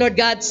Exodo, Lord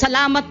God.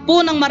 Salamat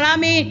po ng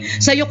marami.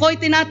 Sa iyo ko'y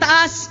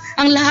tinataas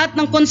ang lahat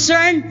ng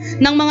concern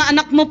ng mga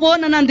anak mo po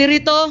na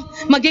nandirito,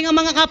 maging ang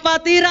mga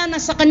kapatiran na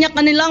sa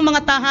kanilang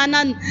mga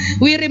tahanan.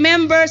 We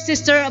remember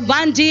Sister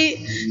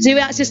Vanji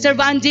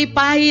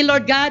Pahi,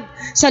 Lord God,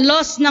 sa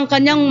loss ng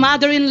kanyang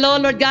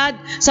mother-in-law, Lord God,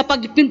 sa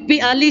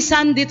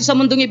pagpilisan dito sa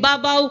mundong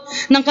ibabaw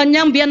ng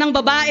kanyang biyanang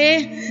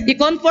babae.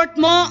 I-comfort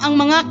mo ang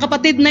mga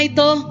kapatid na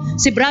ito,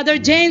 si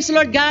Brother James,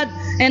 Lord God,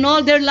 and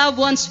all their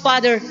loved ones,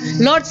 Father.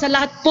 Lord, sa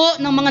lahat po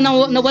ng mga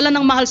nawalan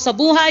ng mahal sa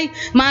buhay,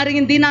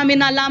 maaaring hindi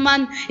namin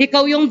nalaman,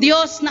 ikaw yung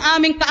Diyos na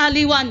aming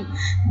kaaliwan.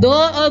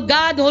 Oh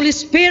God, Holy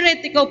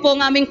Spirit, ikaw po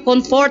ang aming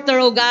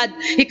comforter, oh God.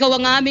 Ikaw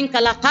ang aming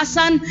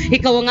kalakasan,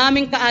 ikaw ang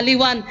aming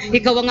kaaliwan,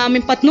 ikaw ang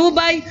aming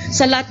patnubay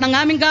sa lahat ng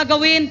aming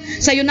gagawin.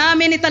 Sa iyo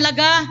namin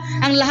italaga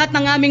ang lahat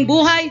ng aming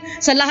buhay,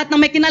 sa lahat ng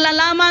may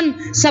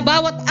kinalalaman, sa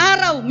bawat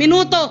araw,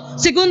 minuto,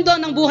 segundo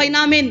ng buhay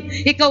namin.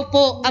 Ikaw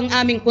po ang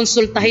aming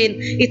konsultahin.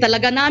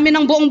 Italaga namin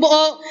ang buong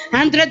buo,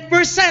 100%,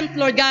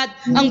 Lord God,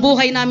 ang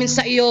buhay namin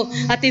sa iyo,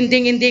 at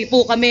hindi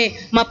po kami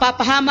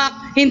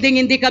mapapahamak,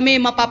 hindi kami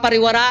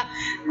mapapariwara,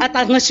 at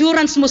ang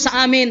assurance mo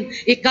sa amin,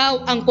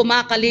 ikaw ang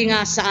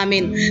kumakalinga sa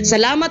amin.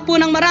 Salamat po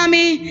ng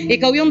marami.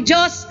 Ikaw yung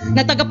Diyos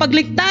na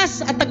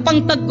tagapagligtas at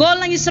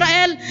tagapagtanggol ng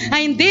Israel,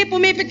 ay hindi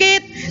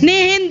pumipikit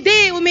ni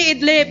hindi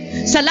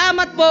umiidlip.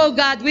 Salamat po,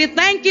 God. We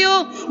thank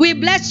you, we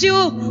bless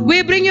you,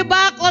 we bring you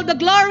back all the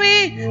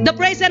glory, the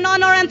praise and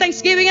honor and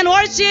thanksgiving and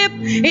worship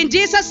in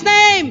Jesus'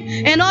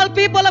 name. And all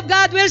people of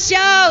God will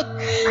shout,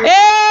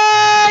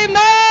 Amen!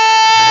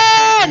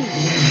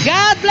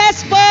 God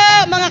bless po,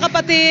 mga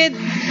kapatid.